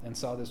 Oklahoma, and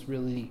saw this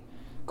really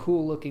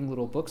cool looking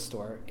little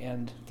bookstore,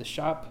 and the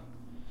shop,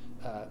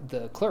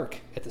 the clerk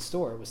at the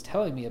store was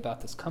telling me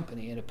about this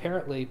company, and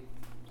apparently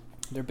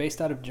they're based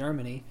out of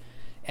Germany,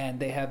 and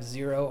they have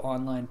zero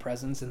online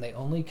presence, and they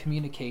only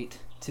communicate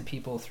to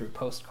people through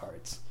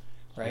postcards,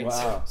 right?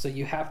 Wow. So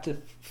you have to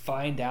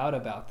find out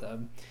about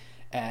them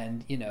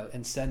and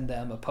send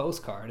them a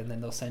postcard, and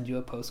then they'll send you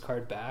a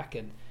postcard back,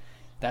 and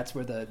that's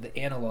where the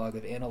analog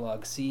of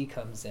Analog C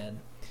comes in.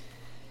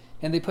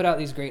 And they put out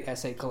these great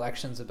essay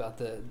collections about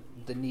the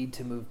need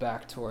to move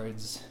back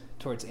towards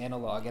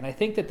analog. And I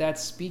think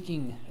that's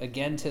speaking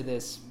again to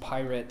this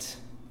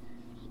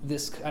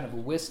kind of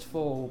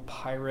wistful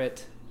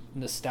pirate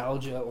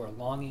nostalgia or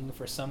longing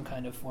for some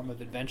kind of form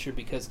of adventure,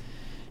 because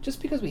just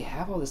because we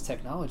have all this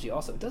technology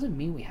also, it doesn't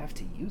mean we have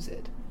to use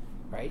it,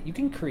 right? You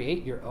can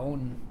create your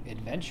own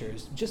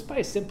adventures just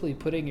by simply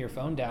putting your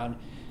phone down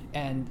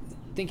and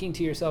thinking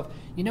to yourself,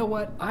 you know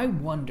what, I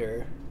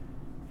wonder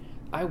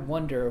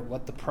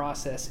what the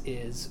process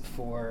is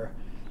for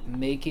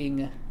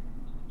making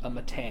a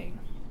matang,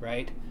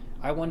 right?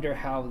 I wonder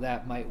how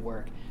that might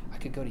work. I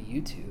could go to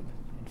YouTube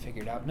and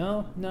figure it out.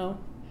 No,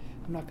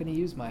 I'm not going to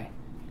use my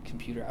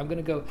computer. I'm going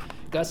to go,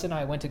 Gus and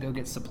I went to go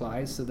get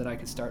supplies so that I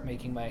could start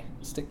making my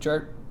stick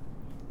chart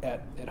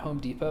at Home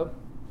Depot.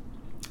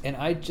 And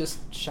I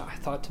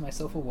thought to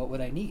myself, well, what would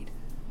I need?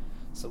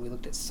 So we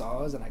looked at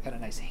saws, and I got a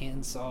nice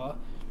hand saw.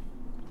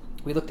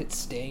 We looked at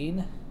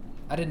stain.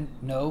 I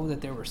didn't know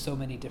that there were so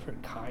many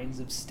different kinds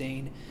of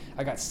stain.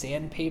 I got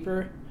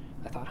sandpaper.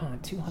 I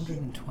thought,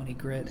 220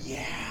 grit.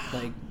 Yeah.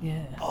 Like,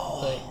 yeah.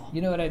 Oh. Like,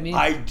 you know what I mean?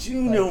 I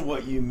do Like, know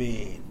what you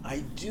mean. I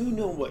do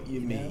know what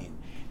you mean. know?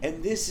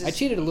 And this is... I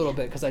cheated a little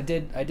bit because I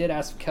did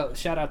ask,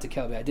 shout out to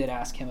Kelby, I did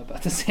ask him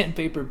about the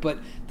sandpaper, but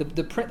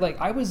the print, like,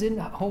 I was in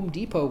Home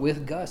Depot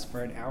with Gus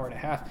for an hour and a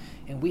half,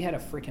 and we had a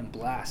freaking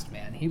blast,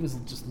 man. He was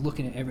just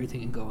looking at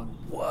everything and going,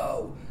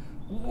 whoa,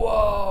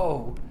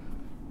 whoa.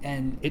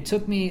 And it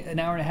took me an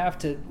hour and a half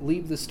to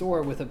leave the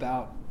store with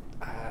about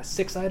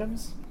 6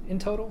 items in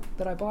total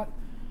that I bought.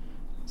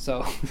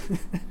 So,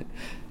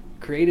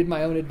 created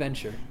my own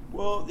adventure.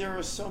 Well, there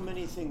are so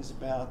many things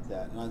about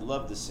that, and I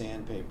love the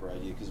sandpaper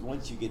idea, because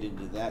once you get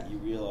into that, you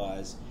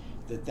realize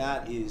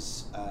that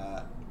is,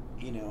 a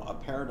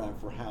paradigm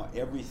for how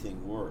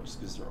everything works,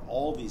 because there are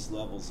all these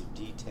levels of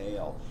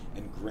detail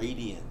and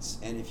gradients,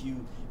 and if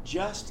you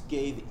just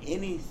gave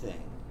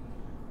anything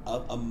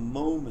a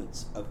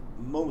moment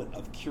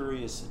of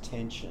curious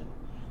attention,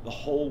 the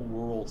whole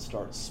world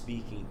starts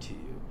speaking to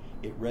you.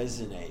 It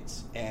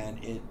resonates,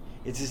 and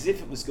it's as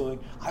if it was going,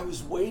 I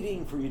was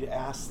waiting for you to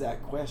ask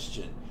that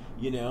question.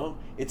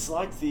 It's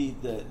like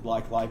the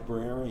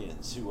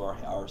librarians who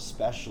are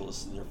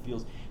specialists in their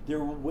fields.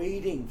 They're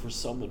waiting for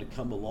someone to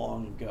come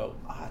along and go,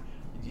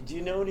 do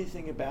you know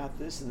anything about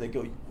this? And they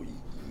go,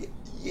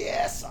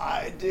 yes,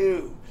 I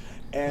do.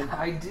 And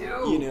I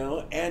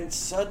do. And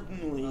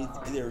suddenly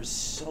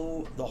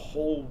the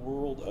whole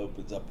world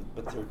opens up.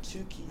 But there are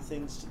 2 key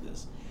things to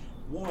this.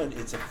 One,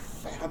 it's a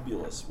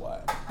fabulous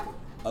way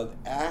of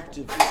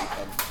actively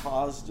and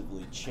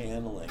positively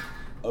channeling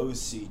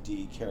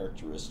OCD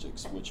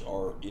characteristics, which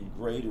are in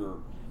greater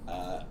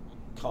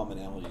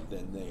commonality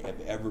than they have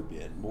ever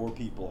been. More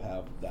people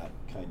have that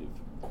kind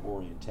of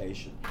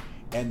orientation.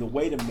 And the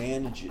way to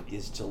manage it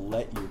is to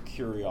let your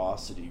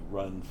curiosity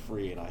run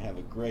free. And I have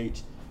a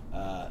great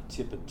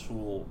tip and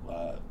tool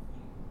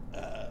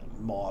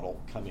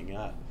model coming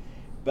up.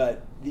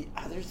 But the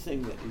other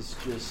thing that is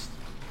just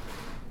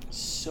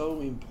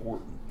so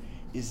important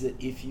is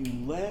that if you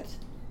let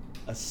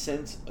a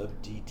sense of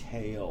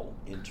detail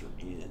enter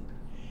in,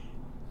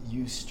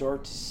 you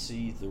start to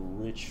see the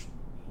rich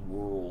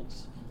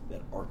worlds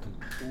that are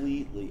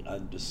completely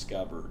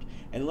undiscovered.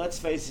 And let's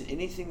face it,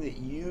 anything that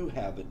you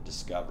haven't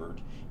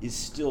discovered is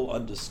still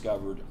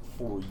undiscovered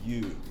for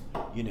you.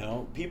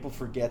 People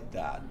forget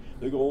that.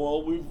 They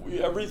go, well,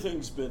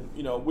 everything's been,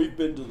 we've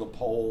been to the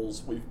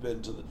poles, we've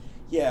been to the...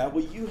 Yeah,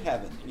 well, you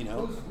haven't,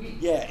 Who's we?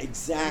 Yeah,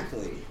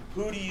 exactly.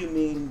 Who do you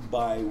mean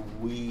by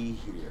we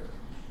here?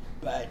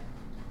 But,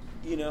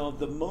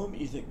 the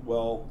moment you think,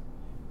 well,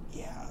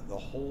 yeah, the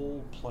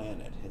whole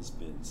planet is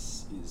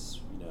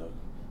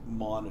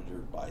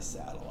monitored by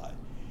satellite.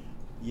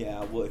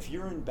 Yeah, well, if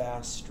you're in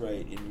Bass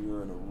Strait and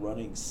you're in a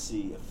running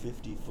sea of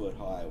 50-foot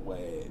high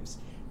waves,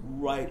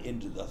 right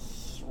into the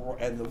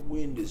and the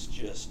wind is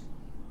just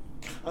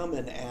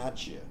coming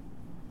at you,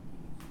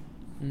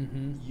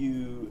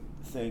 you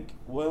think,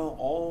 well,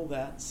 all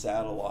that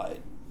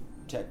satellite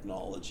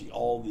technology,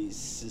 all these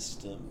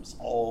systems,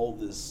 all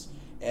this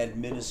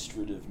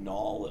administrative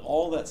knowledge,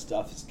 all that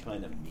stuff is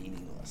kind of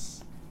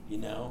meaningless,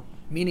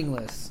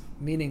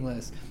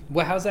 Meaningless.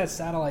 Well, how's that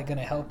satellite going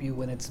to help you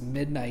when it's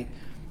midnight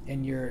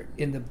and you're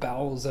in the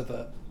bowels of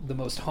the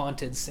most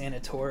haunted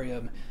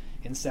sanatorium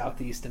in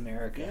Southeast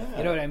America? Yeah.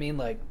 You know what I mean?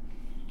 Like,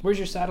 where's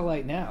your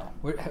satellite now?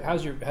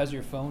 How's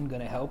your phone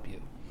going to help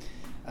you?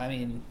 I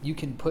mean, you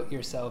can put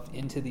yourself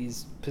into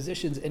these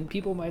positions, and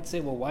people might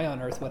say, well, why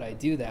on earth would I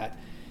do that?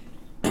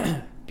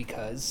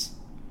 Because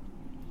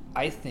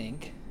I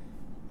think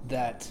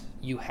that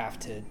you have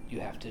to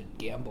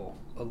gamble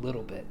a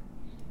little bit.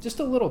 Just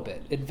a little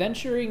bit.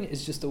 Adventuring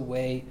is just a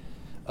way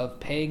of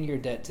paying your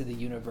debt to the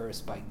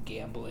universe by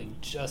gambling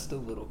just a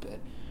little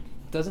bit.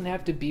 It doesn't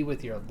have to be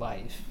with your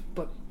life,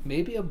 but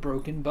maybe a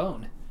broken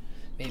bone,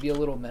 maybe a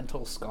little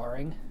mental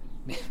scarring,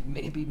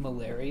 maybe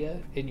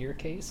malaria in your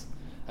case.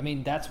 I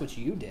mean, that's what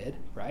you did,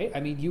 right? I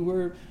mean, you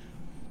were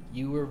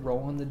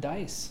rolling the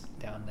dice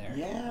down there.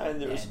 Yeah,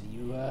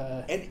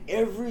 and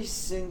every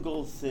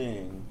single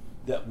thing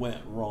that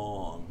went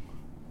wrong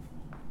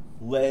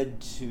led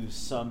to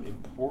some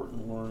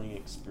important learning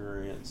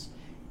experience,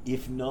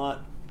 if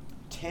not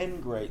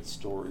 10 great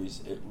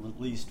stories, at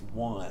least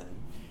one,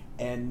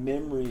 and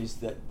memories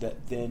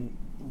that then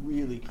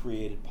really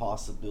created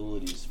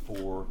possibilities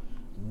for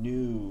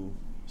new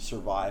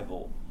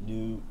survival,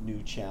 new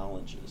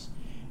challenges.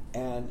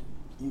 And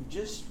you've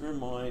just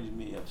reminded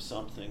me of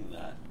something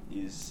that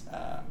is,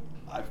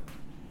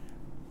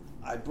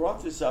 I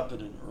brought this up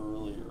in an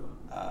earlier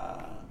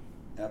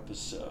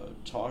episode,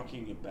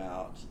 talking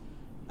about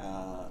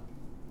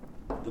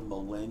the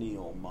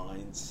millennial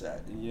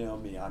mindset. And you know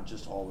me, I'm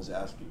just always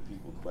asking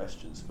people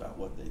questions about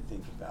what they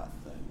think about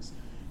things.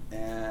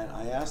 And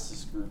I asked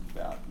this group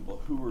about, well,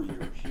 who are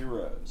your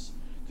heroes?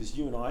 Because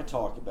you and I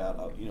talk about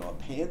a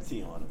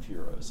pantheon of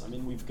heroes. I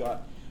mean, we've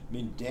got,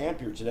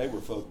 Dampier today,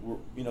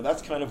 we're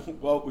that's kind of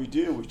what we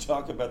do. We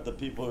talk about the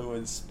people who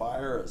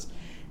inspire us.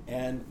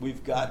 And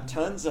we've got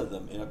tons of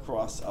them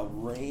across a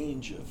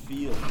range of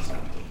fields.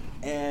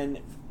 And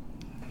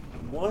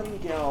one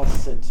gal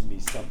said to me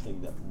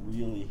something that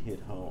really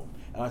hit home.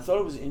 And I thought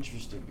it was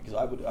interesting because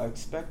I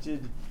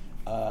expected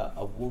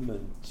a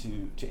woman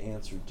to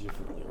answer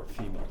differently, or a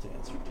female to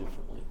answer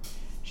differently.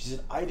 She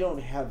said, I don't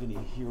have any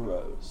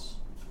heroes.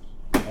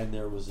 And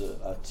there was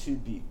a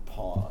 2-beat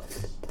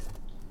pause.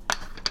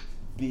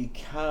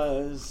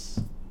 Because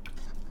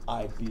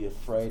I'd be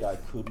afraid I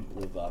couldn't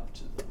live up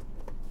to them.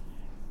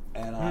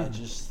 And I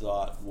just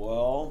thought,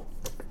 well,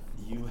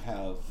 you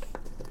have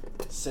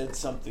said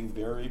something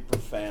very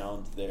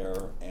profound there,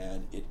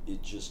 and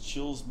it just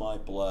chills my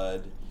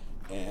blood,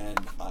 and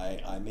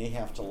I may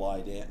have to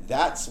lie down.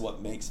 That's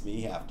what makes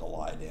me have to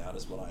lie down,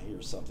 is when I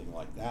hear something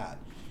like that.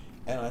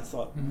 And I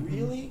thought,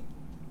 really?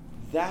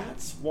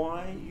 That's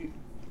why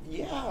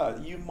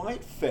you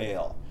might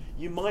fail.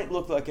 You might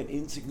look like an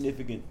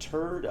insignificant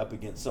turd up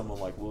against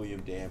someone like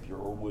William Dampier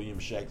or William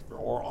Shakespeare,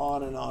 or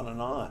on and on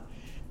and on.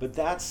 But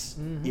that's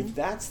if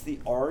that's the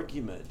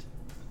argument,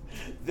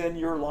 then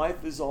your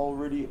life is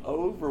already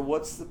over.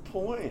 What's the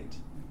point?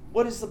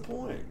 What is the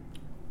point?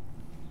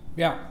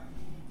 Yeah.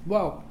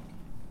 Well,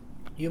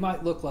 you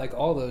might look like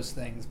all those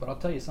things, but I'll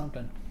tell you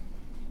something.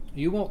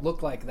 You won't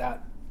look like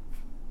that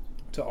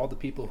to all the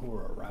people who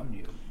are around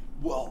you.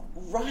 Well,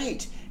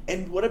 right.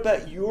 And what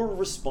about your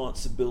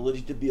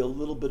responsibility to be a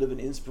little bit of an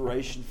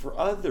inspiration for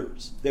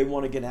others? They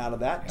want to get out of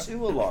that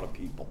too, a lot of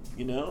people,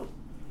 you know?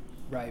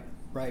 Right.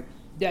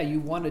 Yeah, you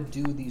want to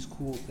do these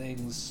cool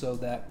things so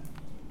that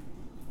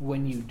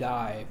when you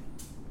die,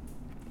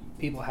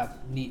 people have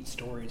neat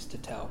stories to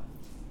tell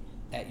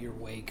at your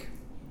wake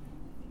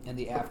and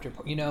the after.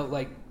 You know,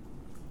 like,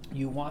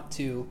 you want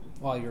to,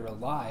 while you're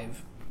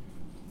alive,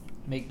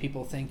 make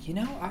people think,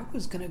 I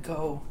was going to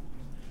go,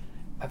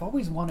 I've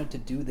always wanted to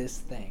do this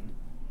thing,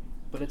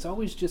 but it's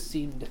always just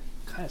seemed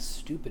kind of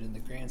stupid in the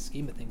grand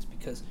scheme of things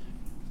because,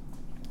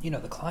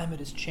 the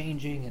climate is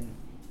changing and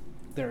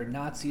there are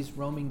Nazis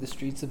roaming the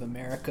streets of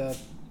America,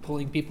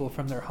 pulling people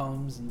from their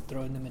homes and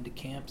throwing them into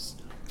camps.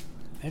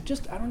 And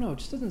I don't know, it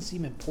just doesn't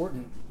seem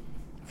important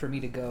for me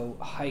to go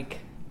hike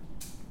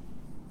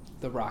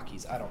the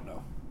Rockies. I don't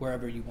know,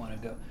 wherever you want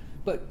to go.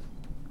 But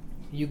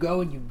you go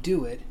and you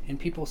do it, and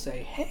people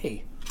say,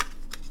 hey,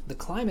 the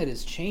climate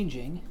is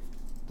changing,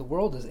 the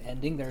world is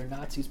ending, there are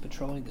Nazis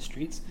patrolling the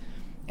streets,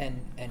 and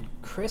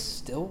Chris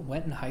still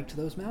went and hiked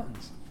those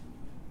mountains.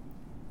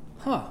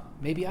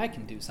 Maybe I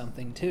can do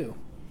something too.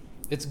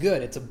 It's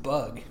good. It's a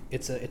bug.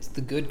 It's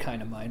the good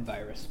kind of mind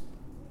virus.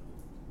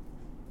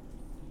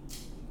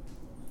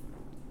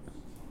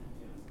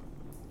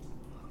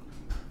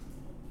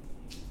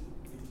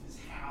 It's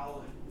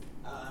howling.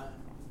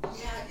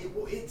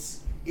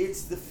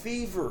 It's the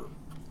fever.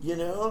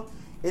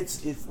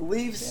 It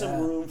leaves some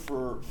room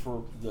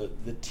for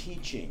the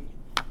teaching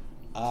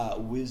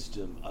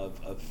wisdom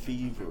of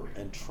fever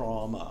and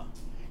trauma.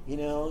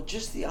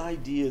 Just the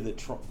idea that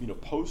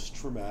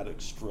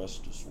post-traumatic stress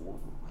disorder.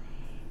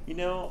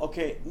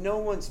 Okay, no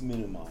one's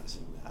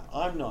minimizing that.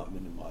 I'm not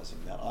minimizing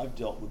that. I've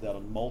dealt with that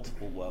on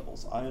multiple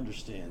levels. I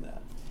understand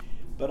that.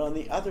 But on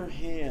the other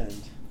hand,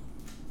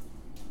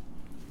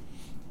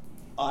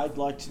 I'd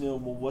like to know,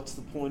 well, what's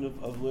the point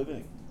of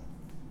living?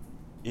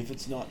 If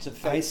it's not to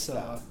face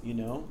that,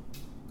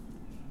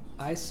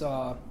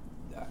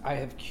 I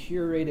have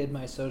curated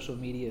my social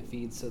media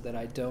feed so that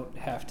I don't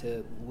have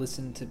to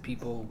listen to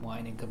people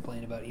whine and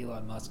complain about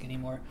Elon Musk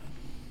anymore.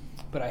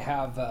 But I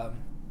have...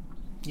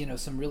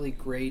 some really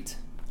great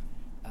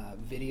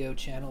video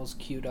channels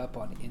queued up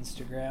on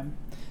Instagram.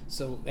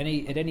 So at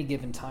any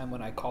given time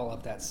when I call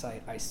up that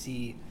site, I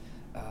see,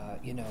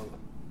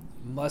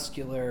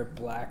 muscular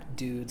black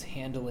dudes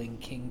handling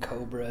king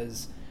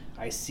cobras.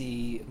 I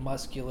see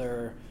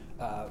muscular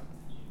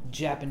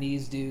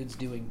Japanese dudes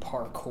doing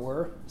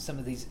parkour. Some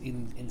of these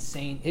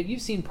insane...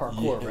 You've seen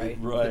parkour, right?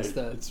 Right.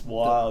 It's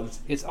wild.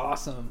 It's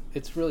awesome.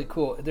 It's really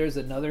cool. There's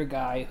another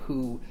guy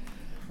who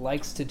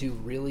likes to do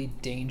really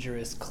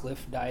dangerous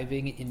cliff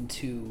diving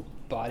into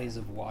bodies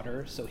of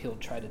water, so he'll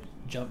try to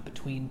jump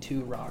between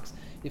two rocks.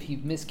 If he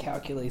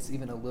miscalculates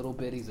even a little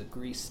bit, he's a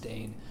grease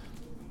stain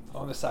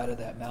on the side of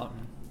that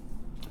mountain.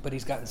 But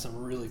he's gotten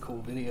some really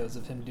cool videos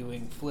of him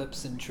doing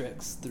flips and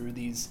tricks through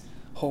these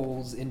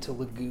holes into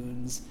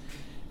lagoons.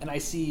 And I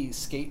see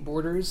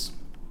skateboarders.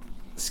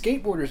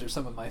 Skateboarders are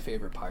some of my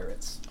favorite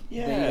pirates.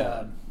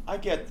 Yeah, I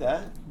get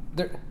that.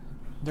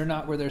 They're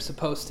not where they're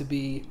supposed to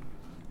be.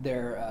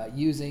 They're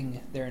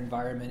using their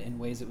environment in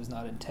ways it was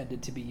not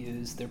intended to be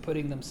used. They're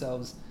putting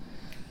themselves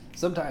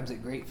sometimes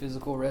at great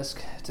physical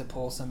risk to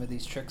pull some of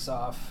these tricks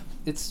off.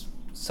 It's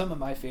some of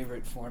my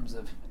favorite forms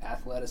of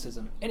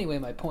athleticism. Anyway,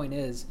 my point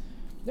is,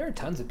 there are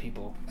tons of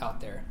people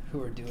out there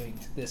who are doing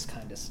this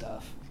kind of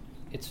stuff.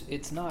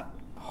 It's not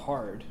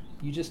hard.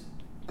 You just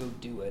go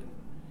do it.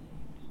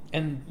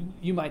 And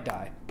you might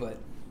die, but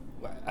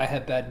I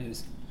have bad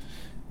news.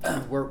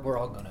 We're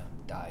all gonna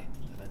die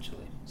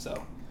eventually.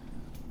 So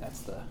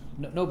that's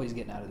nobody's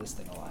getting out of this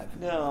thing alive.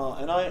 No,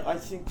 and I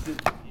think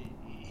that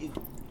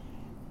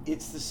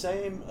it's the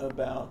same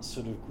about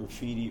sort of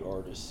graffiti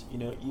artists. You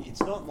know,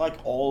 it's not like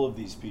all of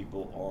these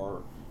people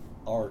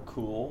are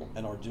cool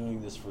and are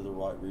doing this for the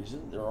right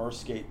reason. There are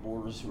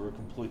skateboarders who are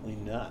completely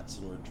nuts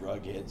and are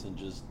drug heads and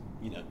just,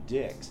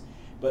 dicks.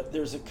 But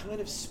there's a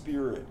kind of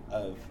spirit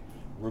of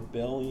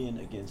rebellion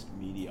against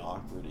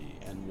mediocrity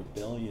and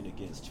rebellion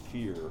against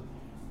fear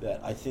that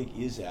I think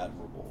is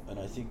admirable, and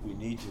I think we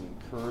need to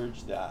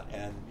encourage that.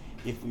 And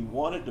if we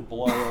wanted to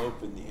blow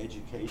open the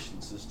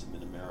education system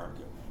in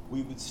America,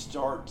 we would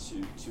start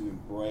to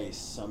embrace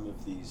some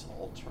of these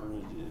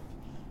alternative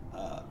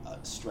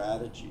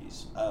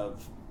strategies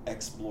of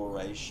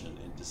exploration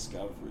and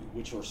discovery,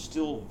 which are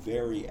still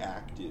very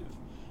active,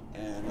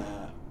 and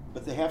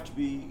but they have to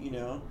be,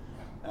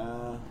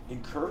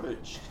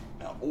 encouraged,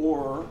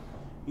 or,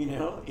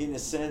 in a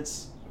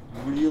sense,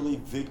 really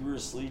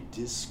vigorously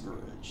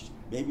discouraged.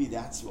 Maybe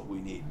that's what we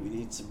need. We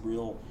need some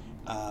real.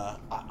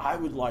 I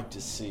would like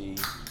to see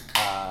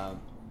a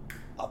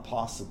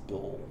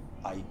possible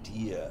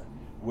idea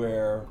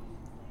where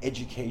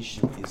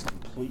education is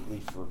completely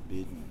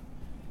forbidden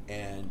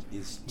and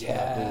is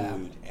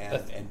tabooed,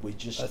 and we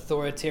just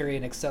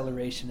authoritarian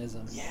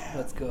accelerationism. Yeah,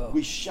 let's go.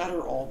 We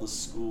shutter all the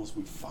schools.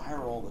 We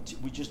fire all the.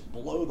 We just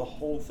blow the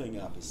whole thing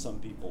up, as some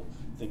people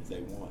think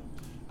they want,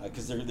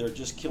 because they're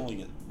just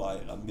killing it by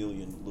a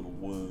million little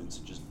wounds,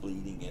 just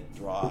bleeding it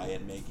dry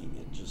and making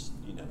it just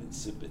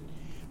insipid.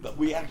 But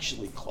we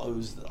actually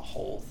close the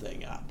whole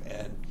thing up,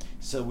 and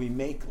so we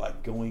make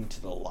like going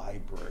to the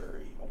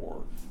library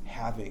or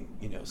having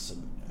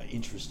some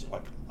interest,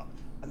 like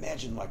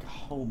imagine like a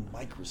home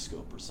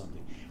microscope or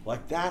something,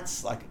 like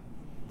that's like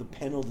the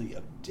penalty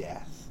of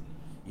death.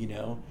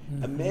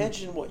 Mm-hmm.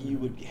 Imagine what you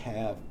would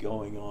have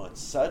going on.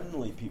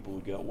 Suddenly people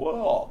would go,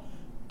 well,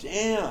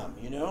 damn,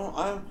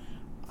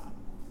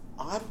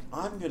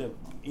 I'm gonna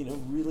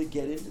really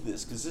get into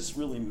this because this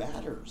really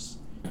matters.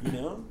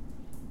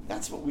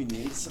 That's what we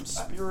need, some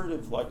spirit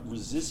of like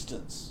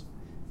resistance.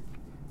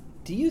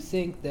 Do you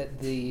think that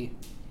the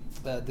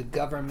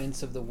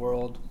governments of the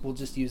world, we'll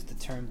just use the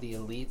term the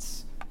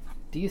elites,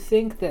 do you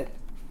think that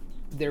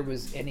there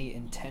was any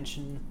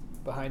intention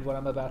behind what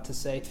I'm about to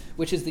say,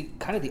 which is the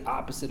kind of the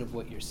opposite of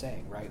what you're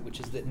saying, right? Which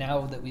is that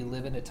now that we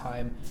live in a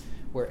time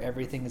where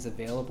everything is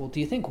available, do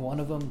you think one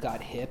of them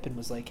got hip and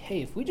was like,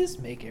 hey, if we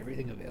just make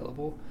everything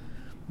available,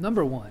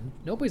 number one,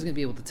 nobody's going to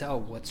be able to tell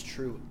what's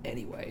true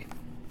anyway.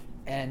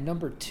 And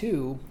number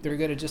two, they're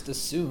going to just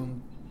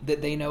assume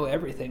that they know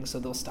everything, so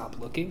they'll stop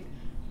looking.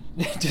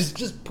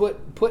 just put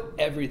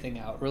everything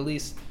out,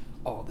 release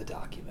all the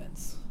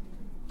documents.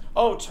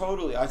 Oh,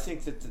 totally. I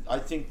think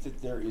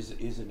that there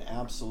is an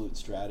absolute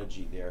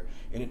strategy there,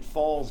 and it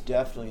falls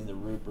definitely in the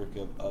rubric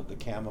of the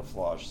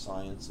camouflage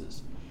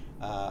sciences.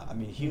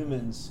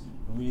 Humans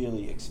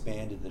really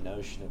expanded the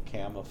notion of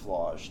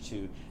camouflage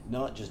to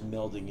not just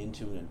melding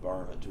into an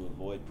environment to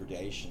avoid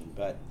predation,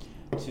 but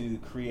to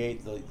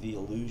create the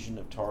illusion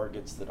of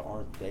targets that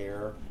aren't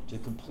there, to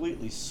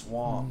completely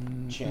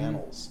swamp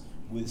channels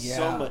with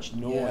so much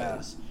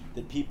noise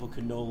that people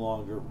can no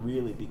longer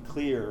really be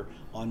clear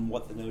on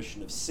what the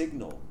notion of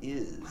signal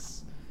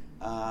is.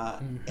 I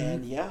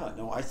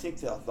think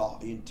that the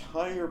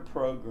entire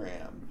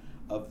program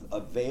of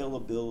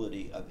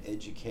availability of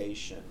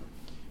education,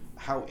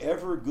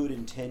 however good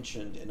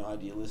intentioned and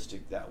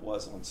idealistic that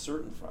was on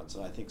certain fronts,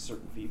 and I think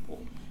certain people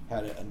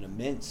had an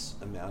immense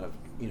amount of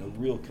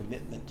real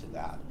commitment to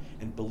that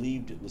and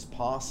believed it was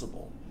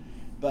possible,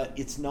 but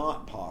it's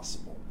not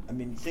possible. I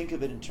mean, think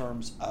of it in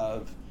terms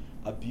of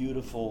a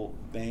beautiful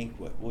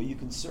banquet. Well, you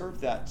can serve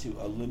that to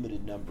a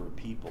limited number of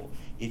people.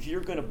 If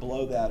you're going to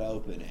blow that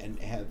open and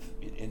have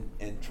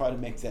and try to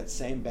make that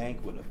same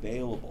banquet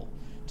available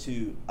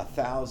to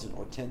 1,000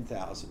 or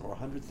 10,000 or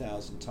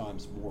 100,000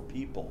 times more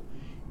people,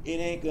 it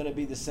ain't going to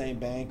be the same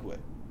banquet.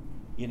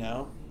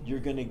 You're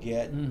going to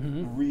get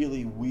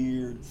really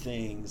weird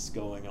things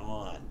going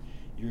on.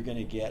 You're going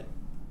to get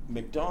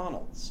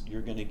McDonald's.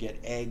 You're going to get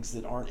eggs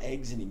that aren't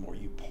eggs anymore.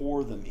 You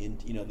pour them in.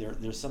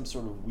 There's some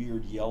sort of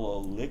weird yellow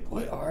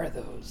liquid. What are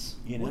those?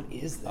 What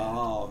is that?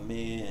 Oh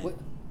man,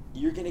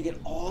 you're going to get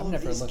all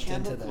of these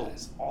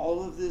chemicals.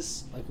 All of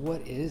this. Like,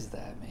 what is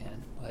that,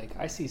 man? Like,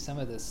 I see some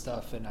of this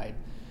stuff, and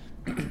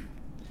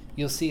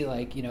you'll see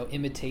like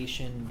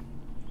imitation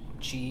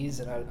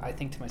cheese, and I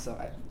think to myself,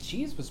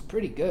 cheese was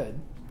pretty good.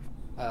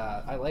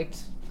 I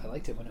liked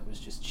it when it was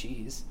just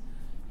cheese,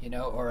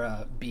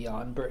 or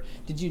Beyond Burger.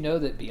 Did you know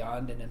that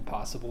Beyond and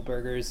Impossible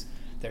Burgers,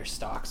 their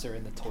stocks are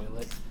in the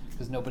toilet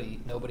because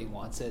nobody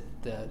wants it?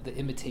 The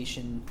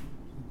imitation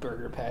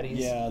burger patties.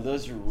 Yeah,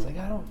 those are. It's like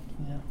I don't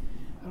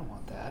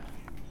want that.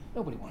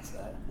 Nobody wants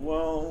that.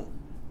 Well,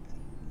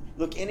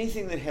 look,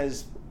 anything that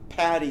has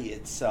patty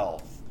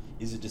itself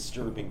is a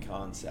disturbing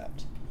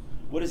concept.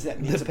 What does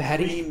that mean? It's a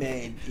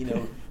pre-made,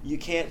 you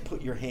can't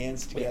put your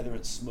hands together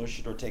and smush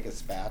it, or take a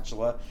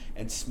spatula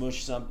and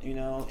smush something,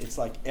 It's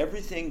like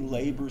everything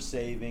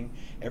labor-saving,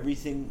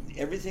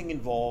 everything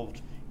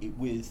involved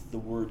with the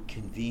word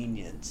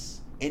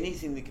convenience,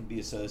 anything that can be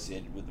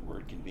associated with the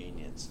word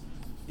convenience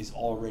is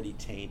already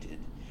tainted.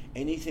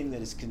 anything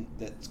that is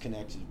that's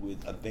connected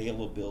with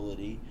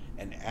availability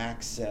and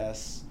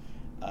access,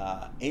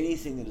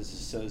 anything that is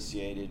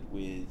associated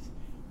with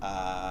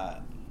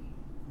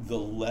the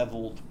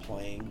leveled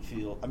playing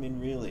field. I mean,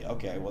 really,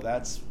 okay, well,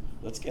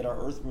 let's get our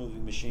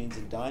earth-moving machines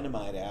and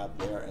dynamite out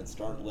there and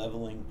start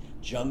leveling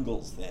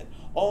jungles then.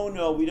 Oh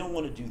no, we don't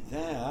want to do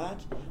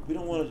that. We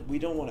don't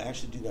want to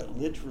actually do that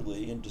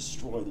literally and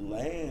destroy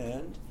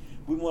land.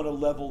 We want to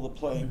level the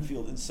playing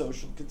field in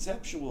social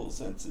conceptual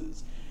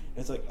senses. And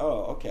it's like,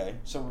 oh, okay,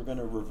 so we're going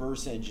to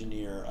reverse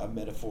engineer a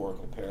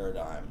metaphorical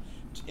paradigm.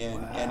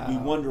 And we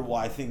wonder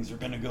why things are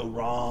going to go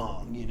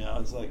wrong,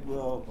 It's like,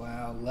 well...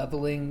 Wow,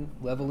 leveling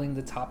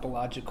the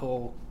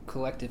topological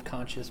collective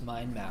conscious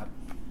mind map,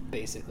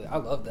 basically. I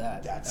love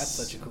that. That's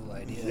such a cool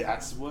idea.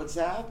 That's what's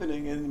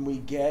happening, and we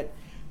get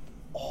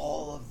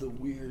all of the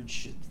weird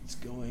shit that's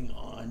going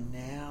on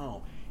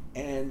now.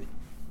 And,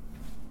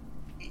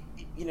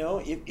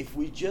 if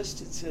we just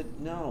had said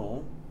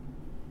no,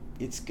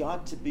 it's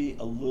got to be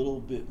a little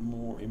bit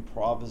more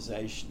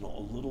improvisational,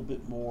 a little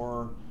bit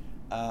more...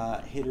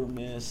 hit or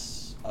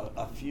miss,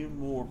 a few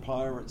more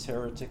pirates,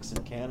 heretics,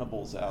 and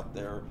cannibals out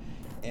there,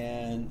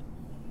 and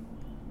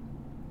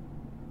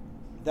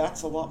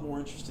that's a lot more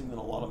interesting than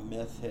a lot of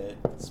meth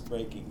heads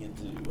breaking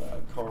into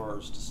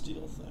cars to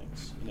steal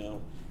things.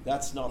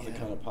 That's not the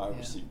kind of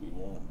piracy we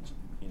want.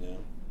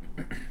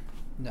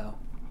 No,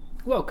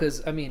 well,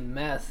 because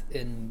meth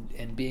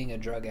and being a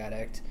drug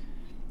addict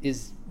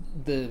is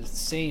the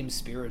same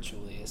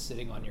spiritually as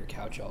sitting on your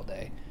couch all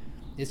day.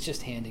 It's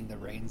just handing the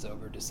reins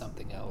over to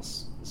something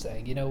else,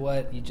 saying, you know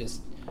what, you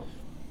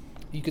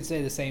could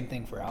say the same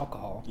thing for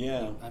alcohol.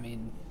 Yeah.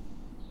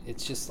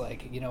 It's just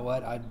like, you know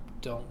what, I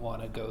don't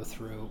want to go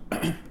through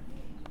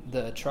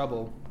the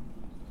trouble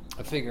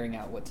of figuring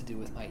out what to do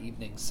with my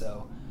evening,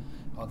 so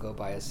I'll go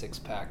buy a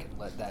 6-pack and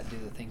let that do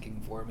the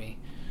thinking for me.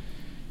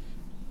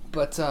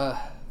 But,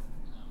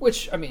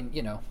 which,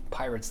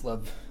 pirates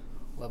love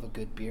a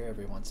good beer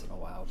every once in a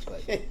while,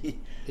 but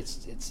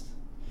it's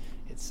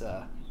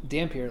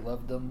Dampier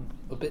loved them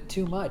a bit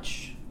too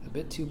much.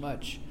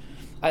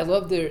 I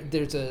love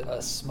there's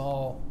a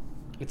small,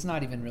 it's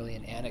not even really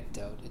an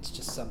anecdote, it's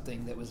just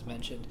something that was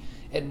mentioned.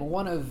 And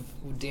one of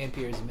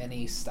Dampier's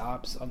many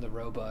stops on the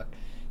Roebuck,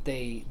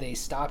 they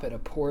stop at a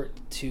port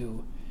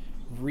to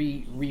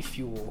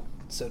refuel,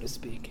 so to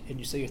speak.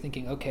 And so you're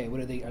thinking, okay, what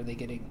are they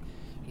getting?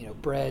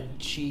 Bread,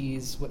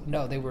 cheese. What?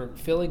 No, they were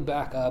filling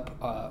back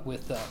up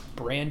with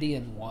brandy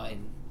and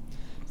wine.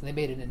 They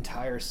made an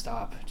entire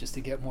stop just to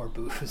get more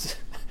booze.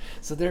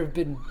 So there have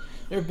been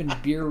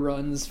beer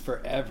runs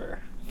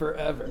forever.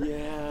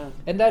 Yeah.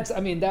 And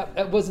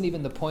that wasn't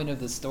even the point of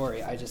the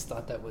story. I just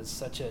thought that was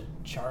such a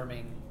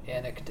charming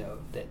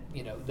anecdote that,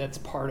 that's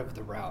part of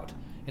the route.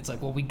 It's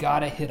like, well, we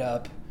got to hit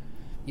up,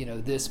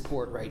 this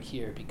port right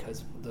here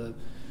because the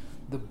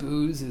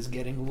booze is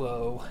getting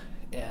low,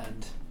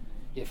 and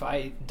if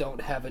I don't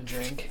have a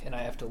drink and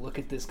I have to look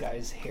at this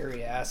guy's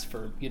hairy ass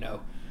for,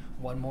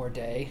 one more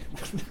day,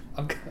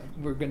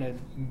 we're gonna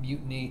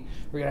mutiny.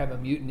 We're gonna have a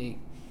mutiny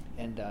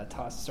and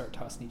start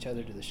tossing each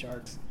other to the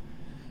sharks.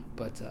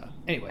 But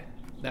anyway,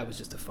 that was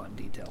just a fun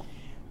detail.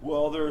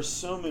 Well, there are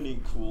so many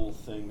cool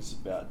things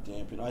about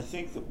Dampier. I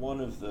think that one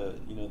of the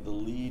the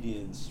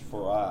lead-ins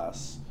for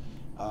us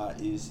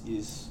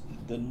is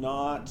the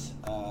not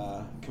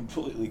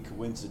completely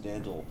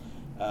coincidental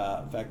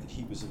fact that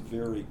he was a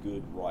very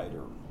good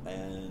writer,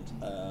 and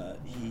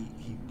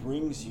he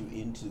brings you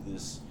into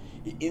this.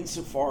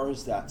 Insofar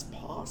as that's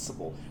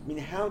possible.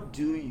 How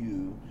do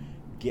you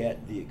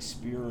get the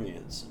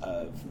experience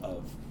of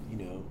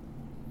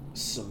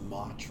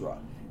Sumatra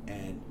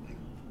and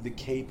the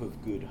Cape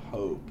of Good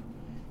Hope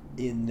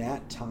in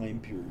that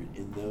time period,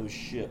 in those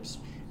ships,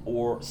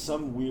 or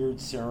some weird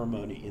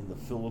ceremony in the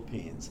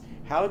Philippines?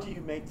 How do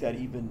you make that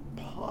even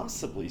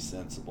possibly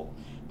sensible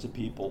to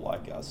people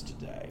like us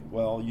today?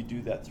 Well, you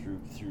do that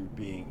through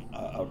being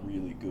a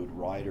really good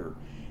writer.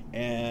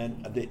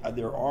 And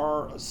there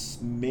are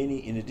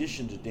many, in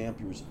addition to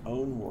Dampier's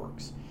own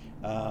works,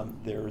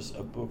 there's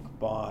a book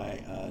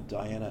by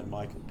Diana and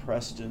Michael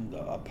Preston,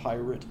 A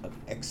Pirate of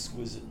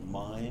Exquisite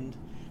Mind,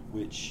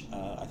 which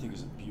I think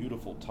is a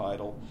beautiful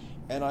title.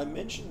 And I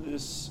mentioned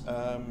this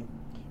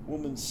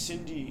woman,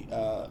 Cindy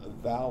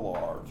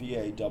Vallar,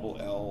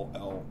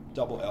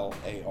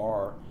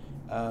 Vallar.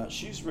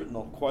 She's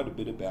written quite a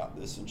bit about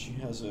this, and she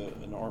has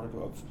an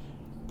article of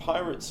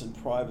Pirates and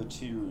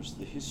Privateers,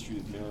 the History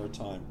of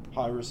Maritime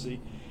Piracy,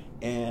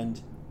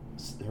 and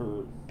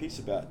her piece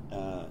about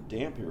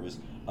Dampier is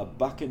A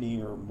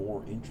Buccaneer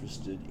More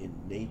Interested in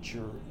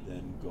Nature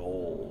Than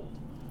Gold,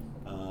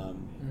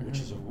 which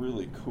is a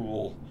really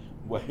cool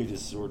way to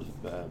sort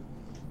of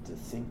to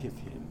think of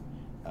him.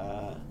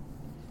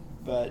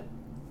 But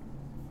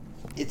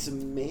it's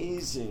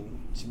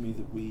amazing to me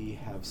that we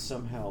have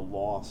somehow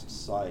lost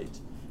sight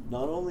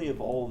not only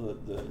of all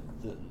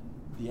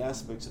the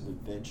aspects of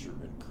adventure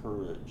and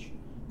courage.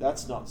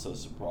 That's not so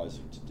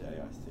surprising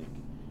today, I think.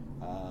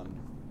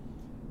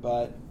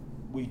 But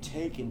we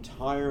take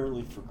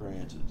entirely for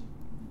granted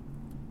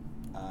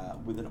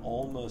with an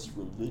almost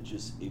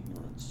religious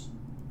ignorance,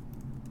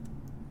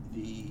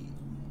 the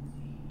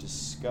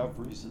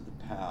discoveries of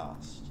the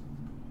past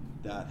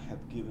that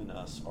have given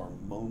us our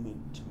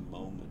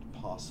moment-to-moment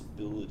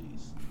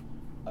possibilities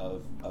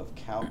of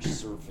couch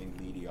surfing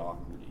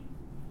mediocrity.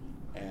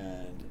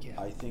 And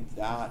Yeah. I think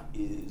that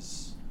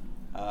is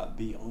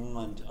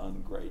beyond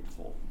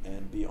ungrateful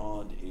and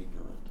beyond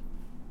ignorant.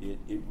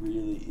 It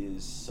really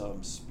is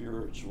some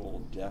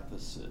spiritual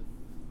deficit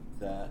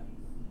that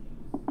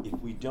if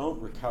we don't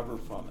recover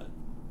from it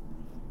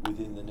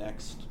within the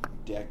next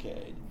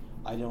decade,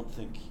 I don't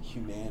think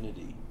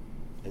humanity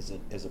as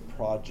a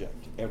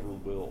project ever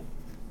will.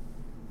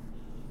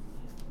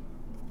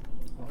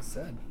 Well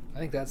said. I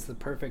think that's the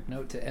perfect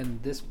note to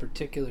end this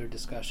particular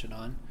discussion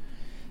on.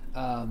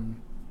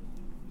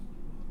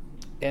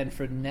 And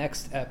for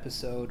next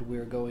episode,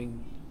 we're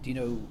going,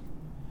 you're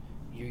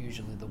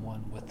usually the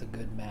one with the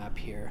good map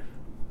here.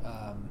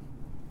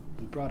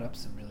 We brought up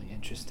some really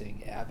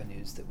interesting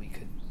avenues that we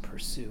could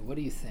pursue. What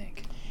do you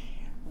think?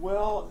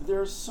 Well,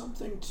 there's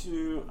something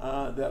to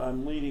that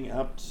I'm leading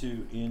up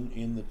to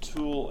in the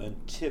tool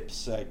and tip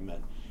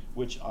segment,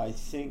 which I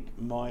think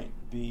might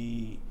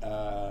be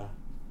a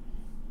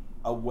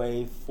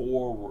way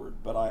forward.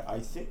 But I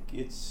think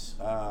it's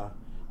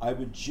I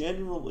would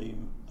generally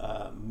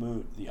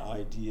moot the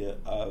idea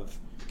of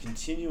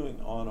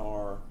continuing on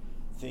our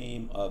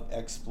theme of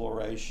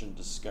exploration,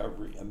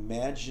 discovery,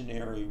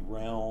 imaginary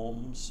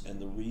realms,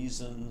 and the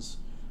reasons,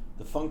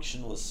 the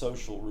functionalist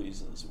social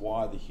reasons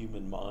why the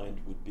human mind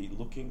would be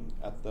looking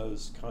at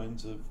those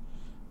kinds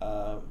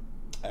of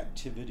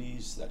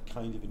activities, that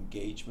kind of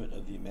engagement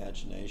of the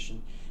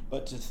imagination,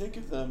 but to think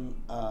of them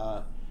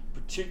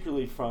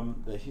particularly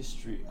from the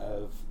history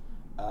of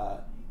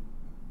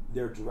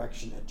their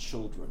direction at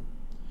children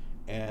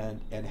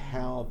and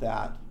how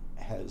that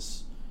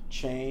has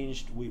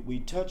changed. We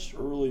touched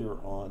earlier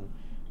on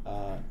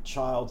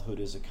childhood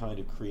as a kind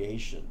of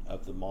creation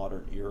of the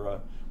modern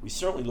era. We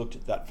certainly looked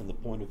at that from the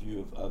point of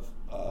view of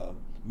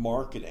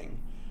marketing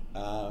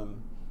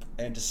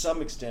and to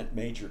some extent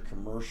major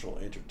commercial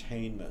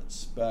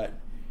entertainments. But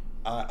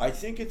I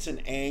think it's an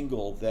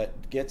angle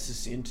that gets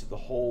us into the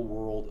whole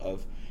world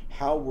of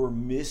how we're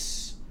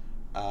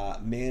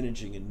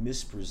managing and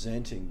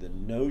mispresenting the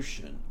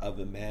notion of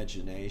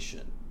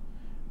imagination,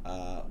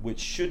 which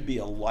should be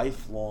a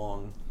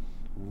lifelong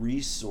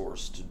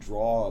resource to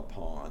draw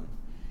upon.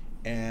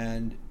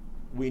 And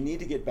we need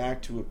to get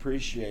back to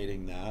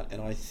appreciating that.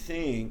 And I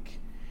think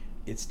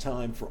it's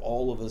time for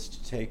all of us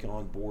to take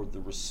on board the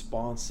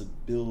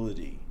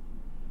responsibility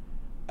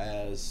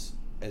as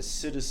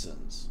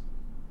citizens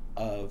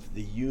of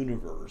the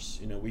universe.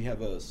 We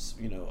have a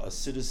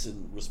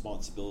citizen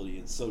responsibility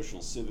in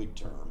social civic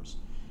terms,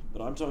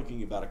 but I'm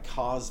talking about a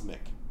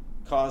cosmic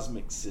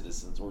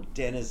citizens, or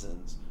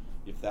denizens,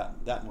 if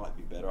that might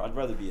be better. I'd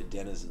rather be a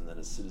denizen than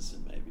a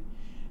citizen, maybe.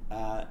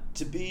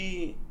 To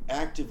be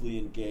actively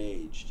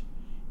engaged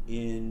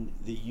in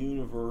the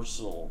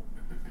universal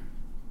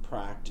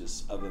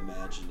practice of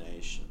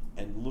imagination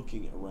and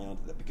looking around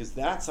at that, because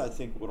that's, I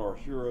think, what our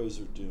heroes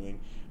are doing.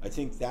 I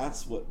think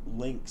that's what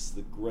links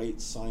the great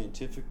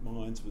scientific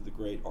minds with the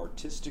great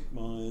artistic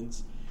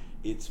minds.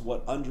 It's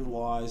what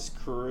underlies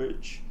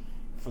courage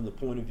from the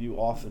point of view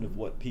often of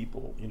what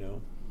people,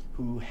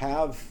 who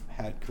have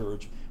had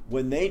courage,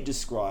 when they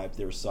describe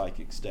their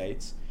psychic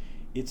states,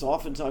 it's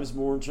oftentimes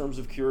more in terms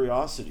of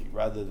curiosity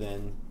rather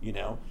than,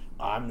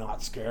 I'm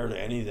not scared of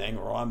anything,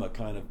 or I'm a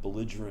kind of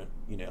belligerent,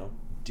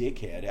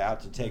 dickhead out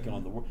to take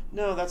on the world.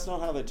 No, that's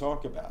not how they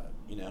talk about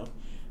it,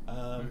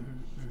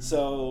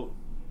 So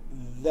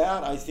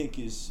that, I think,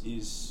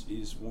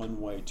 is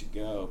one way to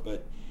go.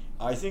 But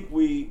I think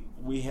we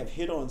have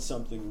hit on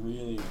something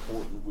really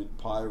important with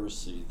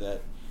piracy,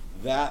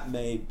 that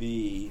may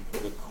be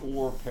the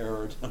core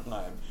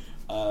paradigm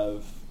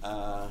of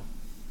a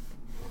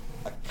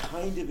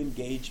kind of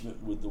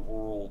engagement with the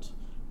world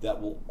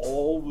that will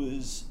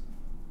always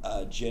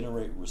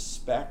generate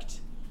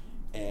respect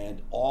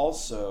and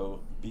also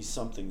be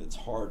something that's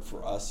hard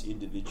for us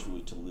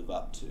individually to live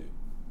up to.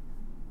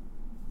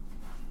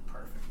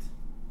 Perfect.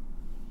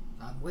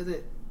 I'm with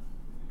it.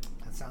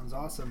 That sounds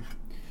awesome.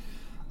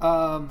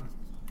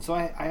 So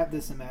I have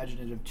this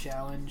imaginative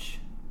challenge.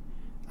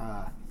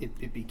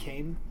 It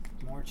became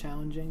more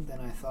challenging than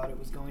I thought it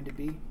was going to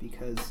be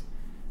because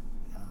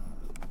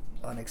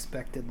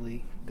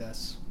unexpectedly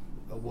Gus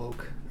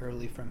awoke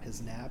early from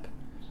his nap,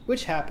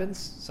 which happens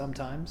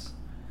sometimes.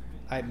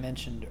 I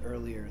mentioned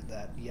earlier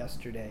that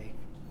yesterday,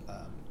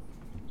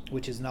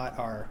 which is not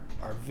our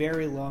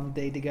very long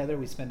day together,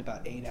 we spent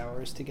about 8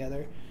 hours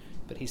together,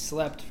 but he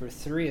slept for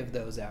 3 of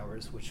those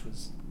hours, which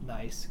was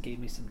nice, gave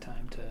me some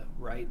time to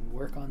write and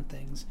work on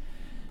things.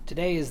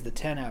 Today is the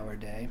 10-hour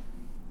day,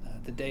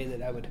 the day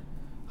that I would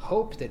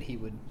hope that he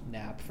would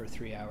nap for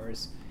 3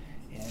 hours,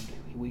 and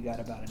we got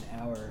about an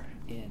hour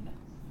in.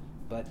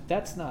 But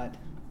that's not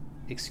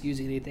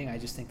excusing anything. I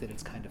just think that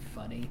it's kind of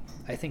funny.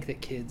 I think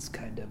that kids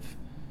kind of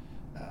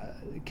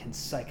can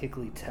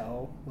psychically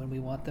tell when we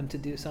want them to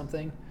do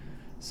something.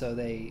 So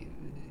they,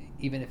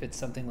 even if it's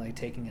something like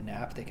taking a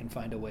nap, they can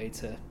find a way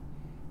to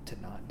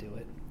not do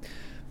it.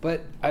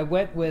 But I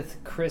went with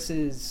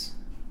Chris's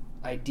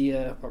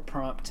idea or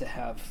prompt to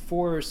have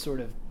 4 sort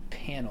of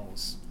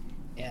panels,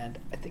 and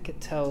I think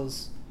it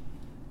tells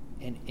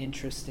an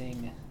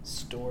interesting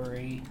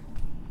story,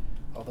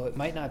 although it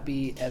might not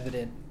be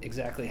evident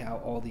exactly how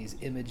all these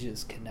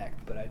images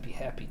connect, but I'd be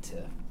happy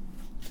to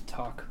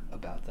talk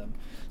about them.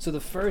 So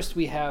the first,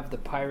 we have the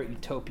pirate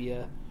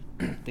utopia,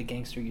 the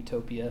gangster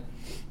utopia,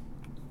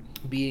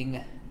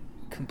 being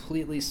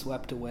completely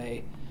swept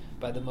away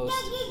by the most...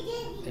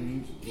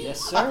 And yes,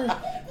 sir.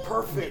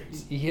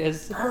 Perfect.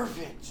 Yes.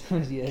 Perfect.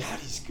 Yes. God,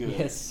 he's good.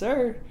 Yes,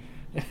 sir.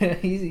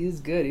 he's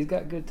good. He's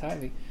got good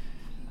timing.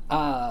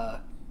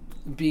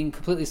 Being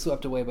completely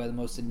swept away by the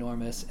most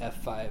enormous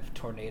F5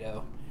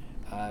 tornado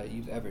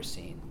you've ever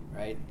seen,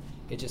 right?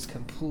 It just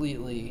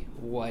completely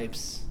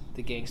wipes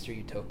the gangster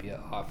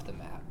utopia off the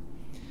map.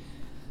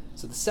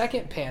 So the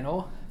second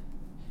panel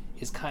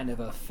is kind of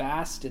a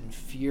fast and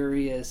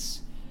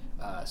furious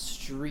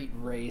street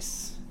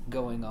race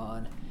going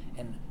on,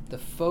 and the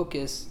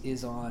focus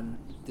is on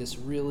this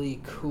really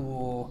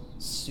cool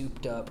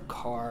souped up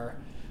car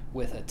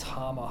with a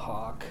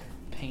tomahawk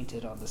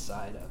painted on the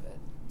side of it.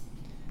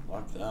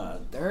 Like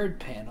that.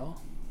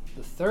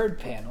 The third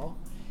panel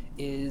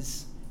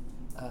is,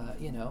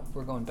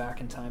 we're going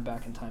back in time.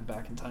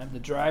 The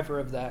driver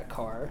of that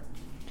car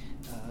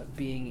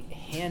being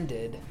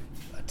handed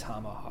a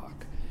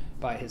tomahawk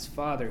by his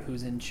father,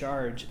 who's in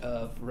charge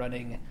of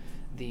running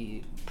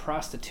the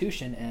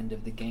prostitution end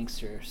of the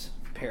Gangster's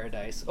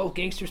Paradise. Oh,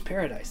 Gangster's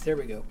Paradise. There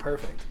we go.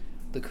 Perfect.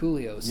 The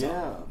Coolio song.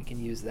 Yeah. We can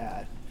use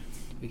that.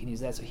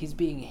 So he's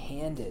being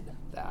handed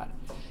that.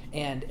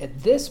 And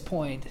at this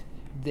point,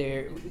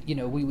 there,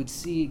 we would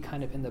see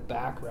kind of in the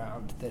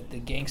background that the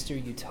gangster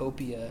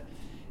utopia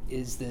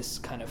is this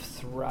kind of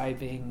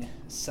thriving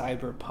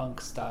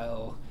cyberpunk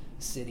style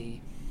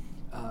city,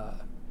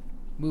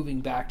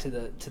 moving back to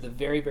the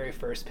very, very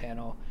first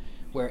panel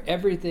where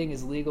everything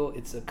is legal.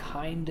 It's a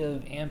kind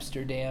of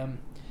Amsterdam.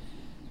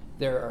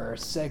 There are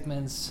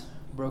segments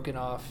broken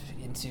off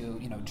into,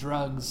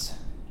 drugs,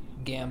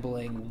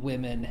 gambling,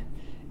 women,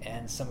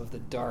 and some of the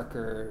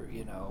darker,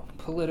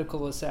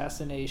 political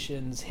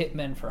assassinations,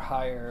 hitmen for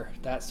hire,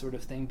 that sort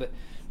of thing. But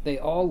they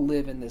all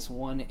live in this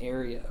one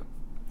area.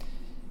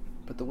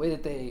 But the way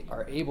that they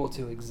are able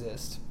to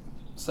exist,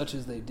 such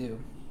as they do,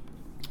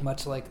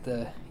 much like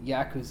the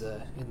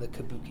Yakuza in the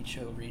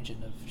Kabukicho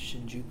region of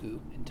Shinjuku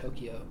in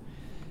Tokyo,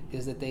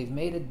 is that they've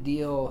made a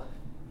deal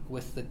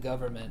with the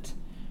government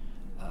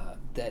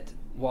that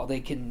while they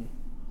can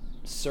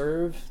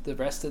serve the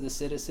rest of the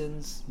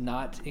citizens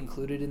not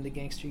included in the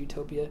gangster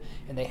utopia,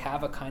 and they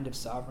have a kind of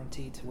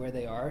sovereignty to where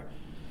they are,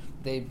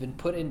 they've been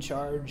put in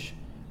charge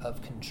of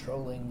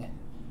controlling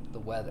the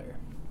weather.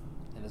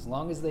 And as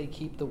long as they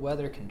keep the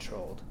weather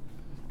controlled,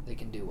 they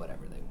can do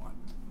whatever they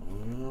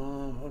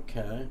want.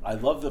 Okay. I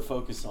love the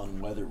focus on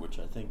weather, which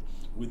I think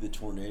with the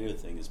tornado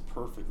thing is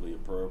perfectly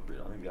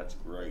appropriate. I think that's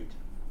great.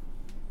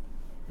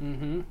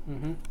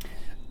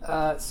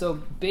 So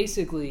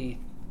basically,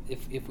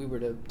 if we were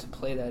to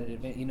play that in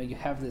advance, you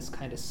have this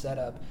kind of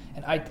setup,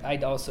 and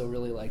I'd also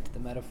really liked the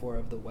metaphor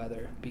of the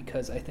weather,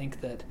 because I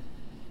think that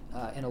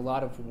in a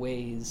lot of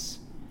ways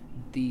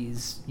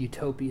these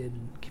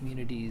utopian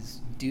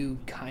communities do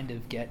kind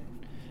of get,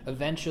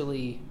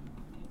 eventually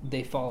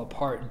they fall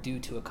apart due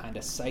to a kind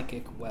of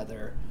psychic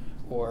weather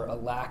or a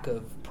lack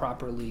of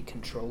properly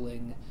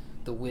controlling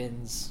the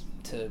winds,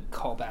 to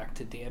call back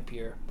to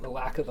Dampier, a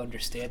lack of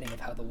understanding of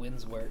how the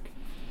winds work.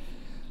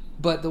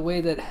 But the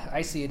way that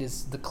I see it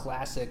is the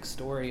classic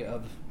story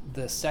of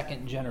the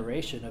second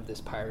generation of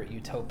this pirate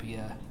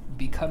utopia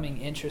becoming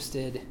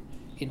interested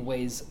in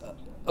ways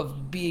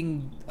of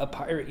being a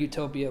pirate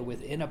utopia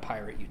within a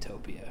pirate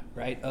utopia,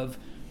 right? Of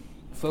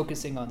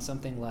focusing on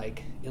something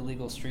like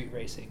illegal street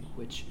racing,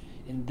 which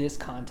in this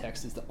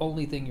context is the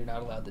only thing you're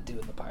not allowed to do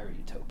in the pirate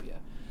utopia.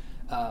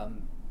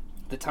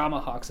 The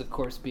tomahawks, of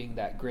course, being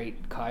that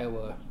great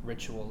Kiowa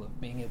ritual of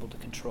being able to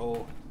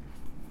control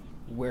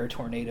where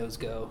tornadoes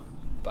go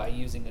by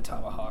using a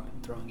tomahawk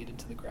and throwing it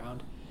into the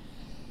ground.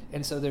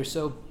 And so they're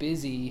so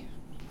busy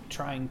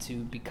trying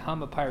to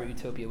become a pirate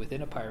utopia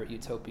within a pirate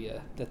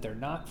utopia that they're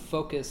not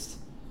focused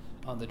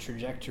on the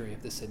trajectory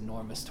of this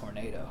enormous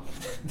tornado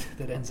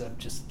that ends up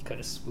just kind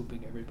of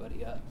swooping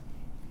everybody up.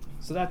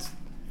 So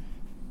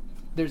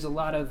there's a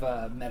lot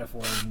of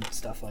metaphor and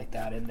stuff like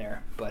that in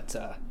there, but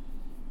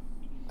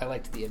I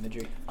liked the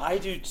imagery. I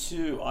do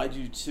too.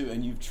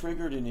 And you've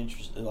triggered an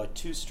interest, like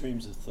 2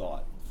 streams of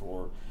thought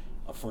for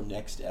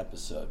next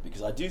episode,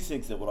 because I do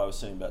think that what I was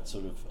saying about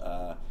sort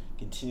of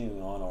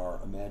continuing on our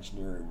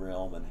imaginary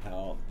realm and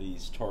how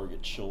these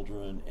target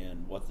children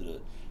and what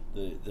the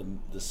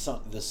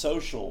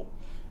social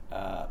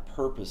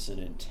purpose and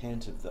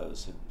intent of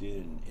those have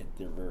been at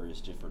their various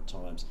different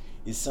times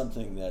is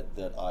something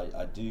that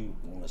I do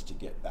want us to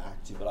get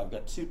back to. But I've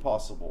got 2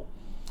 possible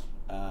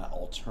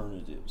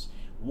alternatives.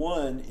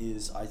 One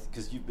is,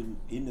 because you've been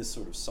in this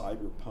sort of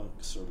cyberpunk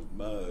sort of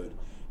mode,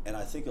 And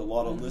I think a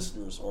lot of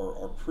listeners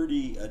are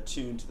pretty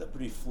attuned to that,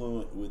 pretty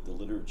fluent with the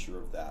literature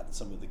of that.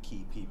 Some of the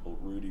key people,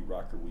 Rudy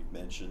Rucker, we've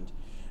mentioned,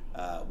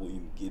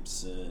 William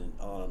Gibson,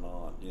 on and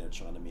on,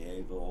 China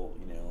Mieville,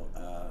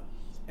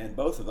 and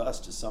both of us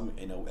to some,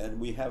 and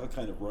we have a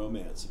kind of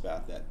romance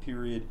about that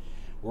period.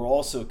 We're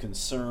also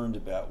concerned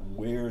about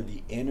where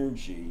the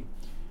energy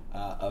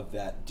of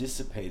that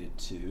dissipated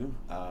to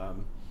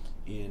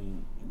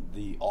in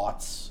the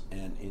aughts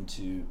and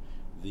into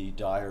the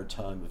dire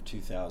time of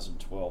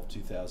 2012,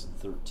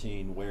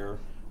 2013.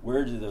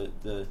 Where do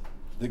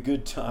the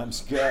good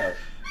times go?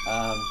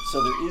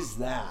 So there is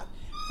that.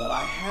 But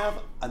I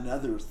have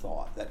another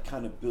thought that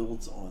kind of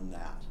builds on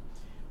that.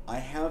 I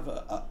have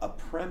a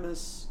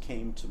premise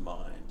came to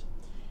mind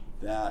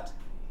that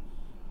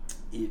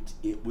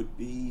it would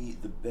be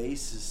the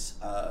basis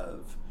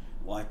of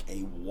like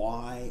a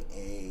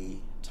YA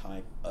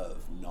type of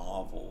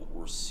novel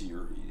or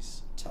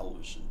series,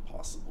 television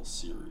possible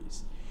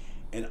series.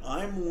 And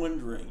I'm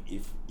wondering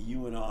if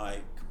you and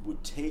I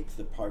would take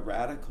the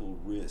piratical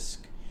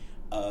risk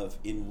of,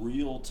 in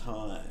real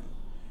time,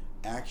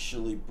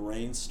 actually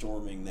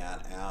brainstorming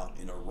that out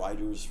in a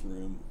writer's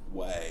room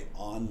way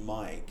on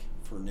mic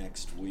for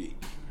next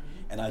week.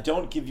 And I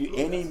don't give you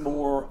any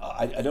more.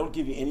 I don't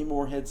give you any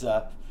more heads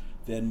up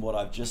than what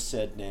I've just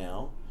said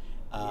now.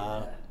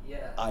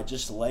 I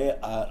just lay out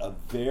a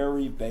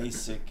very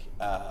basic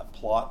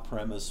plot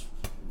premise,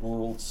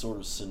 world sort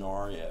of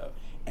scenario,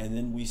 and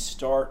then we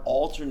start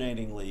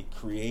alternatingly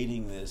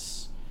creating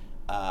this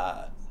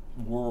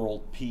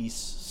world piece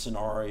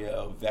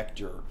scenario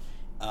vector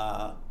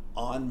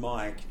on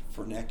mic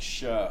for next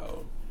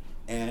show.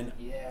 And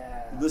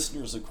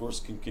listeners, of course,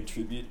 can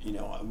contribute.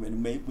 I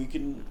mean, maybe we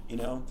can.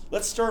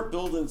 Let's start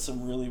building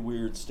some really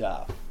weird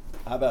stuff.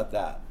 How about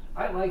that?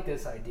 I like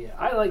this idea.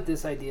 I like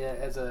this idea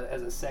as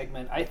a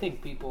segment. I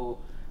think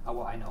people.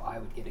 Well, I know I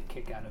would get a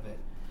kick out of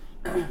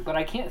it, but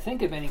I can't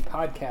think of any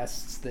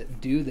podcasts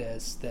that do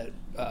this that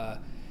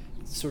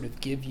sort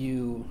of give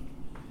you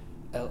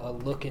a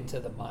look into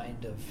the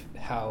mind of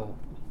how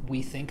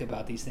we think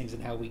about these things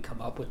and how we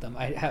come up with them.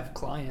 I have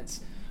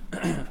clients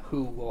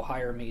who will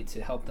hire me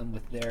to help them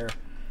with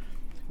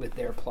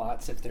their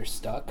plots if they're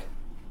stuck.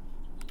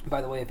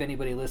 By the way, if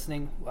anybody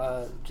listening,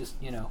 just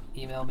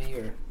email me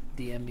or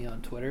DM me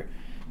on Twitter,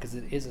 because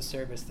it is a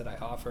service that I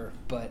offer.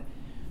 But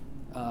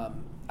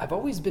I've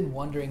always been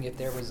wondering if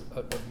there was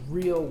a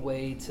real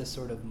way to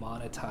sort of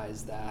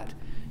monetize that,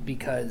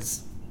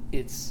 because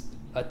it's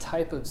a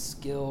type of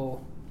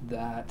skill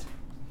that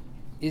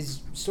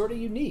is sort of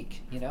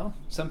unique.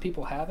 Some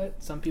people have it,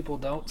 some people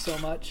don't so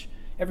much.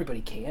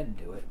 Everybody can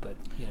do it, but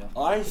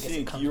I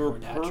think you're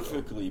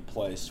perfectly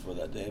placed for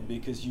that, Dave,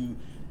 because you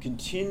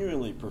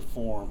continually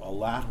perform a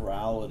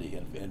laterality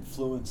and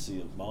fluency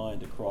of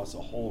mind across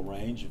a whole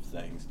range of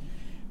things.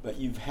 But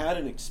you've had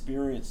an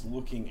experience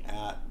looking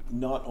at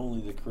not only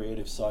the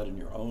creative side in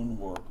your own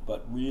work,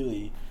 but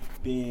really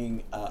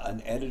being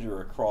an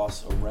editor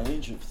across a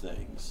range of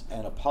things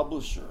and a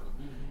publisher,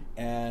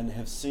 and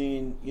have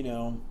seen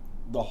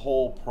the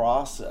whole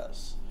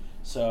process.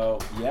 So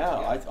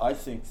I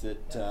think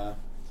that.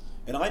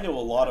 And I know a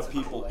lot of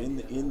people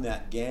in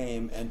that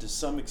game, and to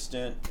some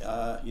extent,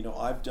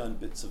 I've done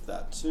bits of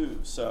that too.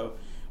 So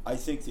I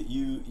think that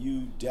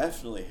you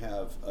definitely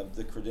have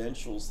the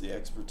credentials, the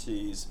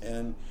expertise,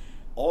 and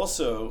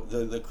also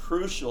the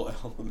crucial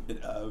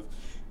element of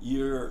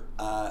you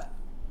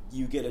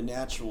get a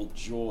natural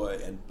joy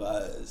and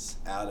buzz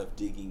out of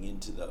digging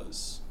into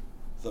those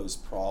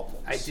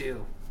problems.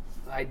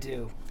 I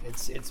do.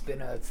 It's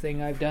been a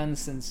thing I've done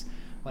since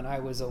when I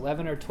was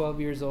 11 or 12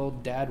 years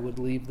old. Dad would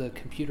leave the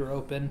computer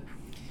open.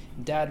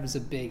 Dad was a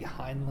big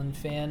Heinlein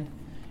fan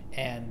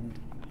and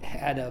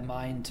had a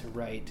mind to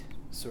write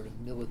sort of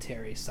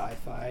military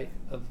sci-fi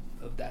of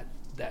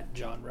that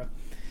genre.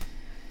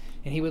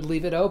 And he would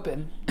leave it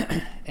open,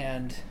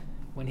 and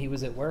when he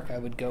was at work, I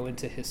would go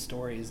into his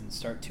stories and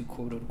start to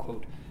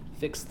quote-unquote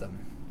fix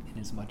them, in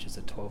as much as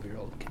a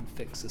 12-year-old can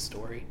fix a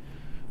story.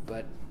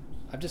 But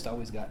I've just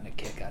always gotten a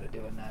kick out of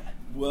doing that.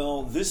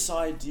 Well, this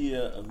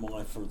idea of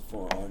mine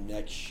for our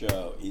next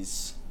show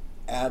is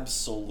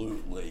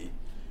absolutely,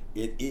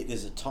 it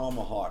is a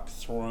tomahawk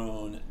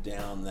thrown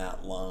down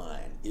that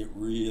line. It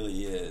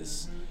really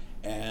is.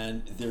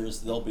 And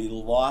there'll be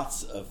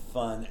lots of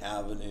fun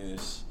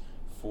avenues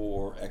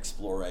for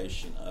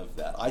exploration of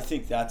that. I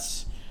think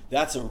that's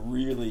a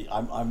really,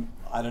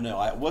 I don't know,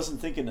 I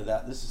wasn't thinking of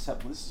that. This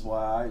is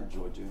why I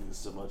enjoy doing this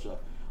so much. I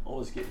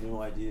always get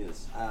new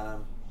ideas.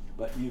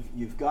 But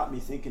you've got me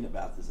thinking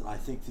about this, and I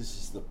think this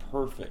is the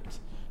perfect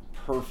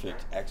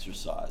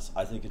exercise.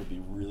 I think it'll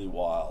be really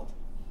wild.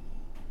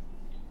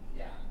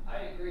 Yeah, I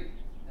agree.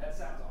 That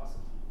sounds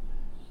awesome.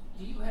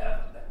 Do you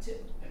have a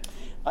tip?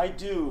 I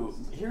do.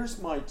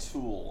 Here's my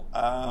tool.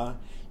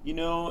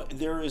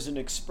 There is an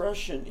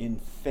expression in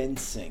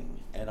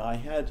fencing, and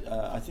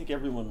I think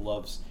everyone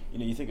loves,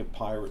 you think of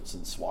pirates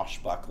and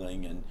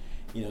swashbuckling, and,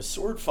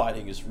 sword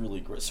fighting is really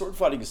great. Sword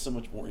fighting is so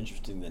much more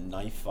interesting than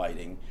knife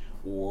fighting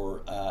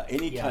or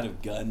any Yeah. kind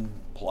of gun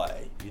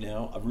play.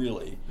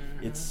 Really,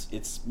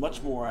 it's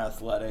much more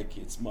athletic.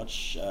 It's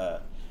much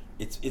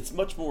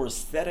more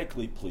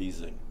aesthetically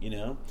pleasing.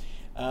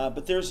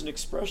 But there's an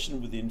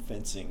expression within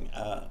fencing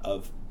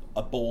of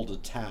a bold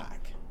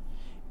attack.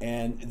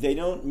 And they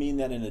don't mean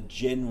that in a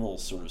general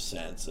sort of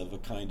sense of a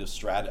kind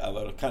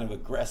of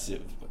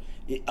aggressive.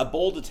 A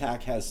bold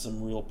attack has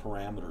some real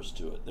parameters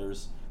to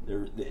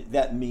it.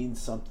 That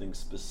means something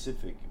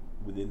specific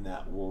within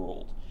that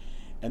world.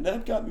 And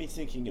that got me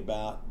thinking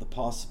about the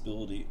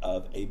possibility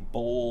of a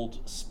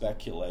bold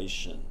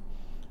speculation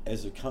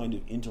as a kind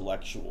of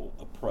intellectual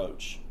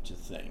approach to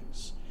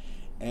things.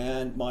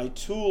 And my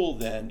tool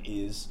then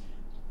is,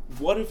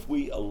 what if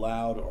we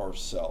allowed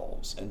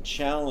ourselves and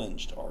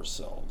challenged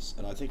ourselves?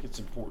 And I think it's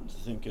important to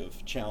think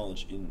of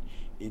challenge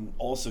in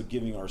also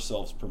giving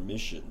ourselves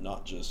permission,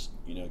 not just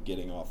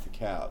getting off the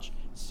couch.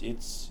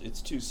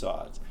 It's two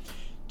sides.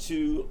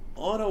 To,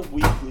 on a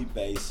weekly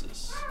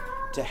basis,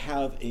 to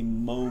have a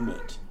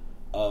moment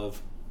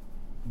of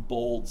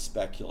bold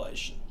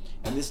speculation.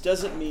 And this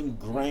doesn't mean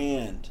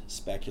grand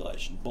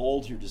speculation.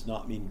 Bold here does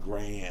not mean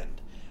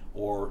grand,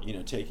 or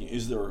taking,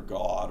 is there a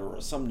God,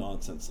 or some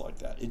nonsense like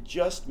that. It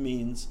just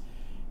means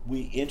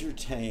we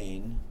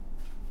entertain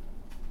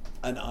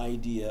an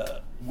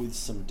idea with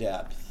some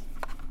depth,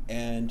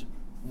 and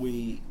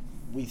we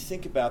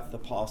think about the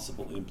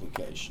possible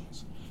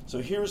implications. So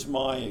here's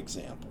my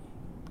example.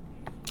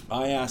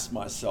 I asked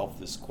myself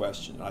this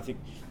question, and I think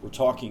we're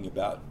talking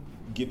about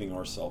giving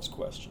ourselves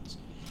questions.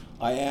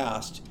 I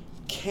asked,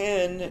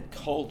 can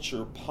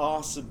culture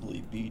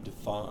possibly be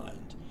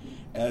defined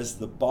as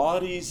the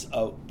body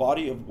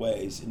of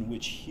ways in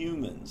which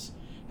humans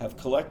have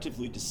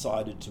collectively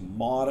decided to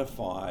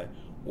modify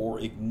or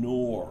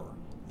ignore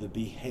the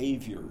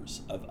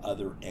behaviors of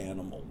other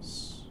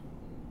animals?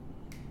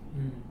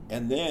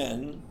 And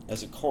then,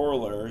 as a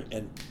corollary,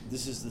 and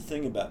this is the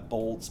thing about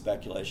bold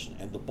speculation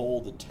and the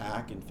bold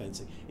attack in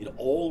fencing, it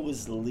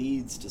always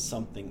leads to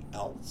something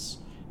else.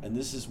 And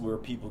this is where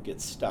people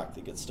get stuck.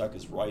 They get stuck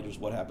as writers.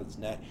 What happens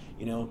next?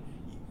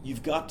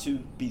 You've got to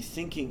be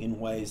thinking in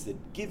ways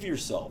that give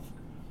yourself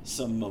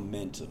some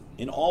momentum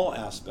in all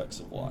aspects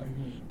of life.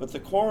 But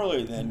the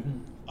corollary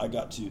then, I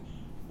got to,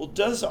 well,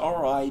 does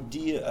our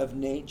idea of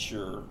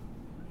nature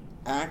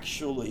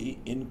actually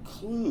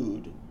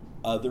include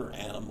other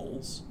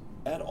animals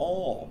at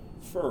all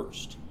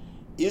first?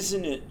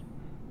 Isn't it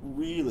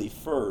really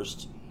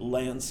first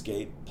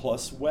landscape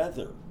plus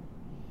weather?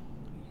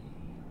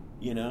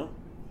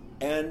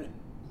 And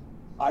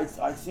I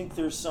think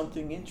there's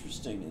something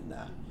interesting in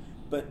that.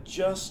 But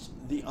just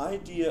the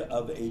idea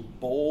of a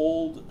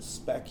bold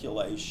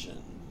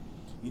speculation,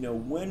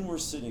 when we're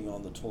sitting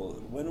on the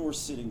toilet, when we're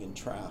sitting in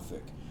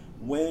traffic,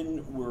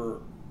 when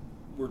we're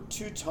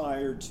too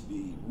tired to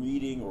be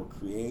reading or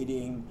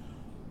creating,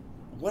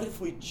 what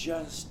if we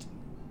just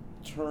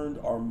turned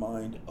our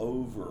mind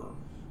over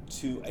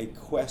to a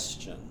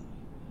question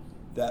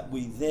that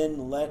we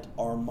then let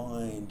our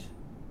mind,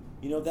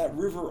 that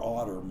river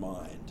otter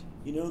mind,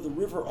 the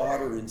river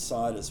otter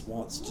inside us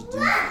wants to do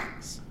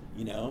things,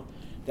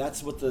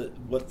 that's what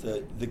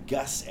the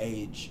Gus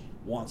age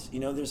wants.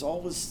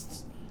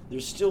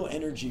 There's still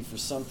energy for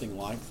something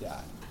like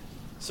that.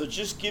 So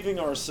just giving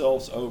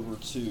ourselves over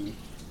to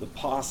the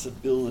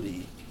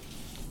possibility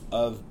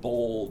of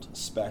bold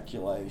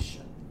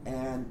speculation.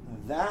 And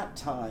that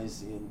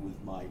ties in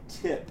with my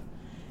tip.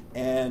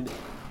 And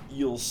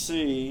you'll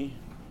see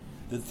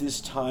that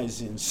this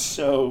ties in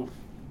so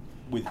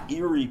with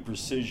eerie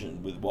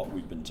precision with what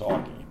we've been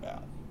talking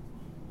about.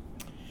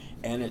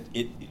 And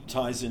it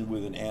ties in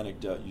with an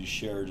anecdote you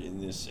shared in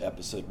this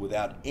episode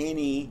without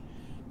any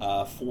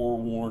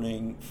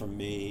forewarning from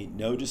me,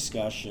 no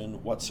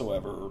discussion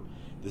whatsoever.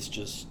 This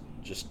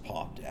just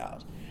popped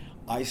out.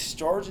 I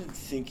started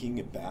thinking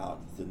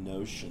about the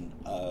notion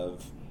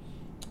of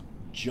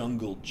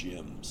jungle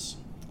gyms,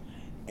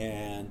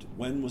 and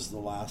when was the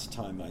last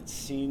time I'd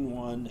seen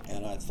one,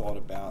 and I thought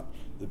about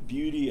the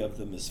beauty of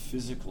them as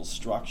physical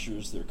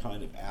structures. They're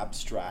kind of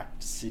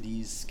abstract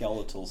cities,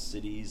 skeletal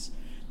cities.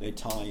 They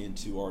tie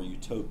into our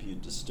utopian,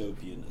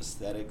 dystopian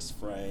aesthetics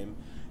frame.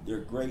 They're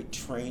great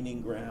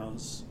training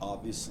grounds,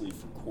 obviously,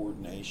 for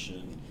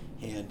coordination,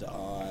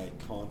 hand-to-eye,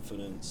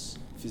 confidence,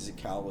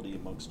 physicality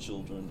amongst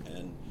children,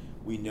 and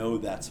we know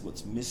that's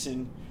what's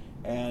missing.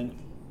 And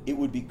it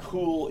would be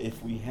cool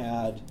if we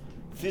had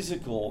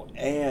physical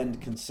and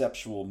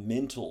conceptual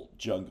mental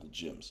jungle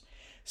gyms.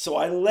 So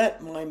I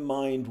let my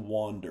mind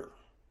wander.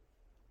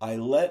 I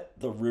let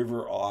the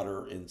river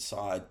otter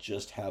inside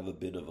just have a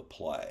bit of a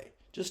play,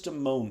 just a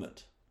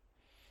moment.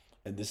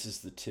 And this is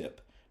the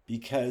tip,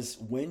 because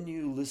when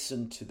you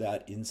listen to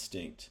that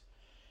instinct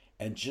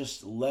and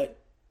just let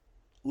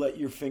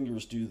your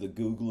fingers do the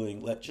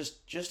Googling,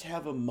 just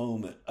have a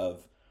moment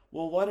of,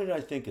 well, why did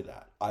I think of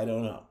that? I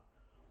don't know.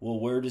 Well,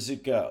 where does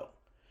it go?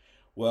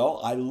 Well,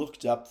 I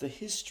looked up the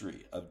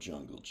history of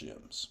jungle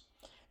gyms,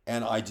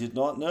 and I did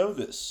not know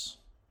this.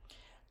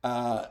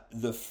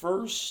 The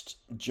first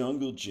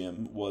jungle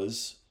gym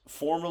was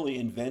formally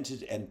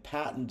invented and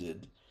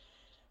patented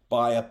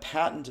by a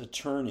patent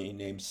attorney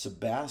named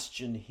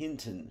Sebastian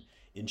Hinton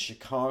in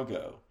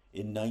Chicago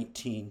in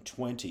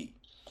 1920.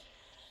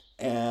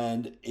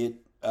 And it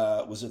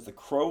was at the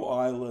Crow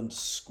Island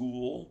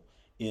School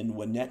in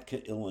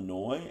Winnetka,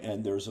 Illinois,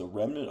 and there's a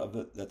remnant of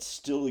it that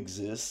still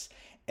exists.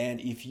 And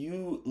if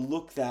you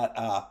look that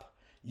up,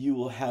 you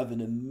will have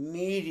an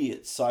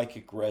immediate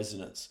psychic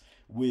resonance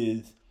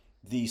with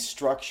the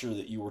structure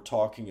that you were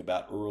talking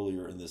about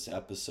earlier in this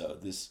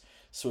episode, this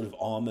sort of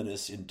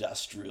ominous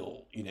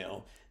industrial,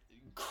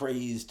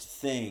 crazed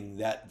thing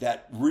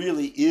that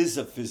really is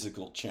a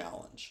physical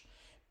challenge.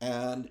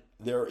 And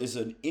there is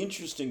an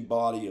interesting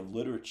body of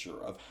literature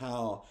of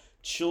how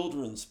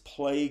children's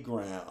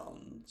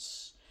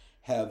playgrounds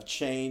have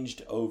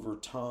changed over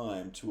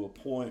time to a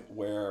point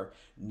where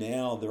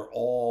now they're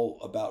all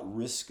about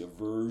risk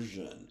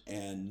aversion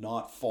and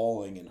not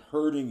falling and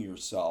hurting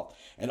yourself.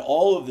 And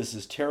all of this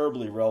is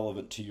terribly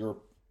relevant to your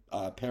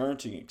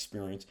parenting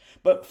experience.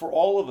 But for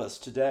all of us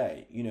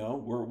today,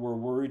 we're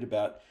worried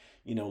about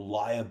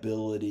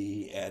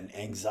liability and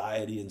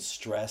anxiety and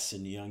stress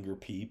in younger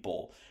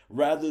people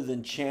rather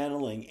than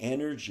channeling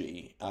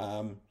energy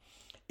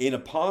in a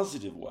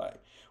positive way.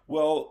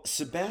 Well,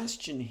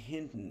 Sebastian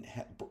Hinton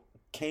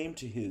came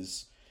to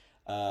his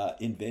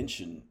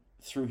invention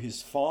through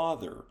his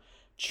father,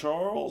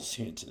 Charles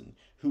Hinton,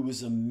 who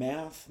was a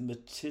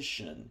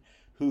mathematician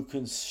who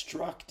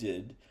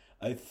constructed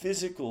a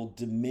physical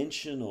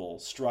dimensional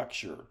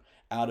structure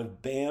out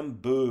of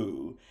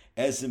bamboo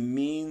as a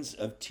means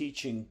of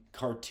teaching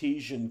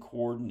Cartesian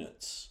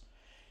coordinates.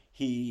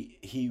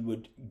 He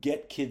would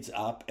get kids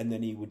up and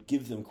then he would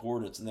give them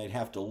coordinates and they'd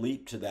have to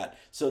leap to that.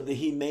 So that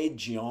he made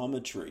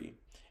geometry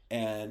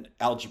and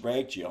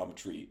algebraic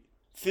geometry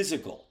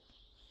physical,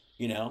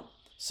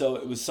 So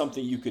it was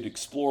something you could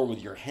explore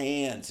with your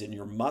hands and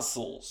your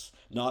muscles,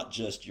 not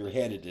just your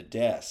head at a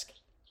desk.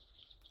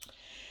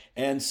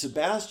 And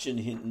Sebastian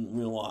Hinton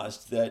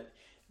realized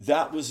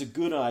that was a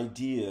good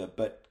idea,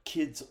 but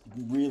kids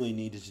really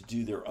needed to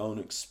do their own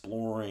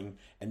exploring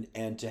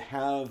and to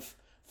have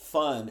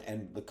fun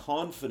and the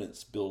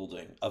confidence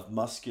building of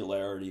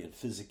muscularity and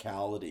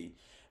physicality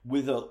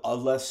with a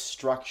less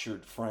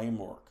structured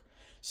framework.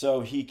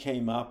 So he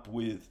came up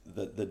with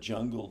the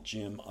jungle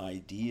gym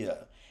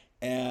idea,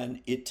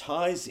 and it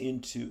ties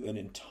into an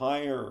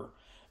entire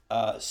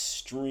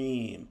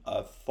stream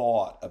of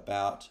thought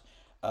about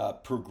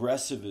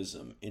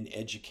progressivism in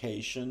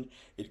education.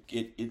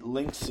 It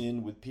links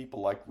in with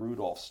people like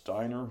Rudolf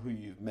Steiner, who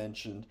you've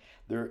mentioned.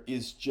 There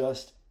is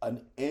just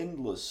an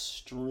endless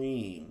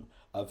stream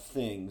of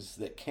things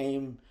that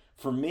came,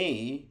 for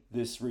me,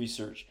 this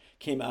research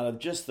came out of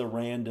just the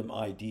random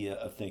idea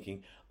of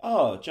thinking,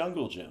 oh,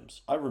 jungle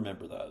gyms, I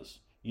remember those,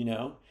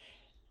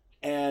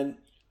 And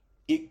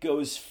it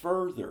goes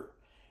further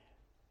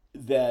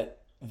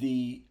that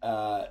the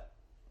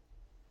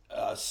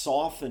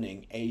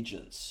softening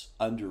agents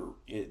under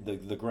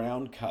the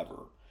ground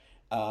cover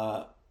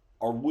are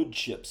wood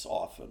chips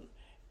often.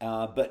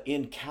 But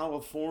in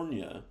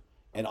California,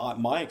 and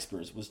my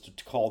experience was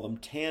to call them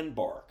tan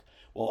bark.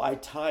 Well, I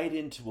tied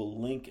into a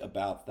link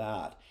about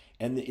that.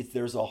 And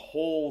there's a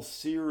whole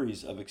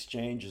series of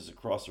exchanges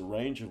across a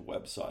range of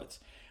websites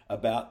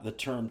about the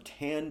term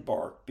tan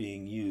bark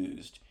being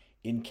used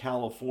in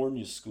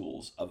California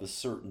schools of a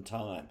certain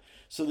time.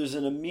 So there's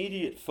an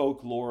immediate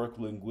folkloric,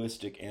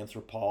 linguistic,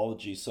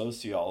 anthropology,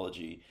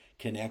 sociology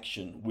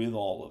connection with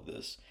all of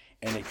this.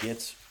 And it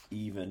gets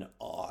even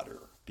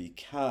odder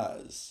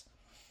because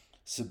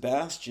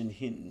Sebastian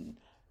Hinton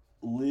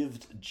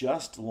lived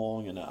just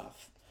long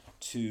enough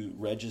to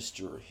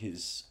register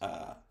his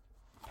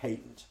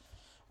patent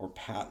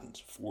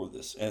for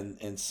this,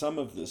 and some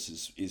of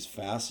this is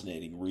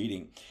fascinating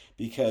reading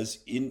because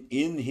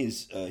in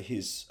his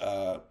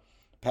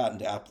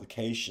patent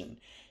application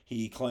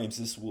he claims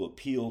this will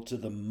appeal to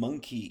the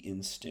monkey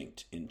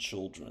instinct in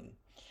children,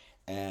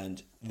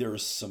 and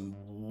there's some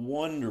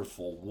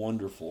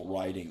wonderful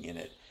writing in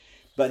it.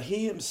 But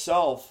he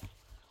himself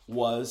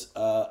was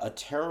a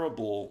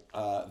terrible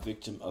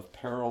victim of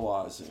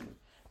paralyzing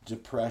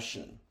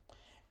depression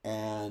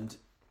and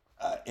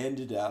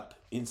ended up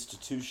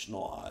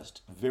institutionalized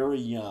very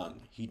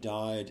young. He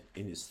died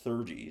in his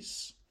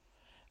 30s,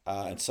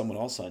 and someone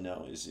else I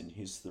know is in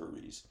his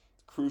 30s.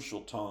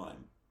 Crucial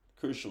time,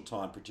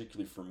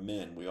 particularly for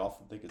men. We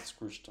often think it's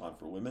crucial time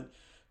for women,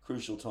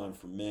 crucial time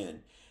for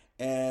men.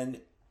 And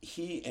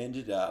he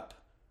ended up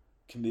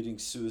committing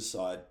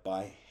suicide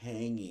by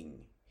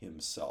hanging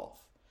himself.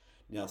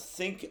 Now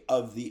think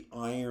of the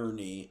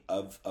irony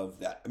of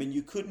that. I mean,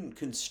 you couldn't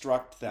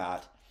construct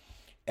that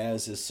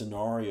as a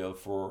scenario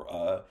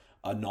for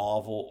a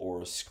novel or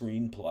a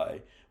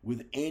screenplay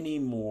with any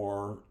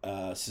more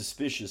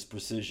suspicious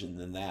precision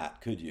than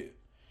that, could you?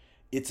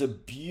 It's a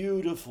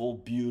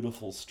beautiful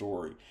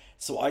story.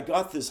 So I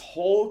got this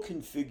whole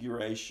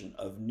configuration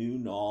of new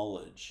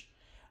knowledge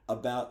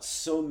about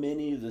so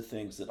many of the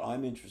things that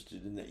I'm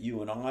interested in, that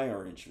you and I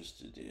are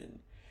interested in,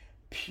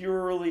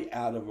 purely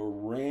out of a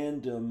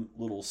random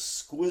little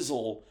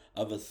squizzle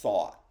of a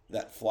thought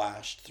that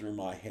flashed through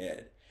my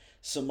head.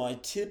 So my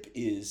tip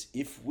is,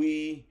 if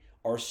we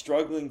are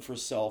struggling for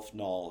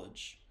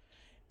self-knowledge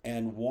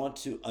and want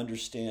to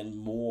understand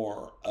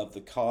more of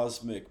the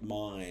cosmic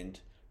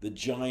mind, the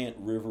giant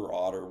river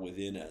otter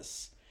within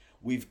us,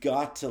 we've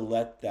got to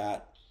let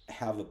that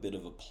have a bit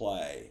of a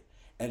play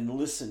and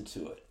listen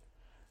to it.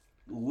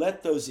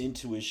 Let those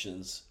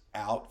intuitions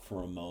out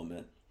for a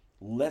moment.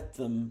 Let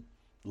them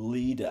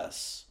lead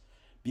us,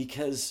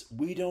 because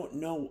we don't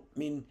know. I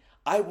mean,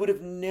 I would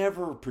have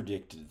never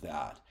predicted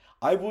that.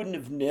 I wouldn't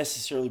have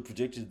necessarily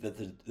predicted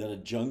that a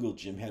jungle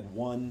gym had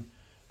one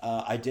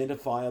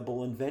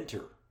identifiable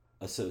inventor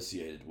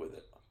associated with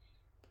it,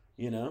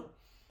 you know?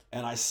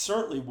 And I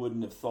certainly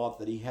wouldn't have thought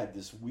that he had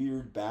this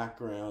weird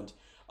background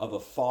of a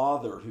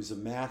father who's a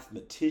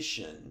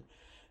mathematician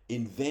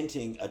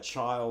inventing a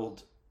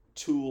child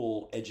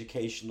tool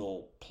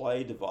educational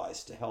play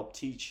device to help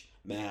teach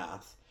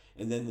math.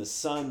 And then the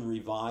son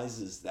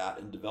revises that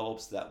and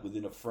develops that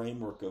within a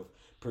framework of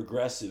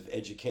progressive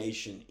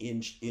education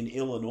in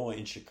Illinois,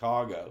 in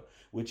Chicago,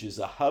 which is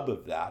a hub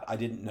of that. I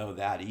didn't know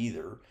that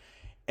either.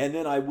 And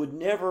then I would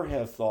never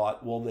have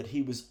thought, well, that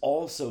he was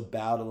also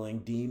battling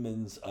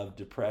demons of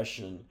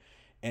depression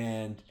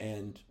and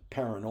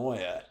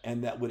paranoia,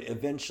 and that would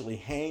eventually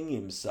hang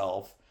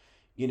himself.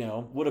 You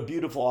know, what a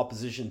beautiful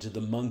opposition to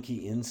the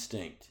monkey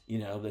instinct, you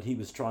know, that he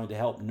was trying to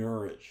help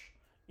nourish,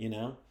 you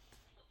know?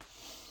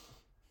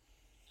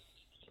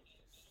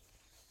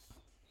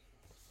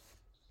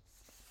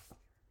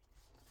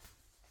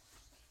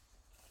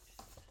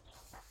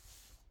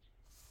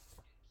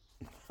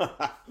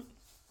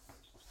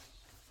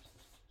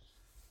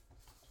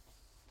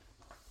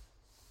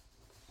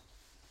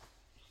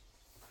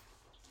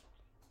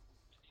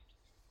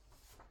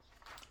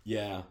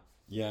 Yeah,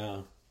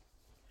 yeah.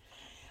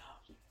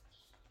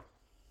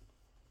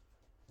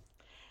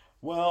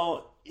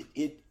 Well,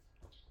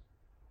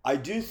 I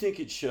do think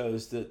it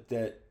shows that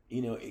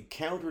it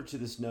counter to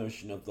this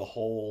notion of the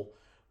whole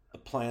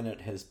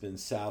planet has been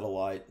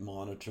satellite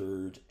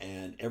monitored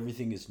and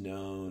everything is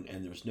known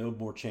and there's no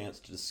more chance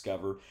to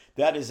discover.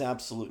 That is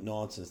absolute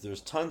nonsense.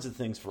 There's tons of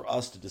things for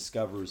us to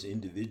discover as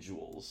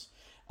individuals.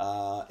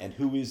 And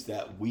who is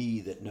that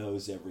we that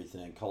knows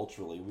everything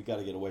culturally? We got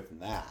to get away from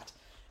that.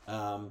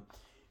 Um,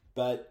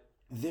 but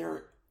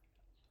there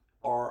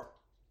are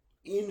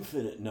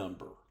infinite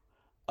number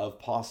of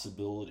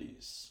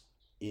possibilities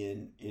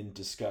in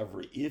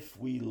discovery if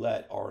we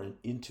let our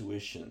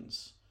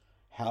intuitions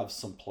have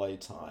some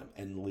playtime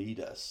and lead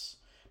us,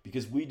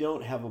 because we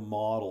don't have a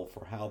model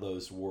for how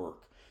those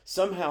work.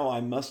 Somehow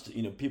I must,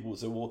 people would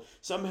say, well,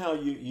 somehow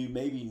you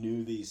maybe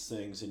knew these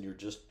things and you're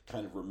just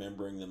kind of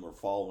remembering them or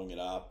following it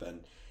up.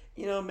 And,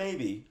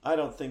 maybe. I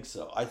don't think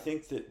so. I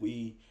think that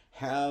we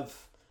have,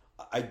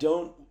 I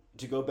don't,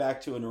 to go back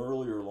to an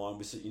earlier line,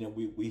 we said,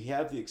 we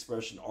have the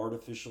expression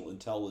artificial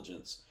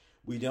intelligence.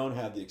 We don't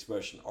have the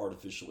expression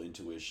artificial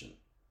intuition,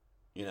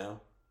 you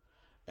know?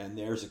 And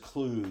there's a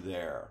clue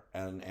there.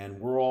 And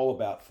we're all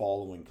about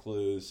following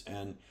clues.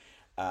 And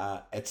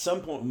at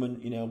some point,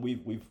 when,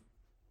 we've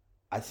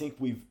I think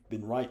we've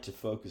been right to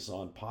focus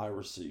on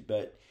piracy,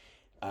 but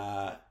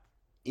uh,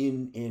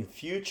 in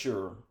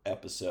future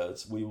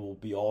episodes, we will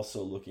be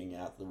also looking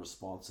at the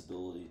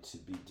responsibility to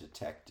be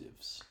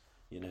detectives,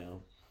 you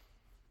know,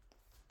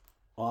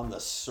 on the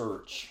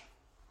search.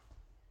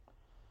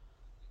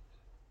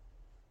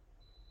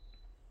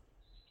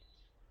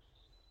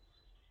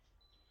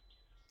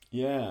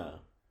 Yeah,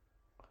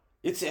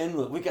 it's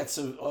endless. We got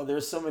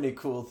there's so many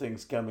cool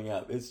things coming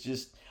up. It's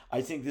just,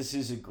 I think this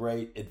is a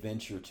great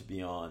adventure to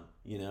be on,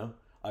 you know?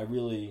 I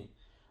really,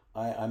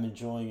 I'm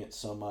enjoying it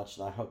so much,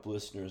 and I hope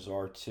listeners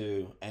are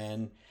too.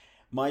 And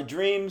my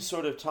dream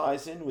sort of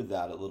ties in with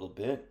that a little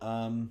bit.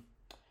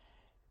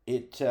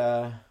 It,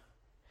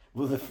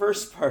 well, the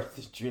first part of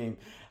the dream,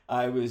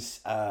 I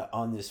was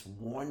on this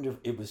wonderful,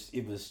 it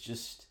was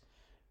just,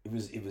 it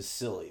was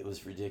silly. It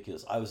was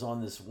ridiculous. I was on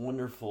this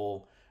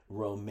wonderful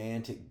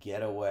romantic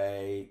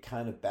getaway,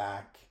 kind of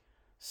back,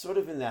 sort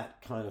of in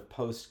that kind of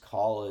post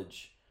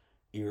college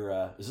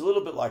era. It was a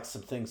little bit like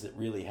some things that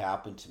really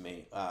happened to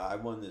me. I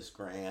won this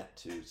grant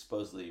to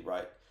supposedly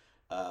write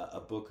a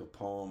book of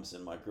poems,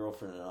 and my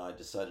girlfriend and I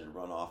decided to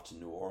run off to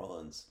New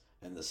Orleans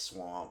and the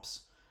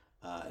swamps.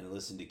 And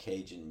listen to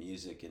Cajun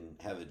music and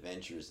have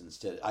adventures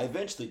instead. I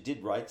eventually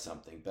did write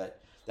something,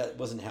 but that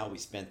wasn't how we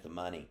spent the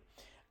money.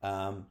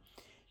 Um,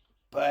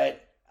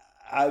 but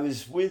I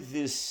was with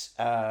this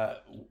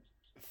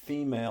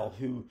female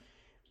who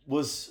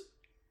was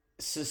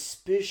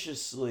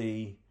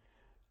suspiciously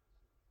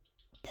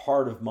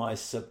part of my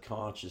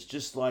subconscious,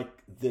 just like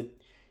that,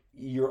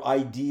 your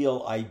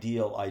ideal.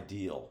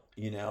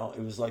 You know,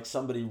 it was like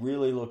somebody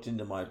really looked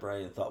into my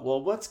brain and thought,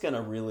 well, what's going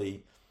to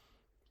really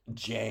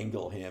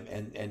jangle him?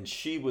 And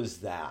she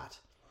was that.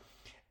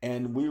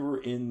 And we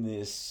were in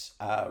this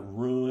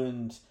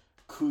ruined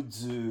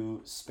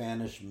kudzu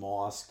Spanish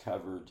moss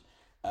covered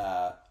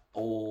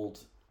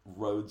old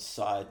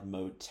roadside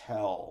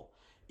motel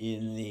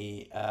in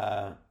the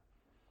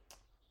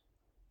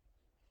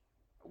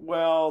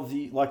well,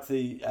 the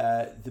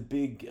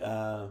big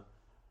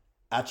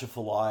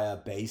Atchafalaya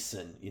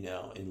Basin,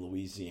 in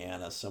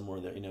Louisiana, somewhere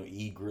there,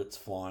 egrets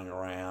flying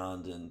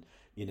around and,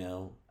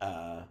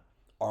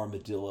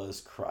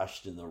 armadillos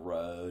crushed in the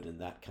road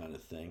and that kind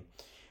of thing.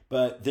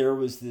 But there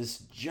was this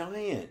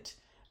giant,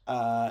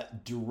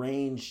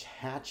 deranged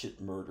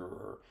hatchet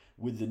murderer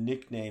with the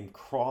nickname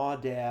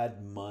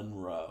Crawdad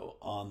Monroe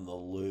on the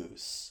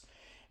loose.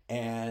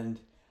 And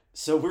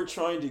so we're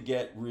trying to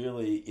get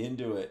really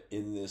into it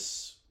in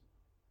this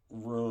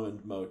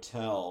ruined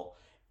motel,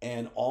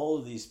 and all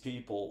of these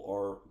people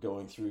are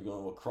going,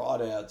 well,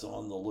 Crawdad's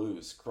on the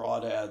loose,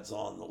 Crawdad's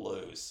on the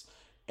loose.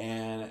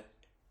 And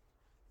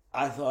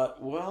I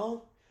thought,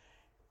 well,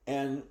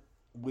 and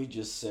we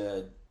just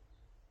said,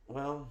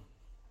 well,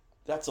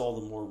 that's all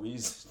the more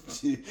reason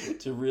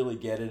to really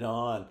get it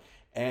on.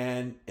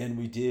 And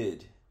we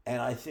did.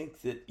 And I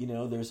think that,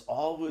 there's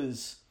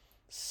always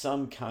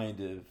some kind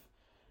of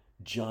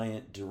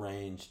giant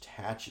deranged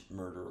hatchet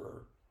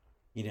murderer,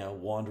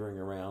 wandering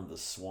around the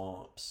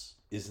swamps,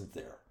 isn't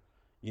there?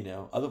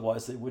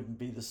 Otherwise they wouldn't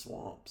be the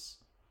swamps.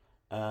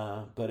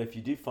 But if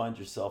you do find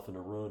yourself in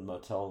a ruined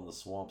motel in the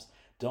swamps,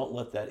 don't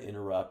let that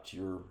interrupt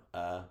your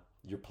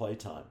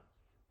playtime.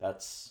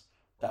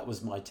 That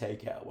was my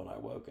takeout when I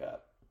woke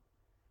up.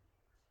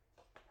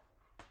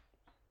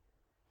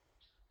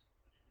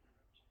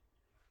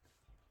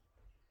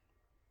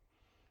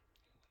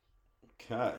 Okay.